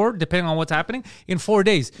 seconds or, depending on what's happening, in 4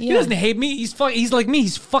 days. He doesn't hate me. He's like me.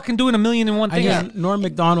 He's fucking doing 1,000,001 things. Norm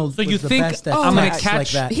Macdonald. So you think I'm going to catch like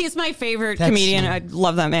that? He's my favorite comedian. I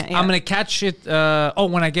love that man. Yeah. I'm going to catch it,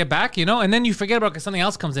 when I get back, and then you forget about it because something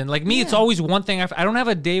else comes in. Like me, it's always one thing. I don't have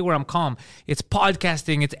a day where I'm calm. It's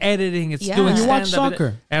podcasting, it's editing, it's doing stand-up. You watch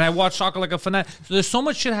soccer. And I watch soccer like a fanatic. So there's so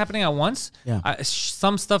much shit happening at once. Yeah.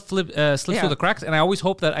 Some stuff slips through the cracks, and I always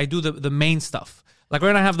hope that I do the main stuff. Like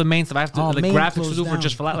right now I have the main stuff. I have to graphics to do for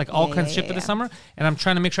just for that, like all kinds of shit for the summer, and I'm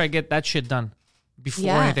trying to make sure I get that shit done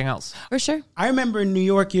before anything else. For sure. I remember in New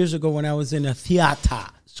York years ago when I was in a theater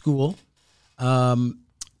school,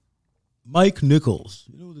 Mike Nichols,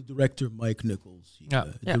 the director Mike Nichols, he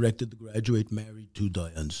directed The Graduate, Married to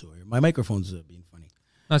Diane Sawyer. My microphone's being funny.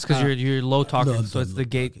 That's because you're low talking, so it's the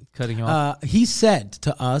gate cutting you off. He said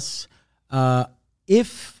to us,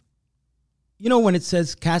 if when it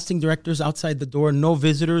says casting directors outside the door, no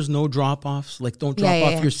visitors, no drop-offs, like don't drop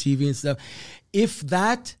off your CV and stuff. If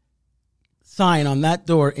that sign on that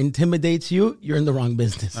door intimidates you, you're in the wrong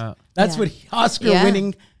business. That's what Oscar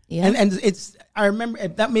winning. Yeah. And it's, I remember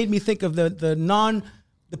that made me think of the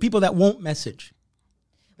people that won't message.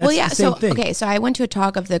 That's the same thing. So I went to a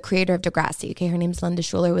talk of the creator of Degrassi. Okay, her name's Linda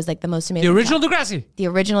Schuler. Was like the most amazing. The original Degrassi. The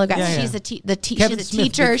original Degrassi. Yeah. She's she's a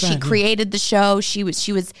teacher. She created the show. She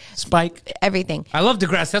was Spike. Everything. I love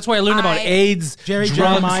Degrassi. That's why I learned about AIDS, drugs,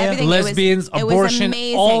 lesbians, abortion.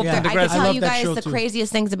 All from Degrassi. I can tell you guys the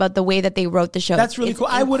craziest things about the way that they wrote the show. That's really cool.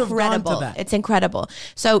 I would have gone to that. It's incredible.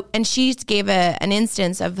 So, and she gave an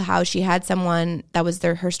instance of how she had someone that was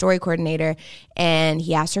her story coordinator, and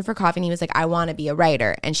he asked her for coffee, and he was like, "I want to be a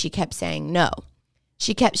writer." And she kept saying no.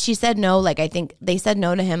 She said no, like I think they said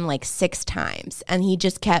no to him like 6 times, and he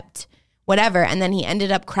just kept whatever. And then he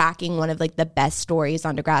ended up cracking one of like the best stories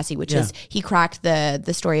on Degrassi, which is he cracked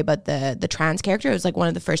the story about the trans character. It was like one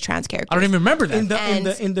of the first trans characters. I don't even remember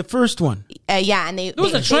that. In the first one. And it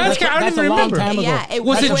was a trans character. I don't even remember. Yeah,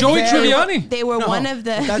 was it Joey Tribbiani? They were one of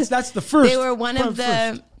the. That's the first. They were one of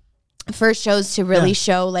the first shows to really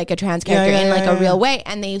show like a trans character in like a real way,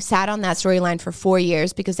 and they sat on that storyline for 4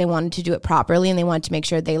 years because they wanted to do it properly, and they wanted to make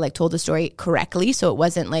sure they like told the story correctly so it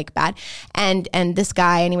wasn't like bad. And this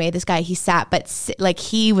guy he sat, but like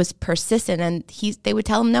he was persistent, and they would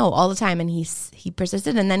tell him no all the time, and he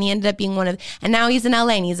persisted, and then he ended up being and now he's in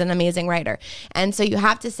LA and he's an amazing writer. And so you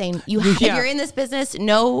have to say if you're in this business,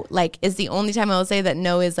 no like is the only time I will say that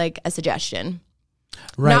no is like a suggestion.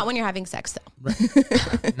 Right. Not when you're having sex, though.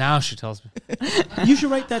 Right. Now she tells me. You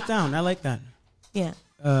should write that down. I like that. Yeah.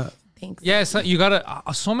 Thanks. Yeah, so you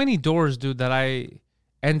got so many doors, dude, that I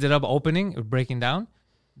ended up opening or breaking down.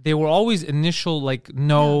 They were always initial like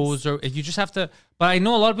no's, or you just have to. But I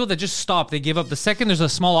know a lot of people that just stop. They give up. The second there's a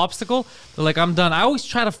small obstacle, they're like, I'm done. I always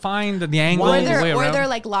try to find the angle, the way around. Or they're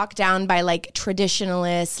like locked down by like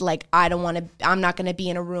traditionalists, like I'm not going to be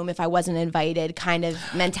in a room if I wasn't invited kind of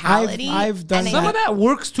mentality. I've done some of that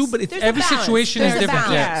works too, but every situation is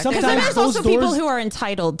different. Yeah. Sometimes there's also people who are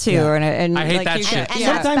entitled too. Yeah. And I hate like that shit.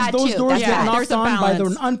 Sometimes those doors get knocked on by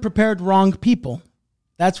the unprepared wrong people.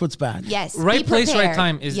 That's what's bad. Yes. Right be place, prepared. right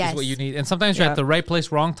time is what you need. And sometimes you're at the right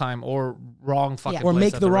place, wrong time, or wrong fucking Or place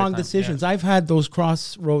make at the right wrong time. decisions. Yeah. I've had those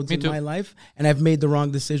crossroads Me in too. my life, and I've made the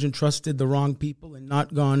wrong decision, trusted the wrong people, and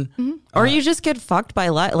not gone. Or you just get fucked by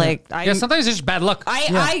luck. Like Sometimes it's just bad luck.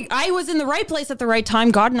 I was in the right place at the right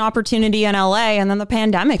time, got an opportunity in LA, and then the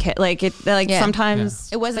pandemic hit.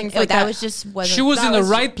 Sometimes It wasn't. things like that that. was just wasn't. She was that in the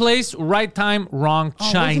right place, right time, wrong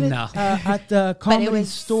China. At the comedy was-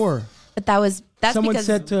 store. But that's Someone because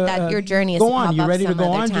said to that your journey is go to on. pop You up ready to some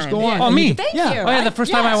go other on? Just time. go on. Oh, And me? you can- Thank yeah. you. Oh yeah, the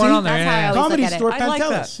first time I went on there. That's how I Yeah, always Comedy look at store, it. I like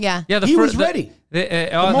Pantelis. that. Yeah. He was ready. The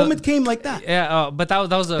moment came like that. Yeah, but that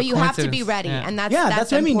was a But you have to be coincidence. ready, Yeah. and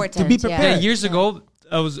that's what I mean, important. to be prepared. Yeah, years ago,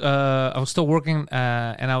 I was still working,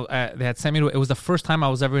 and they had sent me to. It was the first time I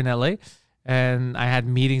was ever in LA, and I had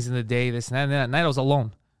meetings in the day, this and that. And then at night I was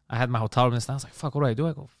alone. I had my hotel room, and I was like, "Fuck, what do?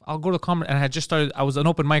 I go, I'll go to comedy." And I had just started. I was an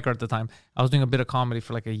open micer at the time. I was doing a bit of comedy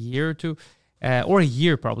for like a year or two, or a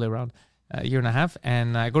year probably around a year and a half.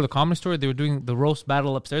 And I go to the comedy store. They were doing the roast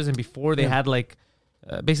battle upstairs, and before they had like.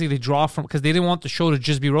 Basically, they draw from because they didn't want the show to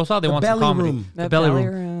just be roast battle. They wanted some belly comedy. room. The belly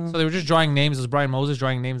room. So they were just drawing names. It was Brian Moses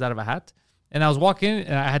drawing names out of a hat. And I was walking in,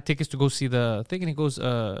 and I had tickets to go see the thing. And he goes,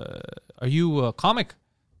 "Are you a comic?"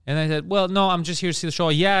 And I said, "Well, no, I'm just here to see the show."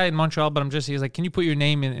 Yeah, in Montreal, but I'm just here. He's like, "Can you put your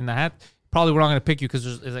name in the hat?" Probably we're not going to pick you because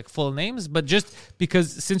it's like full of names, but just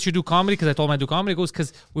because since you do comedy, because I told him I do comedy, he goes,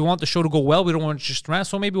 because we want the show to go well. We don't want to just rant,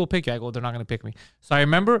 so maybe we'll pick you. I go, they're not going to pick me. So I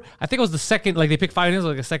remember, I think it was the second, like they picked 5 names,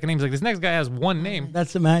 like a second name. He's like, this next guy has one name.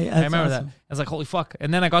 That's amazing. I remember that. I was like, holy fuck.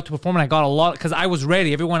 And then I got to perform and I got a lot, because I was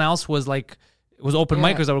ready. Everyone else was like, it was open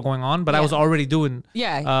micers that were going on, but I was already doing,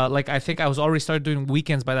 like I think I was already started doing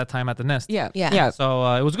weekends by that time at the Nest. Yeah.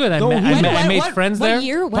 So it was good. I When- made friends there. What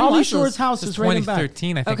year? When Pauly was Shore's this? house is right in back.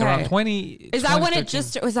 2013, I think, Okay. around 20. Is that when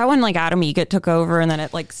 2013. was that when like Adam Egget took over and then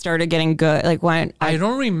it like started getting good? Like when I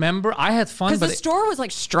don't remember. I had fun, because but the store was like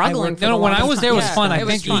struggling. no, when I was there, it was fun. I It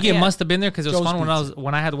was think fun, Egget yeah. must have been there because it was Joe's fun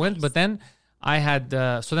when I had went. But then I had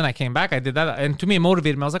so then I came back. I did that, and to me, it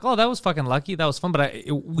motivated me. I was like, oh, that was fucking lucky. That was fun. But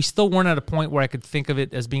we still weren't at a point where I could think of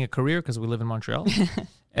it as being a career because we live in Montreal.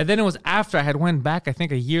 And then it was after I had went back, I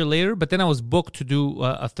think a year later. But then I was booked to do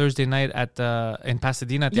a Thursday night at in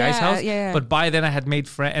Pasadena at the Ice House. Yeah. But by then I had made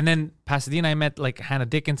friends, and then Pasadena I met like Hannah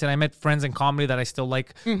Dickinson. I met friends in comedy that I still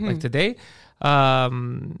like today.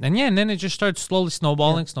 And then it just started slowly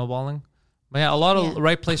snowballing. But yeah, a lot of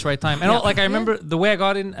right place, right time. And I remember the way I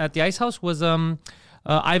got in at the Ice House was Ivan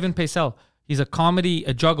Paisel. He's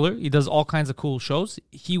a juggler. He does all kinds of cool shows.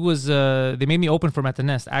 He was, they made me open for him at the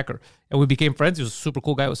Nest, Acker. And we became friends. He was a super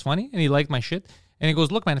cool guy. It was funny. And he liked my shit. And he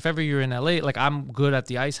goes, look, man, if ever you're in LA, like I'm good at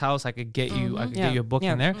the Ice House. I could get you, get you a book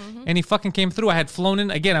in there. And he fucking came through. I had flown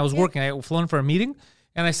in. Again, I was working. I had flown for a meeting.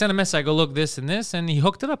 And I sent a message. I go, look, this and this. And he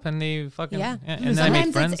hooked it up. And they fucking, and then I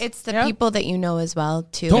made friends. Sometimes it's the people that you know as well,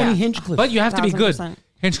 too. Tony Hinchcliffe. But you have to be good. 1000%.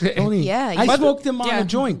 Hinchcliffe. Tony. Yeah, I you- smoked him on a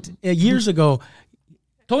joint years ago.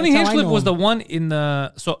 Tony That's how I Hinchcliffe know was him. the one in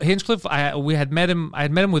the Hinchcliffe. I had met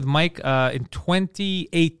him with Mike in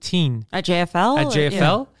 2018 At JFL? at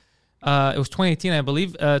JFL. It was 2018, I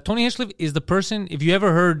believe. Tony Hinchcliffe is the person. If you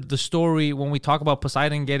ever heard the story when we talk about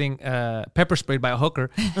Poseidon getting pepper sprayed by a hooker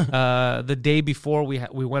the day before we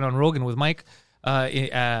went on Rogan with Mike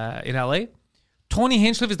in LA. Tony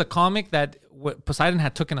Hinchcliffe is the comic that Poseidon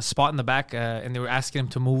had taken a spot in the back and they were asking him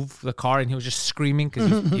to move the car and he was just screaming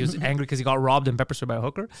because he was angry because he got robbed and pepper sprayed by a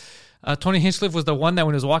hooker. Tony Hinchcliffe was the one that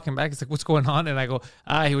when he was walking back, he's like, what's going on? And I go,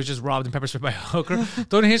 he was just robbed and pepper sprayed by a hooker.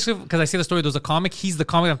 Tony Hinchcliffe, because I see the story, there was a comic. He's the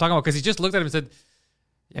comic I'm talking about because he just looked at him and said,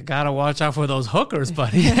 you gotta watch out for those hookers,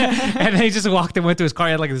 buddy. And then he just walked and went to his car.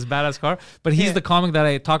 He had like this badass car. But he's the comic that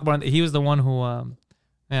I talk about. He was the one who...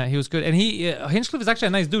 yeah, he was good. And Hinchcliffe is actually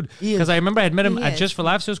a nice dude. Because I remember I had met him at Just for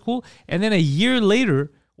Laughs. It was cool. And then a year later,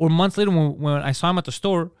 or months later, when I saw him at the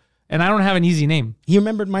store, and I don't have an easy name. He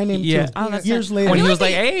remembered my name Yeah. too. Oh, that's years nice. later. When he was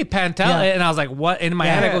like, hey, Pantel. And I was like, what? In my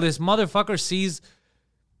head, I go, this motherfucker sees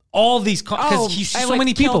all these... Because he sees so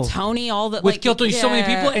many people. Tony, all the... With like, Kill Tony, so many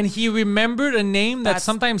yeah. people, and he remembered a name that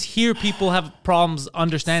sometimes here people have problems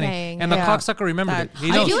understanding. Saying, and the yeah. cocksucker remembered it.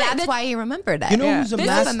 He I knows. feel that's why he remembered it. You know who's a This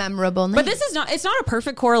mess? is a memorable name. But this is not, it's not a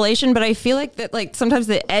perfect correlation, but I feel like that, like, sometimes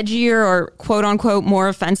the edgier or quote unquote more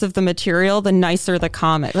offensive the material, the nicer the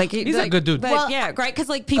comic. Like, He's like, a good dude. Like, Well, yeah, right? Because,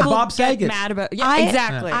 like, people Bob get Saget. mad about... I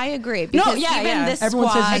I agree. Because even this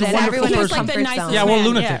Everyone says squad he's a and wonderful everyone person. in He's like the comfort nicest zone. Yeah, we're man.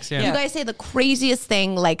 lunatics, yeah. You guys say the craziest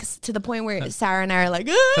thing, like to the point where Sarah and I are like,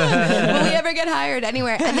 will we ever get hired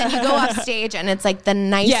anywhere? And then you go off stage and it's like the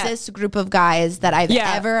nicest group of guys that I've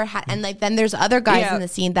ever had. And like then there's other guys in the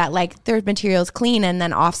scene that like their material's clean and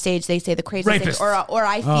then off stage they say the craziest things. Rapists. Or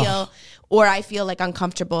I feel or I feel like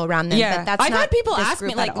uncomfortable around them. Yeah, but that's I've not had people this ask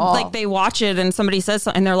me group at all. like they watch it and somebody says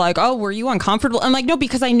something and they're like, "Oh, were you uncomfortable?" I'm like, "No,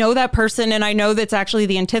 because I know that person and I know that's actually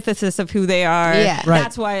the antithesis of who they are. Yeah. Right.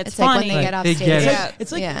 That's why it's like funny." when they get off They stage. get it. Yeah.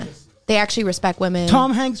 It's like They actually respect women.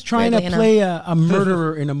 Tom Hanks trying to weirdly play a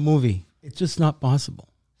murderer in a movie. It's just not possible.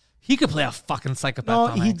 He could play a fucking psychopath. No,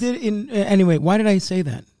 Tom he Hanks. did in anyway. Why did I say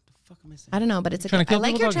that? I don't know, but it's Trying to I kill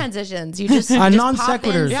like people, your dog? transitions. You just, Non pop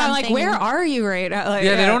in sequiturs. Yeah, I'm like, something. where are you right now? Like,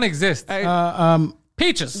 Yeah, they don't exist.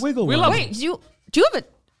 Peaches. Wiggle We worm. love Wait, them. do you have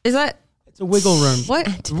a? Is that It's a wiggle room. what? A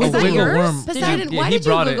Is that wiggle yours? worm. Poseidon, Yeah, why he did you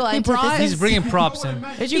brought Google it. antithesis? He's bringing props in.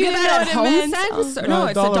 Did you You get know that what at it Home meant? Sense? No,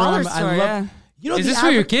 it's a dollar Dollarama. I store. love- Yeah. You know, Is the this for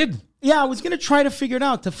your aver- kid? Yeah, I was gonna try to figure it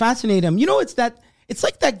out to fascinate him. You know, it's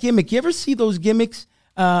like that gimmick. You ever see those gimmicks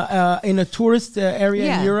in a tourist area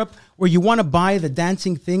Yeah. in Europe where you want to buy the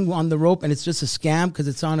dancing thing on the rope and it's just a scam because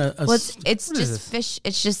it's on a Well, it's just fish.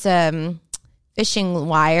 It's just fishing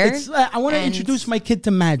wire. It's, I want to and- introduce my kid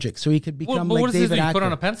to magic so he could become But like what does this David do? You Acker. put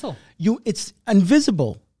on a pencil? It's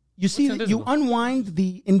invisible. You see, What's you invisible? unwind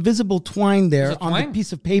the invisible twine there Is it on the twine?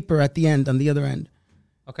 piece of paper at the end, on the other end.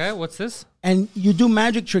 Okay, what's this? And you do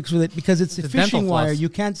magic tricks with it because it's a It's dental fishing wire. floss. You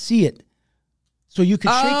can't see it. So you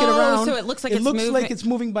could shake it Oh, around. so it looks like it it's looks moving. like it's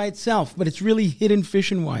moving by itself, but it's really hidden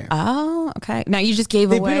fishing wire. Oh, okay. Now you just gave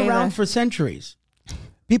They've away. been around for centuries.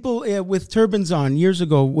 People with turbans on years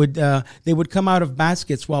ago would come out of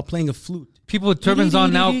baskets while playing a flute. People with turbans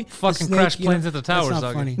on now The fucking snake, crash you know, planes at the towers. That's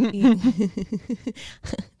not doggy. funny.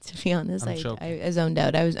 To be honest, I'm joking. I zoned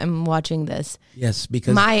out. I'm watching this. Yes,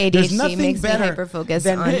 because My there's ADHD nothing makes me better hyper focus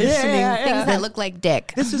than on listening. things that look like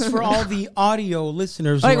dick. This is for all the audio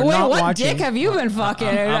listeners Like, who are wait, not what watching. dick have you been fucking?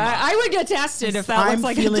 I would get tested if that I'm looks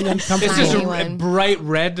like feeling a dick. It's uncomfortable. just a Anyone. bright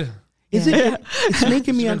red. Is it? It's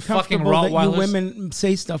making me It's been fucking uncomfortable that you Rottweilers. women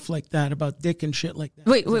say stuff like that about dick and shit like that.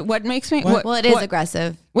 Wait, what makes me? What? Well, it is what-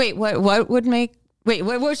 aggressive. Wait, what would make? Wait,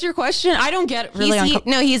 what was your question? I don't get really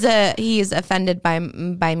uncomfortable. He's offended by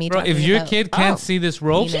me. Bro, talking if your about- kid can't see this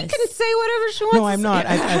rope, Penis. She can say whatever she wants. No, I'm to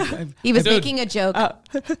not. say. he was Dude. making a joke.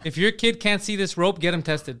 if your kid can't see this rope, get him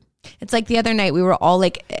tested. It's like the other night we were all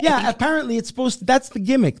like, Yeah, apparently it's supposed to, that's the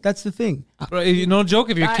gimmick. That's the thing. Bro, you no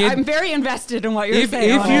joke. If your kid, I'm very invested in what you're if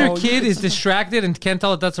saying. your kid is distracted and can't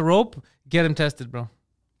tell that that's a rope, get him tested, bro.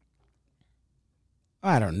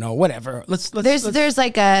 I don't know. Whatever. Let's there's there's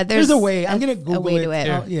a way. I'm gonna Google a way to it.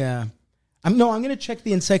 Yeah. Yeah. I'm gonna check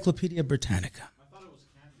the Encyclopedia Britannica.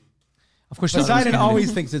 Of course, Poseidon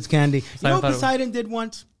always thinks it's candy. You know Poseidon what thought it was- Poseidon did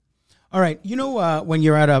once? All right. You know when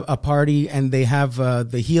you're at a party and they have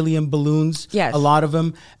the helium balloons, Yes. a lot of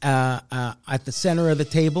them at the center of the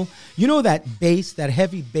table. You know that base, that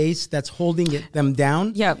heavy base that's holding them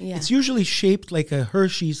down? Yep. Yeah. It's usually shaped like a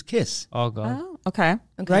Hershey's Kiss. Oh god. Oh, okay.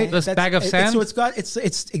 Right? This bag of sand? So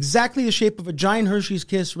it's exactly the shape of a giant Hershey's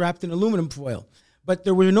Kiss wrapped in aluminum foil. But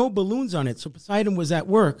there were no balloons on it. So Poseidon was at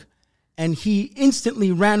work and he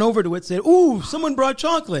instantly ran over to it, said, "Ooh, someone brought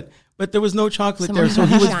chocolate." But there was no chocolate Someone there. So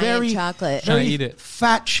he was giant very, chocolate. Trying to very eat it.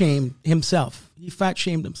 fat shamed himself. He fat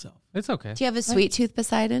shamed himself. It's okay. Do you have a sweet tooth,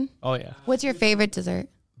 Poseidon? Oh yeah, What's your favorite dessert?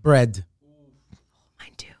 Bread. Mine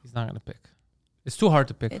too. he's not gonna pick. It's too hard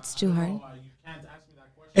to pick. It's too hard.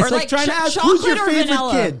 It's Or like like trying to ask who's your chocolate or favorite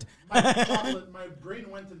vanilla? kid. My brain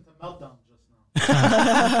went into meltdown just now.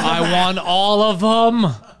 I want all of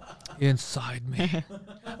them inside me.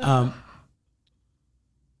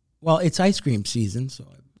 Well, it's ice cream season, so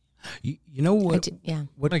you know what? Yeah.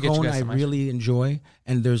 What I'm gonna get you cone guys I some ice really enjoy,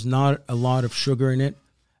 and there's not a lot of sugar in it.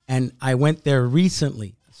 And I went there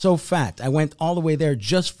recently. So fat. I went all the way there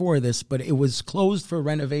just for this, but it was closed for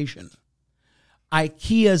renovation.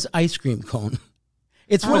 IKEA's ice cream cone.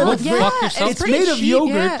 It's one go of the fuck yourself. It's pretty made of cheap.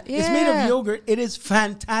 yogurt. Yeah, It's made yeah. of yogurt. It is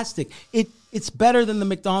fantastic. It's better than the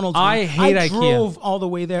McDonald's one. I hate I IKEA. drove all the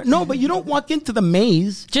way there. No, but you don't walk into the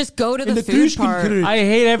maze. Just go to In the the food Tushkin part. Kuru. I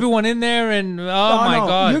hate everyone in there, and oh my no,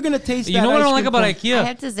 god, you're gonna taste You that know what I ice don't like cream about cone. IKEA? I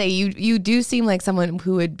have to say, you do seem like someone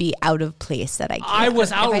who would be out of place at IKEA. I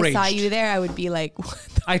was If I saw outraged. you there, I would be like, what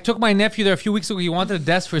the I took my nephew there a few weeks ago. He wanted a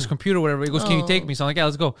desk for his computer or whatever. He goes, "Can you take me?" So I'm like, "Yeah,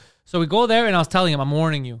 let's go." So we go there, and I was telling him, "I'm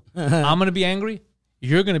warning you. I'm gonna be angry.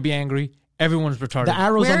 You're gonna be angry. Everyone's retarded." The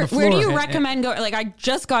arrows on the floor. Where do you recommend going? Like, I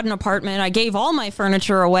just got an apartment. I gave all my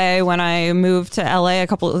furniture away when I moved to LA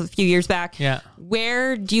a few years back. Yeah.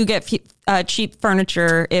 Where do you get cheap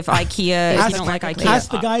furniture if IKEA? If you don't like IKEA. Ask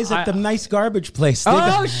the guys at the nice garbage place. They Oh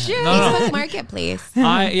got- shit! Facebook Marketplace.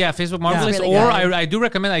 Facebook Marketplace, really or good. I do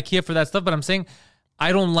recommend IKEA for that stuff. But I'm saying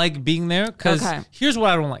I don't like being there because Okay. here's what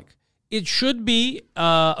I don't like. It should be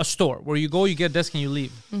a store where you go, you get a desk, and you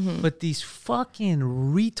leave. But these fucking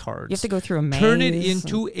retards, You have to go through a turn it maze.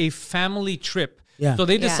 into a family trip. Yeah. So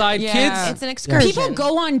they decide kids. It's an excursion. People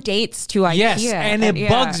go on dates to IKEA. Yes, and it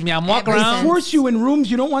bugs me. I'm walking around. They force you in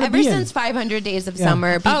rooms you don't want to be in. Ever since 500 Days of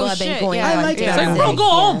Summer, people have been going I on like dates. that. It's like, bro, go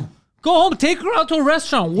home. Go home. Take her out to a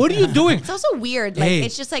restaurant. What are you doing? It's also weird. Like, Hey.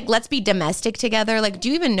 it's just like, let's be domestic together. Like, do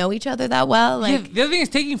you even know each other that well? Like, Yeah, the other thing is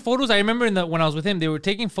taking photos. I remember when I was with him, they were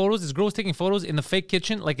taking photos. This girl was taking photos in the fake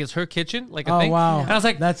kitchen, like it's her kitchen, like a thing. Wow. And I was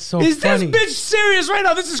like, that's so is funny. this bitch serious right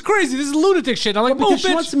now? This is crazy. This is lunatic shit. I'm like, no, Because she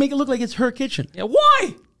bitch. wants to make it look like it's her kitchen. Yeah,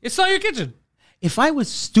 why? It's not your kitchen. If I was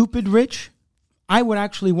stupid rich, I would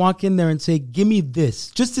actually walk in there and say, "Give me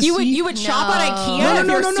this," just to see. You would shop at IKEA if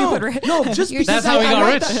you're stupid rich. No, just because That's how we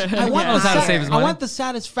got rich. I want Knows how to save his money. I want the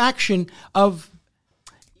satisfaction of.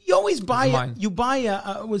 You always buy It's a. mine. You buy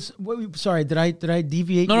a. Sorry, did I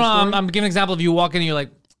deviate? No, your no, story? I'm giving an example of you walk in and you're like,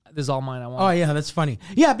 this is all mine. I want. Oh yeah, that's funny.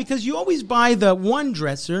 Yeah, because you always buy the one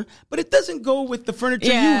dresser, but it doesn't go with the furniture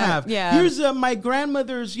you have. Yeah. Here's my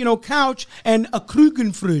grandmother's, couch and a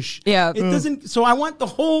Krugenfrisch. Yeah. It doesn't. So I want the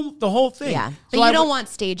whole thing. yeah. So But you I don't would want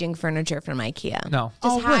staging furniture from IKEA. No.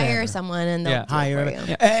 Just hire whatever. someone and they'll Yeah. do hire it for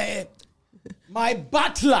you. my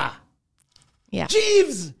butler. Yeah.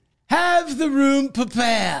 Jeeves, have the room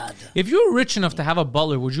prepared. If you were rich enough to have a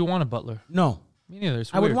butler, would you want a butler? No. Me neither.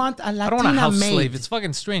 It's I would weird. want a I don't want a Latina house maid. slave. It's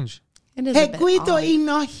fucking strange. It is a Hey, bit Guido, odd. he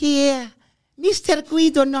not here. Mr.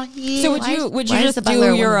 Guido not here. So Why would you is just the butler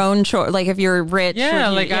do a your woman? own choice? Like if you're rich, Yeah,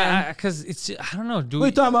 would you- like because it's I don't know, dude. What are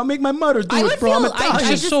you talking about? Make my mother do I it, would bro. I'm feel- I Italian.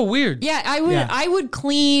 It's just so weird. Yeah, I would. Yeah. I would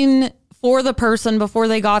clean for the person before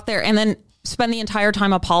they got there, and then spend the entire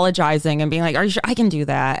time apologizing and being like, "Are you sure I can do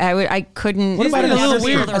that?" I couldn't. What about Isn't it a little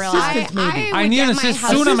weird? Assistants, maybe. I need an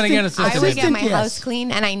assistant. Soon I'm going to get an assistant. I would get my Assistant, yes. house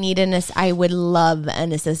clean, and I need I would love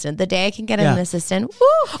an assistant. The day I can get Yeah. an assistant,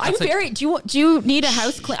 woo! I'm very. Do you need a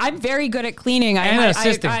house clean? I'm very good at cleaning. And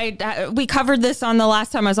assisting. We covered this on the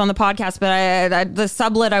last time I was on the podcast, but the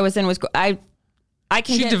sublet I was in was I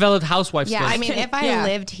can. She get, developed housewife Yeah, skills. I mean, if I Yeah.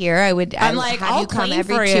 lived here, I would. I'm I'd like, have I'll you come clean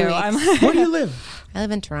every for 2 you. weeks. I'm Where do you live? I live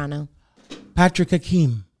in Toronto. Patrick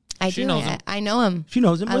Hakeem. I She do. knows him. I know him. She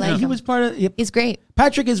knows him. I like he him. was part of. Yep. He's great.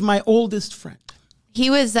 Patrick is my oldest friend. He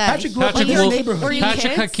was. Patrick grew up Patrick in your will, neighborhood. Were you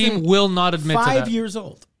Patrick kids? Hakeem will not admit to 5 that. years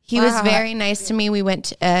old. He was very nice to me. We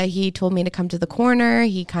went. He told me to come to the corner.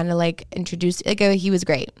 He kind of like introduced. He was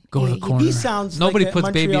great. Go to the corner. He sounds Nobody like a puts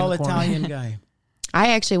baby in Montreal the corner. Italian guy. I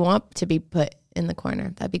actually want to be put in the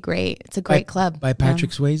corner. That'd be great. It's a great club. By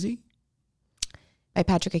Patrick Swayze. By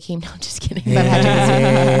Patrick Hakeem. No, I'm just kidding. By Patrick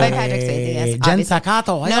Swayze. By Patrick Swayze, yes. Jen obviously.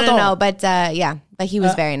 Sakato. No. But yeah. But he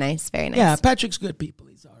was very nice. Very nice. Yeah, Patrick's good people.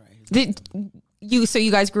 He's all right. So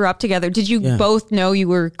you guys grew up together. Did you Yeah. both know you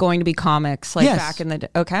were going to be comics Yes. back in the day?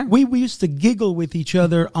 Okay. We used to giggle with each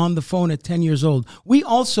other on the phone at 10 years old. We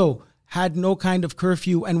also had no kind of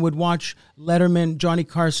curfew and would watch Letterman, Johnny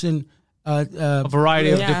Carson. A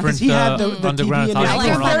variety of Yeah. different 'Cause he had the underground TV in Italian his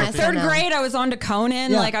Like phone. pornography. third grade, I was on to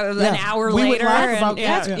Conan. Yeah. Like an Yeah. hour We would later. laugh and- about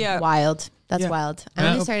yeah, that. yeah. Wild. That's Yeah. wild. I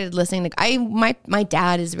Yeah. only started listening to my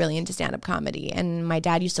dad is really into stand-up comedy, and my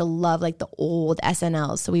dad used to love like the old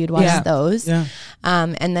SNLs, so we would watch Yeah. those. Yeah.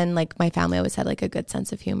 And then like my family always had like a good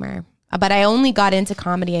sense of humor. But I only got into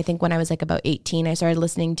comedy, I think, when I was like about 18. I started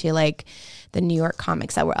listening to like the New York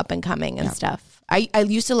comics that were up and coming and stuff. I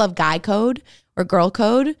used to love Guy Code or Girl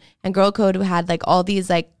Code, and Girl Code had like all these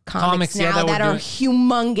like comics yeah, now that that were are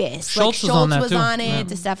humongous. Schultz like was on that, was too. on it, Yeah.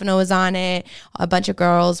 DeStefano was on it, a bunch of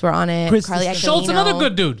girls were on it. Chris Carly DeStefano. Schultz, Aquilino. another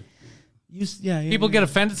good dude. Yeah. People get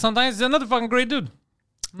offended sometimes. He's another fucking great dude.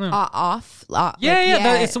 Yeah,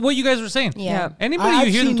 It's what you guys were saying. Yeah. Anybody I've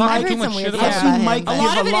you hear them seen talking Mike- too I've much heard some shit weird about stuff I've him. seen him. Mike A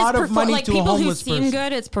lot give of a it lot is of money like to a people who homeless seem person.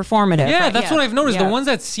 good. It's performative. Yeah, right? that's what I've noticed. Yeah. The ones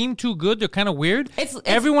that seem too good, they're kind of weird. It's-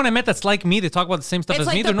 Everyone I met that's like me, they talk about the same stuff as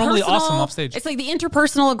me. They're normally awesome off stage. It's like the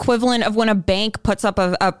interpersonal equivalent of when a bank puts up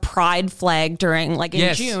a pride flag during like in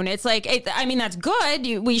Yes. June. It's like, I mean, that's good.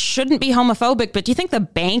 We shouldn't be homophobic, but do you think the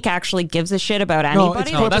bank actually gives a shit about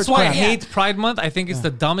anybody? No, that's why I crap. hate Pride Month. I think it's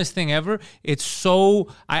the dumbest thing ever. It's so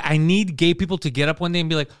I need gay people to get up one day and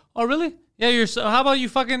be like, "Oh, really? Yeah, you're. So, how about you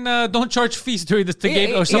fucking don't charge fees during this to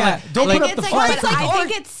gay or something? Yeah, don't like, put up the It's flag. like, I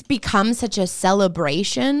think it's become such a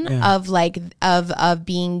celebration of like of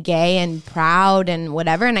being gay and proud and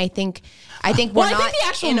whatever. And I think we're Well, I not think the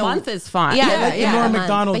actual in a- month is fine. Yeah, like the Norm month.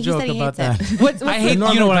 Macdonald But he joke said he about hates that. it. What's I hate. You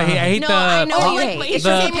know what I hate? I hate No, the I know what you like, hate. it's It's the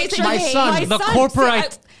the same same picture picture my you hate. son. the son corporate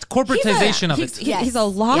said- corporatization of it. He's a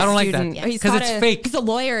law I don't like student. that because it's fake. He's a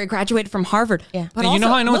lawyer. He graduated from Harvard. Yeah. But And you know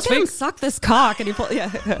how I know it's look at him fake? suck this cock. And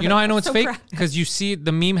You know how I know it's So fake? proud. Because you see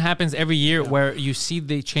the meme happens every year where you see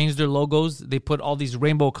they change their logos. They put all these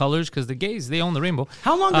rainbow colors because the gays, they own the rainbow.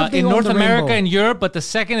 How long have they in owned North the America rainbow? and Europe, but the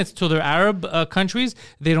second it's to their Arab countries,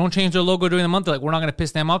 they don't change their logo during the month. They're like, we're not going to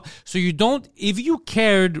piss them off. So you don't, if you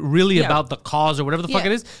cared really about the cause or whatever the fuck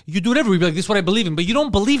it is, you do it every week. Be like, this is what I believe in, but you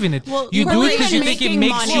don't believe in it. Well, you do it because you think it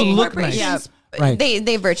makes you look nice. Yeah. Right.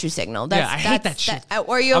 They virtue signal. Yeah, I hate that shit.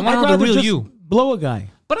 Or you I want I'd to know the rather real just you. blow a guy.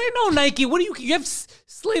 But I know Nike. What do you have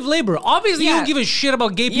slave labor? Obviously, you don't give a shit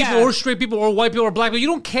about gay people or straight people or white people or black people. You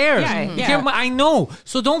don't care. You care about, I know.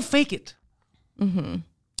 So don't fake it.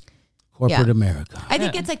 Corporate America. I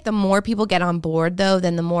think it's like the more people get on board, though,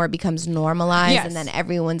 then the more it becomes normalized, and then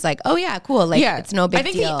everyone's like, "Oh yeah, cool." Like it's no big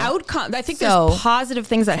deal. The outcome. I think there's positive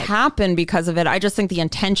things that happen because of it. I just think the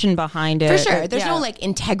intention behind it, for sure, there's no like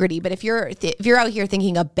integrity. But if you're out here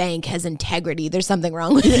thinking a bank has integrity, there's something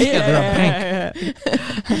wrong with it.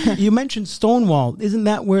 You mentioned Stonewall. Isn't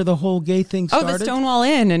that where the whole gay thing started? the Stonewall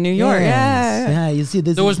Inn in New York. Yes. Yeah, you see,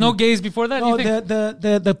 There was no gays before that. No, you think?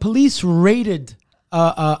 the police raided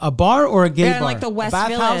a bar or a gay bar, like the West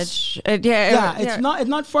Bathhouse? Village. It's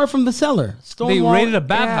not far from the cellar. Stonewall. They raided a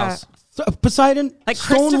bathhouse. Poseidon, Like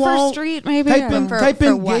Stonewall, Christopher Street, maybe. Type in For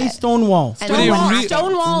gay what? Stonewall.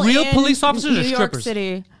 Stonewall real in police officers or New York strippers?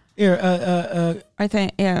 City. Here, I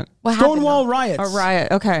think. Yeah. What happened, Stonewall though? riots. A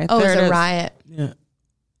riot. Okay. Oh, there it's it a is. riot.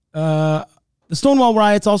 Yeah. The Stonewall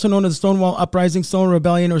riots, also known as the Stonewall Uprising, Stonewall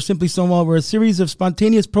Rebellion, or simply Stonewall, were a series of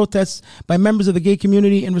spontaneous protests by members of the gay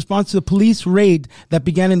community in response to the police raid that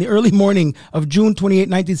began in the early morning of June 28,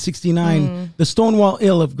 1969. The Stonewall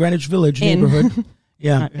Inn of Greenwich Village neighborhood.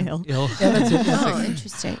 Yeah. Ill. Yeah, that's it. Oh,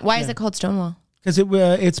 interesting. Why is it called Stonewall? Because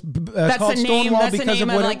it's That's called the name. Stonewall That's the because name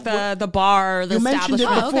of of what like the bar, the you mentioned it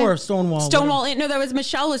establishment. before. Stonewall. Stonewall Inn. No, that was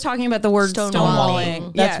Michelle was talking about the word Stonewalling.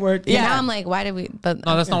 stonewalling. That's where it came Yeah. Now I'm like, why did we? But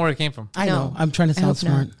No, that's not where it came from. I No. know. I'm trying to sound hope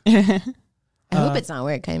not. smart. I hope it's not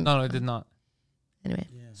where it came. No, it did not. Anyway.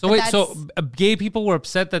 So But wait, so that's- gay people were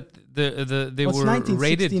upset that they Well, it's were raided.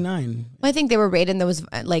 1969. Well, I think they were raided and there was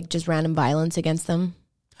like just random violence against them.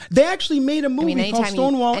 They actually made a movie called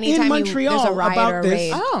Stonewall in Montreal there's a riot about or this.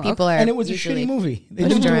 raid, Oh, people are and it was a usually shitty movie. They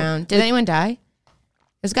pushed didn't do it. around. Did anyone die?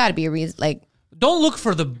 There's got to be a reason. Like, Don't look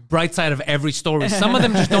for the bright side of every story. Some of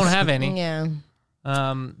them just don't have any. yeah.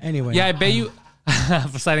 Anyway. Yeah, I bet you.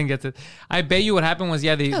 Poseidon gets it. I bet you what happened was,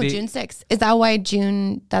 they June 6th. Is that why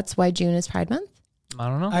June? That's why June is Pride Month. I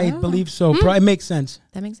don't know. I believe so. It makes sense.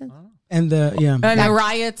 That makes sense. And And the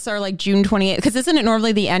riots are like June 28th. Because isn't it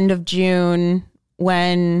normally the end of June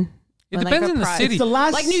when? It depends the in the Pride- city. it's the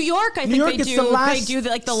last. Like New York, I New think York they is do. the last They do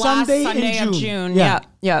like the Sunday last in Sunday of June. June. Yeah.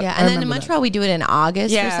 Yeah. Yeah, and then in remember Montreal we do it in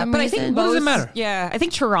August for some but reason. I think What does it most- matter? Yeah, I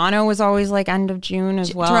think Toronto was always like end of June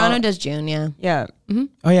as well. Toronto does June. Yeah. Yeah.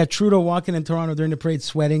 Oh yeah, Trudeau walking in Toronto during the parade,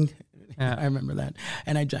 sweating. Yeah. I remember that,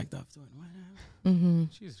 and I jacked off to it.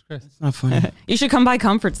 Jesus Christ. It's not funny. You should come by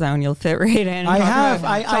Comfort Zone. You'll fit right in. I have.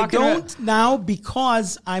 I Talking about- don't now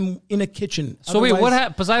because I'm in a kitchen. So wait, what Otherwise,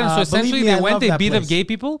 happened? Poseidon. So believe essentially, me, they I went. love They that beat up place. gay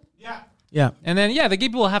people. Yeah. And then the gay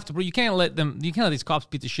people have to. You can't let them. You can't let these cops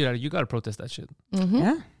beat the shit out of you. You got to protest that shit.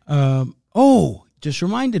 Yeah. Just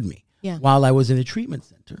reminded me. Yeah. While I was in a treatment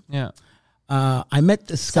center, Yeah. I met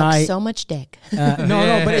this Sucks guy. so much dick.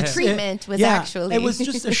 No, but it's Treatment was actually- It was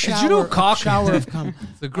just a shower. you know cock? Shower of cum.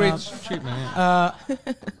 It's a great treatment. Yeah.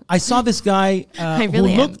 I saw this guy I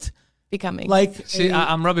really who am looked becoming like See,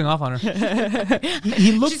 I'm rubbing off on her.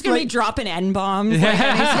 he looked She's gonna like be dropping N bombs. No,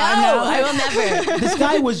 I will never. this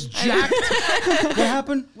guy was jacked. What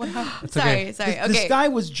happened? Sorry. This Okay. guy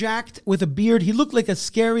was jacked with a beard. He looked like a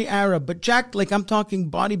scary Arab, but jacked like I'm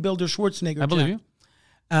talking bodybuilder Schwarzenegger. I believe you.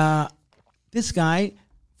 This guy,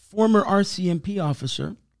 former RCMP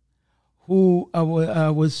officer, who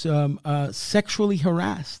was sexually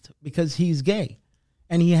harassed because he's gay,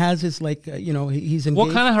 and he has his he's engaged.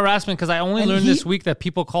 What kind of harassment? Because I only And learned he- this week that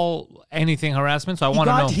people call anything harassment. So I want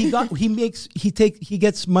to know. He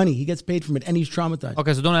gets money. He gets paid from it, and he's traumatized.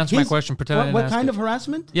 Okay, so don't answer my He's- question. Pretend I didn't what ask kind it. of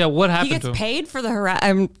harassment? Yeah, what He happened gets to him? paid for the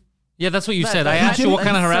harassment. Yeah, that's what you said. I asked you what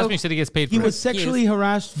kind of harassment. You said he gets paid for He it. was sexually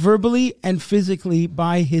harassed verbally and physically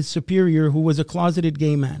by his superior, who was a closeted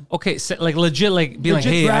gay man. Okay, so like legit, like being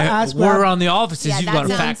Legit like, hey, ass we're grab. around the offices. Yeah, You've that got a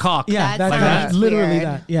fat sounds- cock. Yeah, That that's sounds literally weird.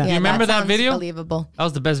 that. Yeah. You remember that sounds video? Believable. That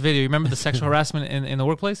was the best video. You remember the sexual harassment in the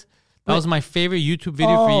workplace? That was my favorite YouTube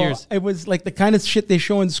video for years. It was like the kind of shit they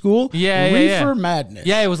show in school. Yeah, Reefer madness.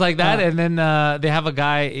 Yeah, it was like that. And then they have a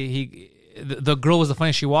guy. The girl was the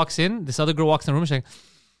funniest. She walks in. This other girl walks in the room. She's like,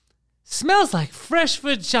 "Smells like fresh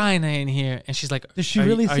vagina in here." And she's like, Does she "Are-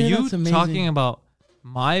 really Are say you that's amazing? talking about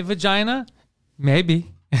My vagina?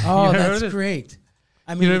 Maybe. Oh, You heard that's it? great.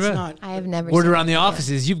 I mean, You it's never- not. I have never. Word seen around the that. office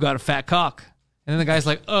is you've got a fat cock. And then the guy's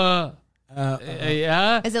like,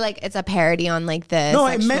 yeah. Is it like it's a parody on like the? No,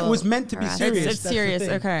 it sexual was meant to be harassment? serious. It's That's the serious.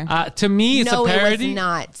 thing. Okay. To me, it's no, a parody. it was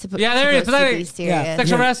not. Yeah, there it is. supposed to be Yeah. serious.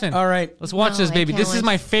 Sexual Yeah. harassment. All right. Let's watch No, this, I baby. can't This is watch-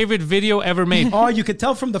 my favorite video ever made. Oh, you could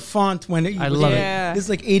tell from the font when it. I love it. Yeah. This is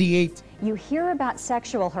like 88. You hear about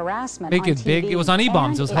sexual harassment Make on it big. TV, It was on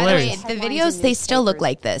E-Bombs. It was and By the way, hilarious. the headlines videos in they still look newspapers.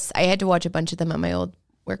 like this. I had to watch a bunch of them at my old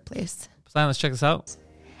workplace. Simon, let's check this out.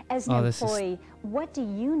 As Oh, an this is- employee, what do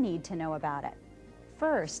you need to know about it?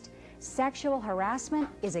 First, sexual harassment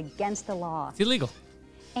is against the law, It's illegal.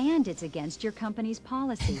 and it's against your company's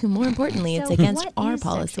policy. More importantly, it's So against what our is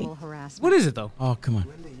policy. sexual harassment? What is it, though? Oh, come on.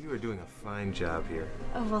 Linda, you are doing a fine job here.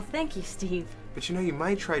 Oh, well, thank you, Steve. But you know, you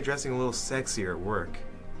might try dressing a little sexier at work.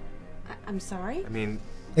 I'm sorry? I mean,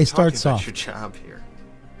 They start talking about soft. your job here.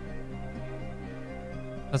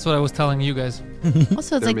 That's what I was telling you guys. Also, it's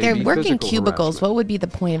There like may they're be working physical cubicles. harassment. What would be the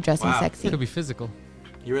point of dressing Wow. It sexy? could be physical.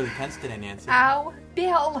 You really tense today, Nancy. Ow,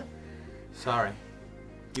 Bill. Sorry.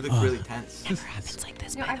 You look really tense. Never happens like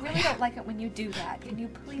this. No, I really don't like it when you do that. Can you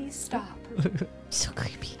please stop? So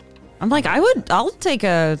creepy. I'm like, I'll take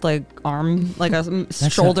a arm, like a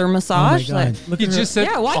shoulder massage. Oh my God. Like, Look You at her. just said,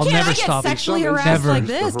 yeah, why I'll can't never I get stop. sexually harassed Never. like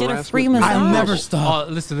this? Get a free Harassment. massage. I'll never stop.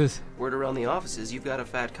 Oh, listen to this. Word around the office is you've got a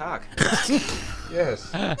fat cock.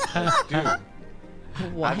 Yes. Dude.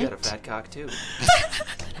 What? I've got a fat cock too.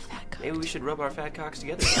 Maybe we should rub our fat cocks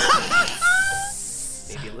together.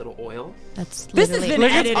 Maybe a little oil. That's This has literally been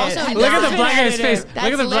Look edited. at, look at the black guy's face. That's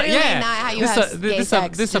look at the black. literally Yeah, not how you this have gay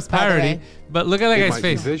sex, this a just by the parody. way. But look at that It guy's might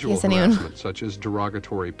be face. visual Yes, anyone? harassment, such as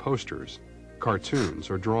derogatory posters, cartoons,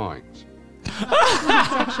 or drawings.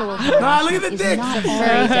 Sexual harassment look at the is dick. not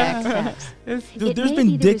Very always dick. sex. Dude, It there's may been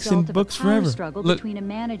be the dicks in result of a books power forever. struggle Look. between a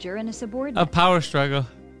manager and a subordinate. A power struggle.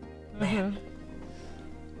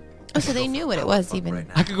 Oh, so they knew what it was even.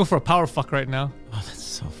 I could go for a power fuck right now. Oh, that's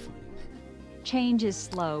so funny. Change is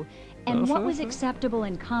slow, and what was acceptable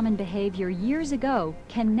in common behavior years ago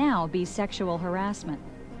can now be sexual harassment.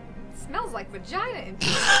 Smells like vagina in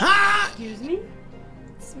here. Excuse me?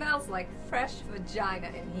 Smells like fresh vagina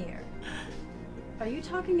in here. Are you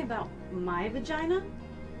talking about my vagina?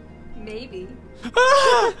 Maybe.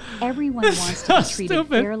 Everyone wants to be treated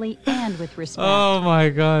Stupid. fairly and with respect. Oh my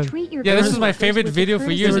god. Treat your Yeah, this was my coworkers favorite with video the for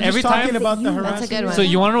courtesy years. They were Every just talking time. about the That's a harassment. good one. So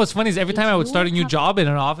you want to know what's funny is every time I would It's start a your new cup. job in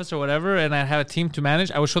an office or whatever, and I'd have a team to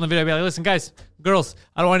manage, I would show them the video. I'd be like, "Listen, guys, girls,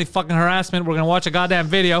 I don't want any fucking harassment. We're gonna watch a goddamn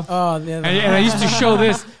video." Oh, yeah. And I used to show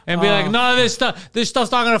this and be like, "None of this stuff. This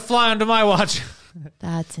stuff's not gonna fly under my watch."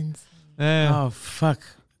 That's insane. Yeah. Oh, fuck.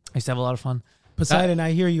 I used to have a lot of fun. Poseidon,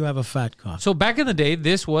 I hear you have a fat cock. So back in the day,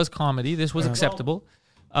 this was comedy. This was acceptable.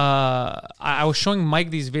 I was showing Mike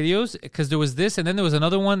these videos because there was this, and then there was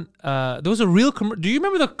another one. There was a real. Do you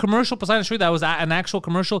remember the commercial Poseidon showed you that was an actual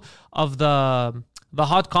commercial of the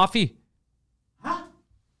hot coffee?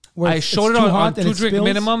 Where I it's showed it too on hot and 2 it drink spills?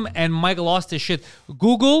 minimum, and Mike lost his shit.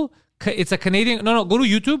 Google. It's a Canadian. No, go to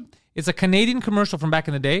YouTube. It's a Canadian commercial from back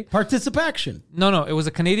in the day. Participation. No, it was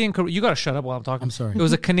a Canadian. You gotta shut up while I'm talking. I'm sorry. It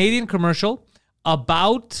was a Canadian commercial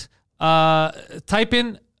about type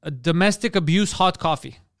in domestic abuse hot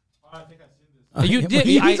coffee. You did.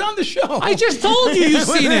 He's on the show. I just told you you've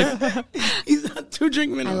seen it. He's on 2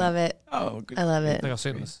 drink minimum. I love it. Oh, good. I love I it. think I'll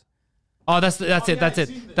say this. Oh, that's it.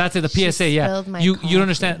 That's it. The PSA. Yeah. spilled my You coffee. don't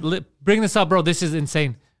understand. Bring this up, bro. This is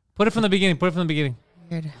insane. Put it from the beginning. Weird.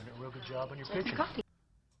 Doing a real good job on your picture.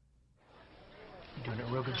 You're doing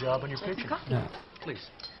a real good job on your picture. Yeah. Please.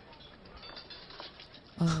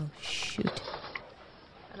 Oh shoot.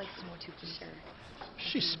 I'd like some more too, for sure.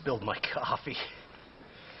 She spilled my coffee.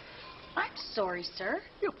 I'm sorry, sir.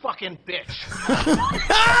 You fucking bitch.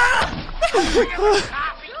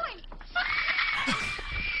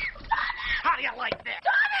 How do you like that?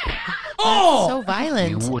 Oh, so violent.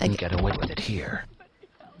 You wouldn't Like, get away with it here.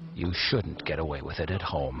 You shouldn't get away with it at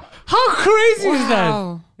home. How crazy is that?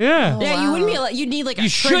 Wow. Yeah. Yeah, you wouldn't be. You'd need like a You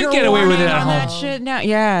should trigger get away with it warning at on that home. shit now.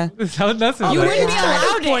 Yeah. How nuts is You that? wouldn't be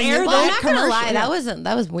allowed to air well, I'm that not gonna commercial. lie.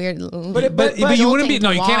 That was weird. But you wouldn't be.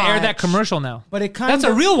 No, you can't air that watch. commercial now. But it kind That's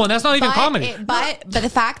a real one. That's not even comedy. But the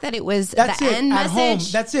fact that it was That's the it. end At home.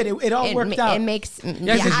 message. That's it. It all worked out. It makes. 'cause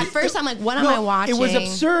At you- first, I'm like, what am No, I watching? It was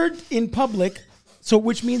absurd in public, so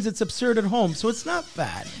which means it's absurd at home. So it's not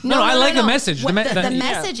bad. No, I like the message. What- The The, me-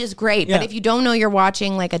 yeah. message is great, Yeah. but if you don't know you're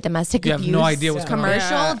watching like a domestic You have abuse no idea what's going on. commercial,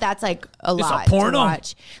 Yeah. that's like a It's a lot porno. to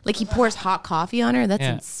watch. Like he pours hot coffee on her. That's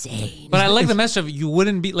Yeah. insane. But I like the message of you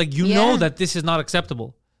wouldn't be like Yeah. know that this is not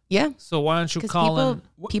acceptable. Yeah, So why don't you because call people in?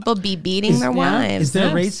 people be beating their wives. Is there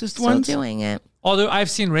Yeah. racist Still ones? doing it. Oh, I've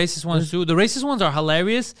seen racist ones too. The racist ones are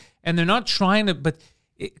hilarious, and they're not trying to, but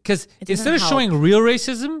because instead of showing real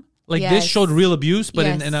racism, like this showed real abuse,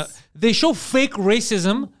 but they show fake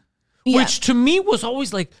racism, which to me was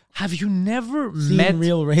always like, have you never met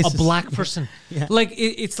a black person? Like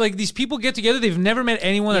it's like these people get together, they've never met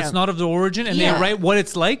anyone that's not of their origin, and they write what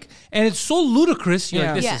it's like, and it's so ludicrous. You're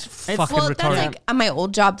like, this is fucking retarded. That's like on my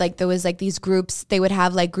old job, like there was like these groups, they would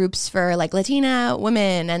have like groups for like Latina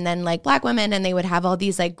women and then like black women, and they would have all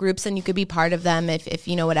these like groups, and you could be part of them if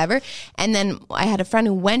you know, whatever. And then I had a friend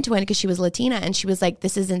who went to one because she was Latina, and she was like,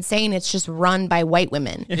 this is insane, it's just run by white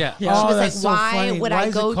women. She was like, why would I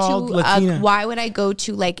go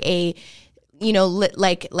to like a, you know,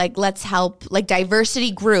 like let's help, like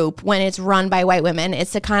diversity group when it's run by white women.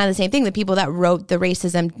 It's the kind of the same thing. The people that wrote the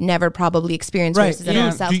racism never probably experienced racism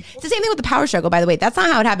themselves. It's the same thing with the power struggle, by the way. That's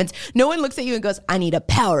not how it happens. No one looks at you and goes, I need a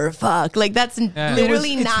power fuck. Like that's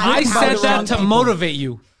literally not. I said that to motivate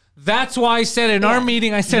you. That's why I said it in our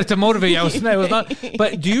meeting. I said it to motivate you. I was not.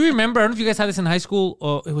 But do you remember? I don't know if you guys had this in high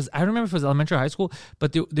school. It was. I remember if it was elementary or high school.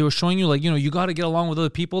 But they were showing you like, you know, you got to get along with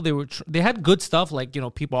other people. They had good stuff like, you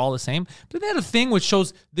know, people are all the same. But they had a thing which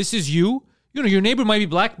shows this is you. You know, your neighbor might be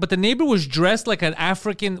black, but the neighbor was dressed like an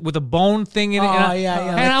African with a bone thing in it. And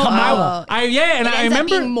I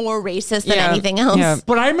remember being more racist than anything else. Yeah.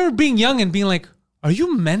 But I remember being young and being like, are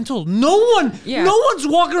you mental? No one's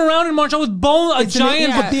walking around in Montreal with a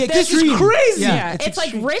giant. This is crazy. It's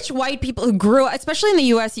like rich white people who grew up, especially in the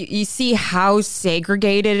U.S. You see how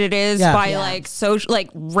segregated it is by like social,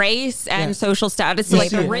 like race and social status. So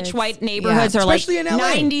like the rich white neighborhoods are especially like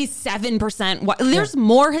 97% white. There's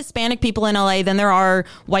more Hispanic people in LA than there are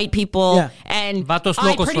white people. And I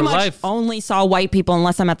pretty much only saw white people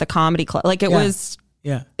unless I'm at the comedy club. Like it was.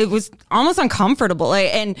 Yeah, it was almost uncomfortable,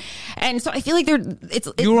 like, and so I feel like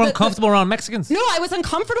you were uncomfortable around Mexicans. No, I was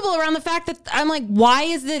uncomfortable around the fact that I'm like, why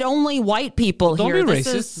is it only white people Don't here? Don't be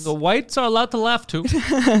racist. The whites are allowed to laugh too.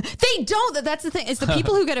 They don't. That's the thing. It's the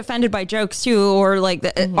people who get offended by jokes too, or like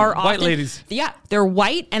are often, white ladies. Yeah, they're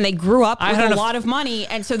white and they grew up with a lot of money,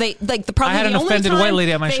 and so they like the probably. I had an offended white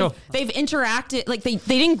lady at my show. They've interacted like they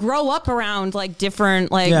didn't grow up around like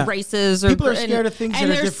different like races or people are scared of things and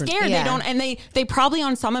that are they're different. scared. They don't, and they probably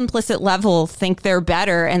on some implicit level think they're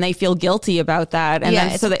better, and they feel guilty about that. And then,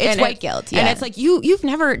 it's white guilt. And it's like you've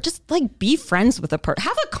never just like be friends with a person,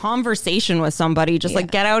 have a conversation with somebody, just like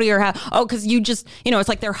get out of your house. Oh, because you just it's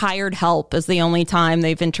like their hired help is the only time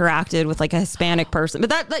they've interacted with like a Hispanic person. But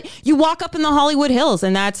that you walk up in the Hollywood Hills,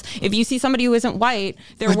 and that's if you see somebody who isn't white,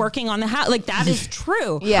 they're working on the house. Like that is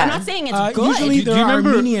true. I'm not saying it's good. Usually they're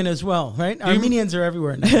Armenian as well, right? Armenians are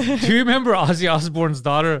everywhere now. Do you remember Ozzy Osbourne's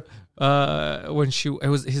daughter? When it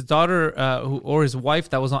was his daughter or his wife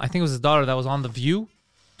that was on, I think it was his daughter that was on The View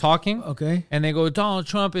talking. Okay. And they go, Donald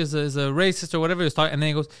Trump is a racist or whatever he was talking. And then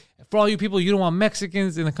he goes, for all you people, you don't want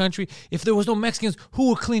Mexicans in the country. If there was no Mexicans, who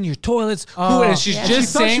would clean your toilets? And she's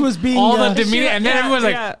just saying she was being, all the demeanor. And then everyone's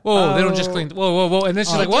like, whoa, they don't just clean. Whoa. And then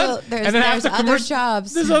she's like, what? And then after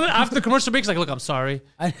after the commercial break, she's like, look, I'm sorry.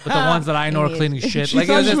 But the ones that I know are cleaning shit. She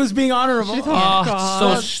thought she was being honorable.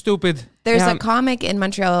 So stupid. There's a comic in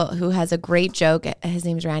Montreal who has a great joke. His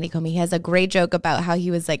name's Randy Comey. He has a great joke about how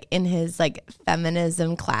he was like in his like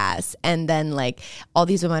feminism class, and then like all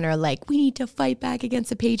these women are like, we need to fight back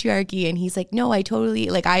against the patriarchy, and he's like, no, I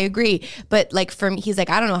totally like I agree, but like he's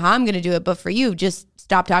like, I don't know how I'm gonna do it, but for you, just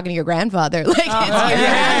stop talking to your grandfather. Like doing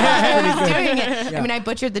it. I mean, I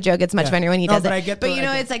butchered the joke. It's much funnier when he does it. But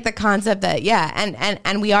it's like the concept that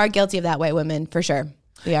and we are guilty of that, white women for sure.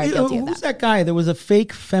 We are guilty of that. Who's that guy? There was a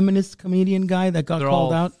fake feminist comedian guy that got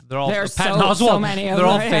called out. There's so many of them. They're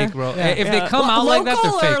all fake, bro. Yeah. If they come out like that,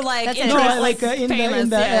 they're fake. Like, in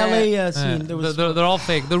the LA scene. They're all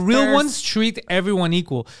fake. The real ones treat everyone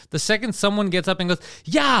equal. The second someone gets up and goes,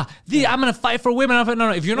 I'm going to fight for women.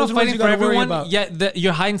 No. If you're not fighting for everyone,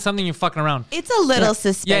 you're hiding something, you're fucking around. It's a little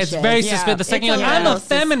suspicious. Yeah, it's very suspicious. The second you're like, I'm a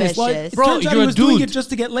feminist. Bro, you're a dude. Doing it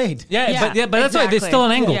just to get laid. But that's why there's still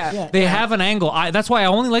an angle. They have an angle. That's why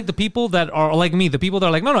I only like the people that are like me, the people that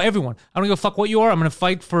are like, no, everyone. I don't give a fuck what you are. I'm going to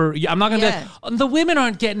fight for you. I'm not going to be like, the women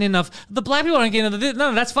aren't getting enough. The black people aren't getting enough.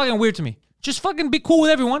 No, that's fucking weird to me. Just fucking be cool with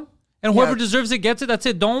everyone. And whoever deserves it gets it. That's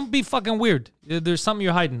it. Don't be fucking weird. There's something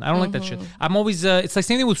you're hiding. I don't like that shit. I'm always, it's like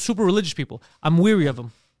same thing with super religious people. I'm weary of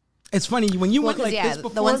them. It's funny when you went like this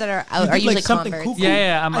before. The ones that are out are usually like something cuckoo.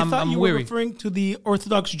 I'm thought you weary. were referring to the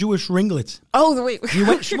Orthodox Jewish ringlets. Oh, wait.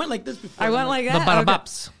 She went like this before. I went like that. The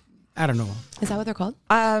barabaps. I don't know. Is that what they're called?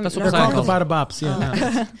 That's what They're called the Poseidon bada bops.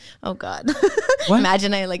 Yeah. Oh God.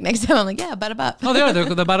 Imagine next time I'm like, yeah, bada bop. Oh, they are. They're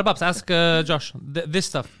the bada bops. Ask Josh. This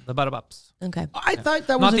stuff, the bada bops. Okay. I thought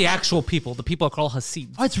that was not the actual people. The people are called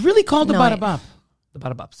Hasids. Oh, it's really called the bada bop. The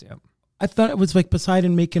bada bops, yeah. I thought it was like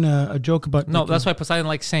Poseidon making a joke about. No, that's why Poseidon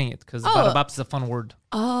likes saying it because bada bops is a fun word.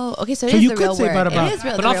 Oh, okay. So So it is you the could real say word. bada bop. It is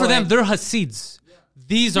real, But the not real for them. word. They're Hasids.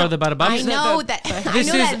 These are the bada bops. I know that.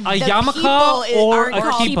 This I know is that a the yarmulke people or are a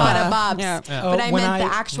called kippa. bada bops. Yeah. But I when meant the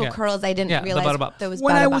I- actual Yeah. curls. I didn't Yeah, the realize bada bops. there was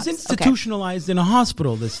When bada I was bops. Okay. institutionalized in a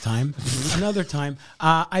hospital this time, another time,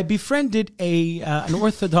 I befriended an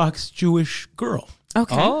Orthodox Jewish girl.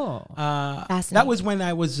 Okay. Oh. That was when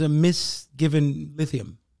I was misgiven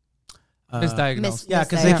lithium. Misdiagnosed. Yeah,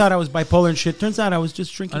 because they thought I was bipolar and shit. Turns out I was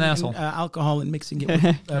just drinking An asshole. alcohol and mixing it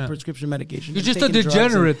with prescription medication. You're and just a taking drugs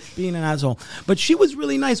degenerate. and being an asshole. But she was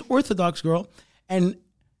really nice, Orthodox girl. And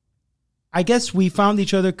I guess we found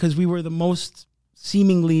each other because we were the most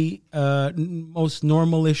seemingly most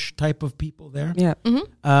normal-ish type of people there. Yeah.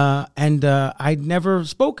 And I'd never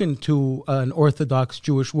spoken to an Orthodox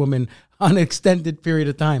Jewish woman on an extended period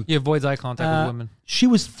of time. He avoids eye contact with women. She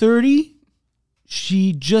was 30.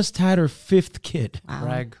 She just had her 5th kid. Wow.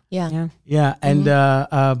 Brag. Yeah. Yeah, and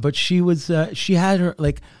but she was she had her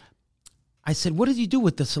like. I said, "What does he do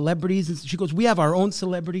with the celebrities?" And she goes, "We have our own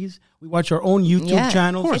celebrities. We watch our own YouTube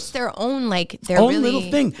channels. It's their own their own really,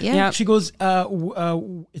 little thing." Yeah. She goes,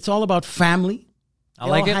 "It's all about family. I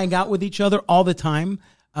They like all it. hang out with each other all the time.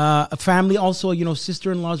 A family, also,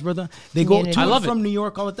 sister-in-law's brother. They go Community. to I and love from New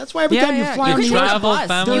York. All that. That's why every Yeah, time you yeah. fly You on can New take York, a bus.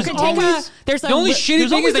 family. You can take a. There's The only shitty there's thing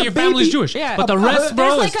is always that a your family's baby. Jewish. Yeah. But the rest,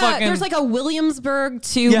 bro, There's is fucking... there's like a Williamsburg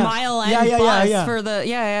to Yeah. Mile End Yeah, bus for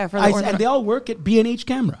the for the and they all work at B&H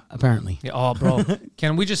Camera, apparently. Yeah, oh, bro.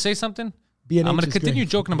 Can we just say something? B&H I'm going to is continue great.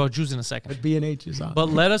 joking about Jews in a second. But B&H is on. But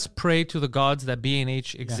let us pray to the gods that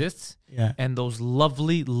B&H exists. Yeah. And those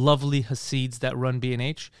lovely, lovely Hasids that run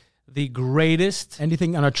B&H. The greatest...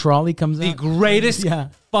 Anything on a trolley comes The out. greatest Yeah.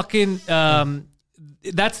 fucking...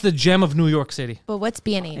 that's the gem of New York City. But what's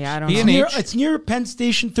B&H? Yeah, I don't B&H. know. It's near Penn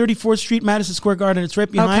Station, 34th Street, Madison Square Garden. It's right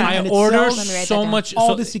behind. I and it order sells so much... all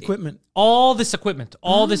so- this equipment. All this equipment.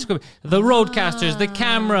 The roadcasters, the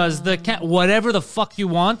cameras, whatever the fuck you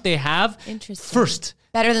want, they have Interesting. first.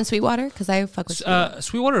 Better than Sweetwater? Because I fuck with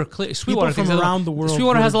Sweetwater. Sweetwater from things around the world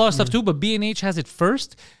Sweetwater has a lot of do- stuff too, but B&H has it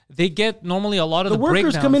first. They get normally a lot of The the workers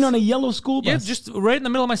breakdowns. come in on a yellow school bus. Yeah, just right in the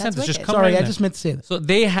middle of my sentence. Just wicked. come Sorry, right I in just there. meant to say that. So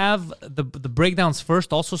they have the breakdowns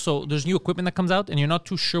first also. So there's new equipment that comes out and you're not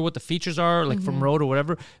too sure what the features are, like from road or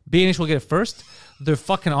whatever. B&H will get it first. They're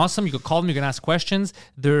fucking awesome. You can call them. You can ask questions.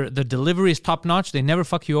 Their delivery is top notch. They never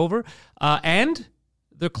fuck you over. And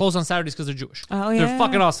they're closed on Saturdays because they're Jewish. Oh, They're yeah.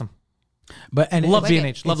 fucking awesome. Love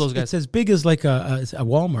B&H. Love those guys. It's as big as like a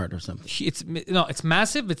Walmart or something. It's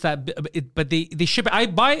massive. It's that, but they ship it. I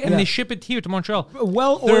buy it and they ship it here to Montreal.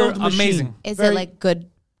 Well-oiled They're machine. amazing. Is Very- it like good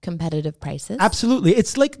competitive prices? Absolutely.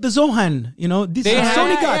 It's like the Zohan, This They is have-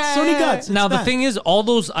 Sony Guts. Now It's the that. thing is, all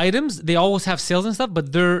those items they always have sales and stuff,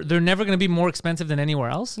 but they're never going to be more expensive than anywhere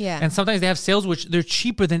else. Yeah. And sometimes they have sales which they're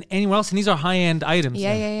cheaper than anywhere else, and these are high end items.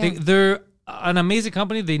 Yeah. They're an amazing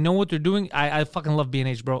company. They know what they're doing. I fucking love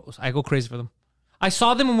B&H, bro. I go crazy for them. I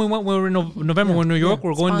saw them when we were in November. We're in New York.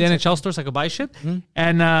 We're going to the NHL store so I could buy shit.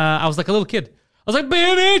 And I was like a little kid. I was like,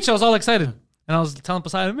 B&H. I was all excited. And I was telling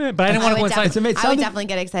Poseidon, man, but I didn't want to go inside. I would definitely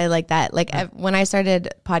get excited like that. Like when I started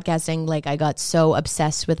podcasting, like I got so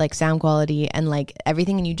obsessed with like sound quality and like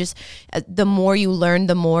everything. And you just, the more you learn,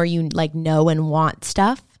 the more you like know and want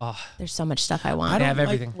stuff. There's so much stuff I want. I don't have like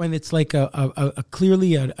everything. when it's like a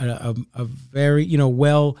clearly a very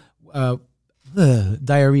well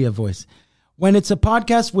diarrhea voice. When it's a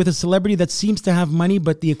podcast with a celebrity that seems to have money,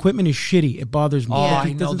 but the equipment is shitty, it bothers me. Oh, Like, I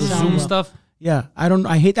it know doesn't the sound Zoom well. stuff. Yeah,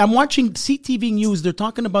 I'm watching CTV News. They're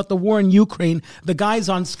talking about the war in Ukraine. The guy's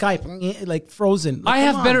on Skype, like frozen. Like, I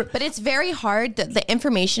have come on. better. But it's very hard. The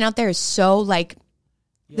information out there is so like,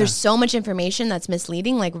 there's so much information that's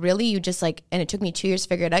misleading. Like really, you just like, and it took me 2 years to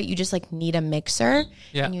figure it out. You just like need a mixer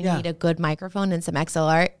and you need a good microphone and some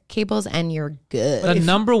XLR cables and you're good. The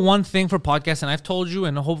number one thing for podcasts, and I've told you,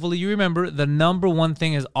 and hopefully you remember, the number one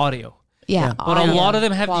thing is audio. Yeah. But a lot of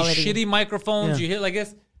them have quality. these shitty microphones. Yeah. You hear like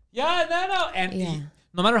this. Yeah, no. And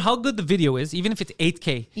no matter how good the video is, even if it's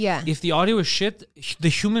 8K, if the audio is shit, the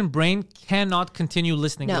human brain cannot continue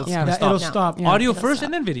listening. No. It's Yeah, gonna it'll stop. stop. Audio It'll first stop.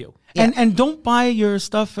 and then video. And don't buy your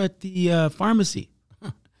stuff at the pharmacy.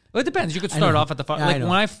 Well, it depends. You could start off at the Yeah, I know.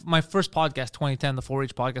 when my first podcast, 2010, the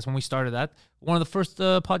 4-H podcast, when we started that, one of the first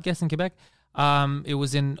podcasts in Quebec. It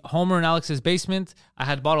was in Homer and Alex's basement. I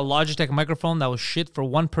had bought a Logitech microphone that was shit for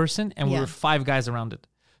one person, and we were 5 guys around it.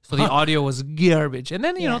 So the audio was garbage. And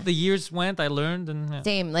then, you know, the years went, I learned. And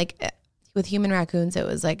Same. Like with Human Raccoons, it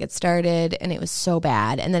was like it started and it was so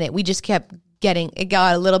bad. And then we just kept it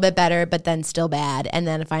got a little bit better, but then still bad. And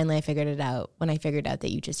then finally I figured it out when I figured out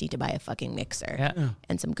that you just need to buy a fucking mixer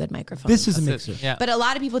and some good microphones. This is a mixer. Yeah. But a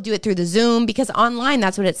lot of people do it through the Zoom because online,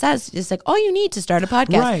 that's what it says. It's like, all you need to start a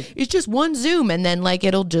podcast. Right. It's just one Zoom. And then like,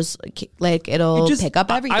 it'll pick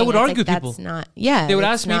up everything. I would It's argue like, people. That's not, they would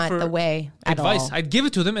ask me for the way advice. at all. I'd give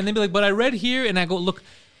it to them and they'd be like, but I read here, and I go, look,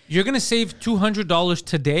 you're going to save $200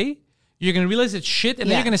 today. You're going to realize it's shit, and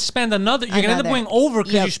then you're going to spend another. You're going to end up going over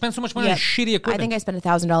because you spend so much money on shitty equipment. I think I spent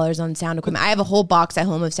 $1,000 on sound equipment. I have a whole box at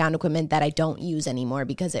home of sound equipment that I don't use anymore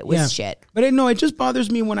because it was shit. But it just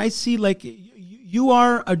bothers me when I see like you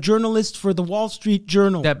are a journalist for the Wall Street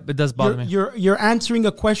Journal. That it does bother me. You're answering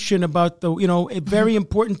a question about very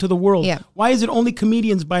important to the world. Yeah. Why is it only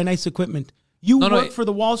comedians buy nice equipment? You work for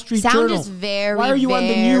the Wall Street Journal. Sound is very, Why are you on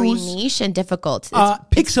the news? niche and difficult.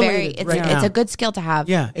 Pixelated It's a good skill to have.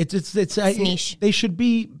 Yeah, it's niche. They should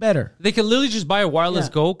be better. They could literally just buy a wireless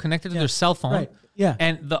Go connected to their cell phone. Right. Yeah.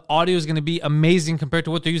 And the audio is going to be amazing compared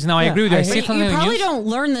to what they're using now. I agree with you. You probably don't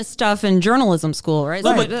learn this stuff in journalism school, right?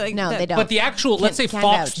 No, No, they don't. But the actual, let's say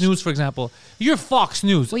Fox News, for example. You're Fox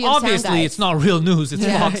News. Well, you have sound Obviously, guys. it's not real news. It's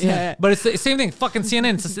Fox. Yeah. But it's the same thing. Fucking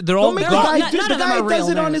CNN. They're all... The got- guy does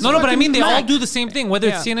it on his No, but I fucking mean, they all Mac. do the same thing, whether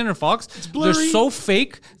it's CNN or Fox. blurry. They're so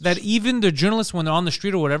fake that even the journalists, when they're on the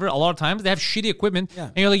street or whatever, a lot of times they have shitty equipment. Yeah.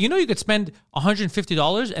 And you're like, you could spend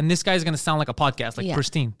 $150 and this guy's going to sound like a podcast, like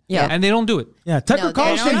pristine. Yeah. And they don't do it. Yeah, Tucker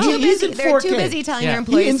Carlson, he's in 4K. They're too busy telling your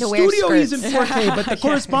employees to wear studio, skirts. he's in 4K, but the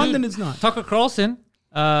correspondent is not. Tucker Carlson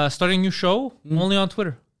starting a new show only on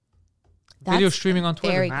Twitter. Video streaming on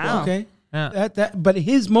Twitter. Very cool. Wow. Okay. Yeah. But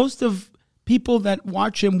most of people that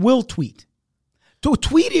watch him will tweet. To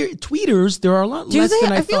tweeters, there are a lot less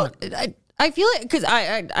than I thought. I feel it because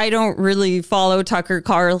I don't really follow Tucker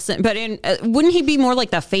Carlson, but wouldn't he be more like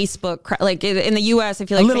the Facebook, like in the U.S. I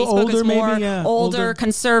feel like A little Facebook older, is more maybe, yeah. older,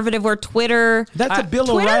 conservative, or Twitter. That's a Bill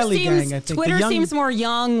Twitter O'Reilly seems, gang, I think. Twitter The young- seems more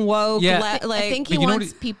young, woke. Yeah. I think he But you know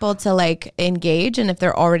wants what people to like engage, and if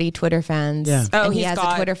they're already Twitter fans, Yeah. and he he's has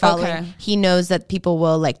got- a Twitter following, okay. he knows that people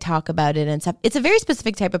will like talk about it and stuff. It's a very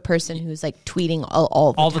specific type of person who's like tweeting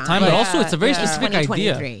all the time. But also, it's a very Yeah. specific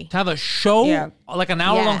idea 2023. to have a show, like an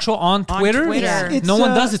hour-long show on Twitter. Twitter. No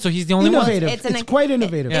one does it, so he's the only innovative. one. It's quite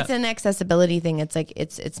innovative. It's an accessibility thing. It's like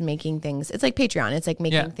it's making things. It's like Patreon. It's like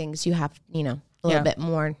making things you have a little bit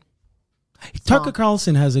more. Tucker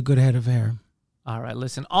Carlson has a good head of hair. All right,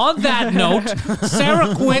 listen. On that note,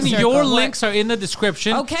 Sarah Quinn, your links are in the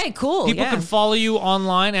description. Okay, cool. People yeah. can follow you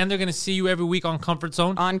online, and they're going to see you every week on Comfort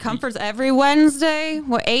Zone. On Comforts every Wednesday.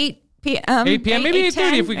 What 8 p.m. 8 p.m. Maybe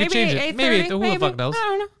 8:30 if we could change it. 8:30, Maybe who the fuck knows? I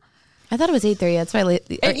don't know. I thought it was 8:30. That's why late.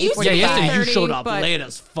 It used to be yesterday you 8:30, showed up but- late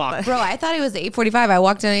as fuck. Bro, I thought it was 8:45. I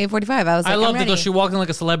walked in at 8:45. I was like, I loved I'm it though. ready. She walked in like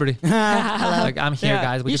a celebrity. Like, I'm here,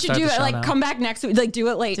 guys. We you can should start do the it show like now. come back next week. Like do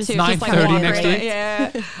it late too. Just like 9:30 walk next right- week.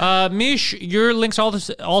 Yeah. Mish, your links are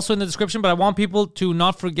also in the description, but I want people to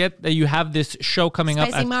not forget that you have this show coming up.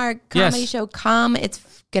 Spicy Mark comedy show.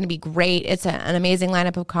 It's going to be great. It's an amazing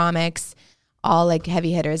lineup of comics, all like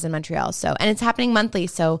heavy hitters in Montreal. So, and it's happening monthly.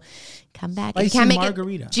 So come back. If you Spicy can't make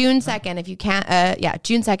Margarita. it, June 2nd. If you can't,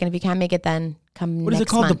 June 2nd. If you can't make it, then come. What is it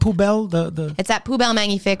next called? month. The Poubelle? The It's at Poubelle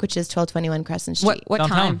Magnifique, which is 1221 Crescent Street. What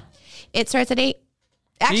time? It starts at 8.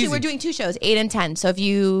 Actually, Easy. we're doing 2 shows, 8 and 10. So if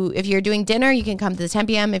you're doing dinner, you can come to the 10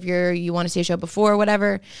 p.m. If you want to see a show before or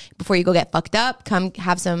whatever, before you go get fucked up, come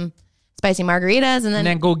have some spicy margaritas and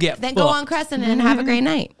then go get go on Crescent and have a great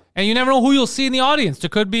night. And you never know who you'll see in the audience. There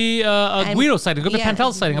could be a Guido sighting, it could be a yeah,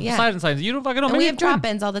 Pantel sighting, a yeah. Poseidon sighting. You don't fucking know. And Maybe we have Quinn.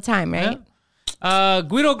 drop-ins all the time, right?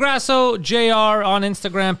 Guido Grasso, JR on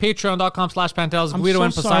Instagram, patreon.com/Pantels. I'm Guido so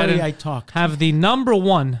and Poseidon sorry I talked. have the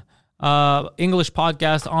 #1 English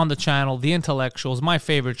podcast on the channel, The Intellectuals, my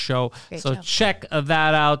favorite show. Great so show. check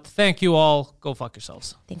that out. Thank you all. Go fuck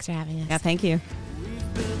yourselves. Thanks for having us. Yeah, thank you.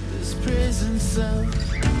 This prison cell,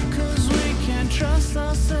 'cause we can't trust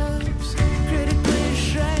ourselves. Critically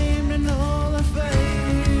ashamed and all our faith.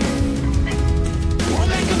 We'll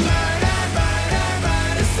make a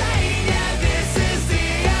murder scene. Yeah, this is the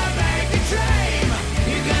American dream.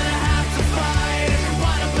 You're gonna have to fight if you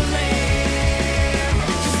wanna believe.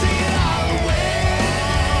 Just sing it all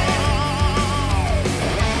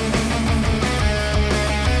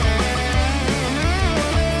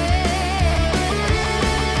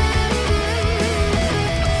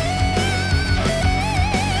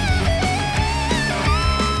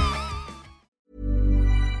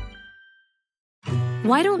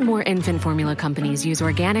Why don't more infant formula companies use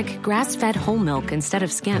organic, grass-fed whole milk instead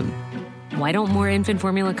of skim? Why don't more infant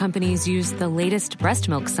formula companies use the latest breast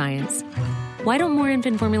milk science? Why don't more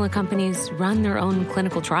infant formula companies run their own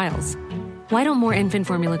clinical trials? Why don't more infant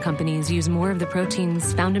formula companies use more of the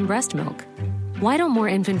proteins found in breast milk? Why don't more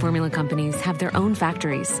infant formula companies have their own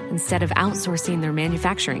factories instead of outsourcing their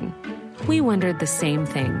manufacturing? We wondered the same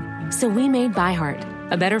thing. So we made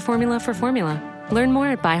ByHeart, a better formula for formula. Learn more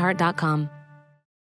at byheart.com.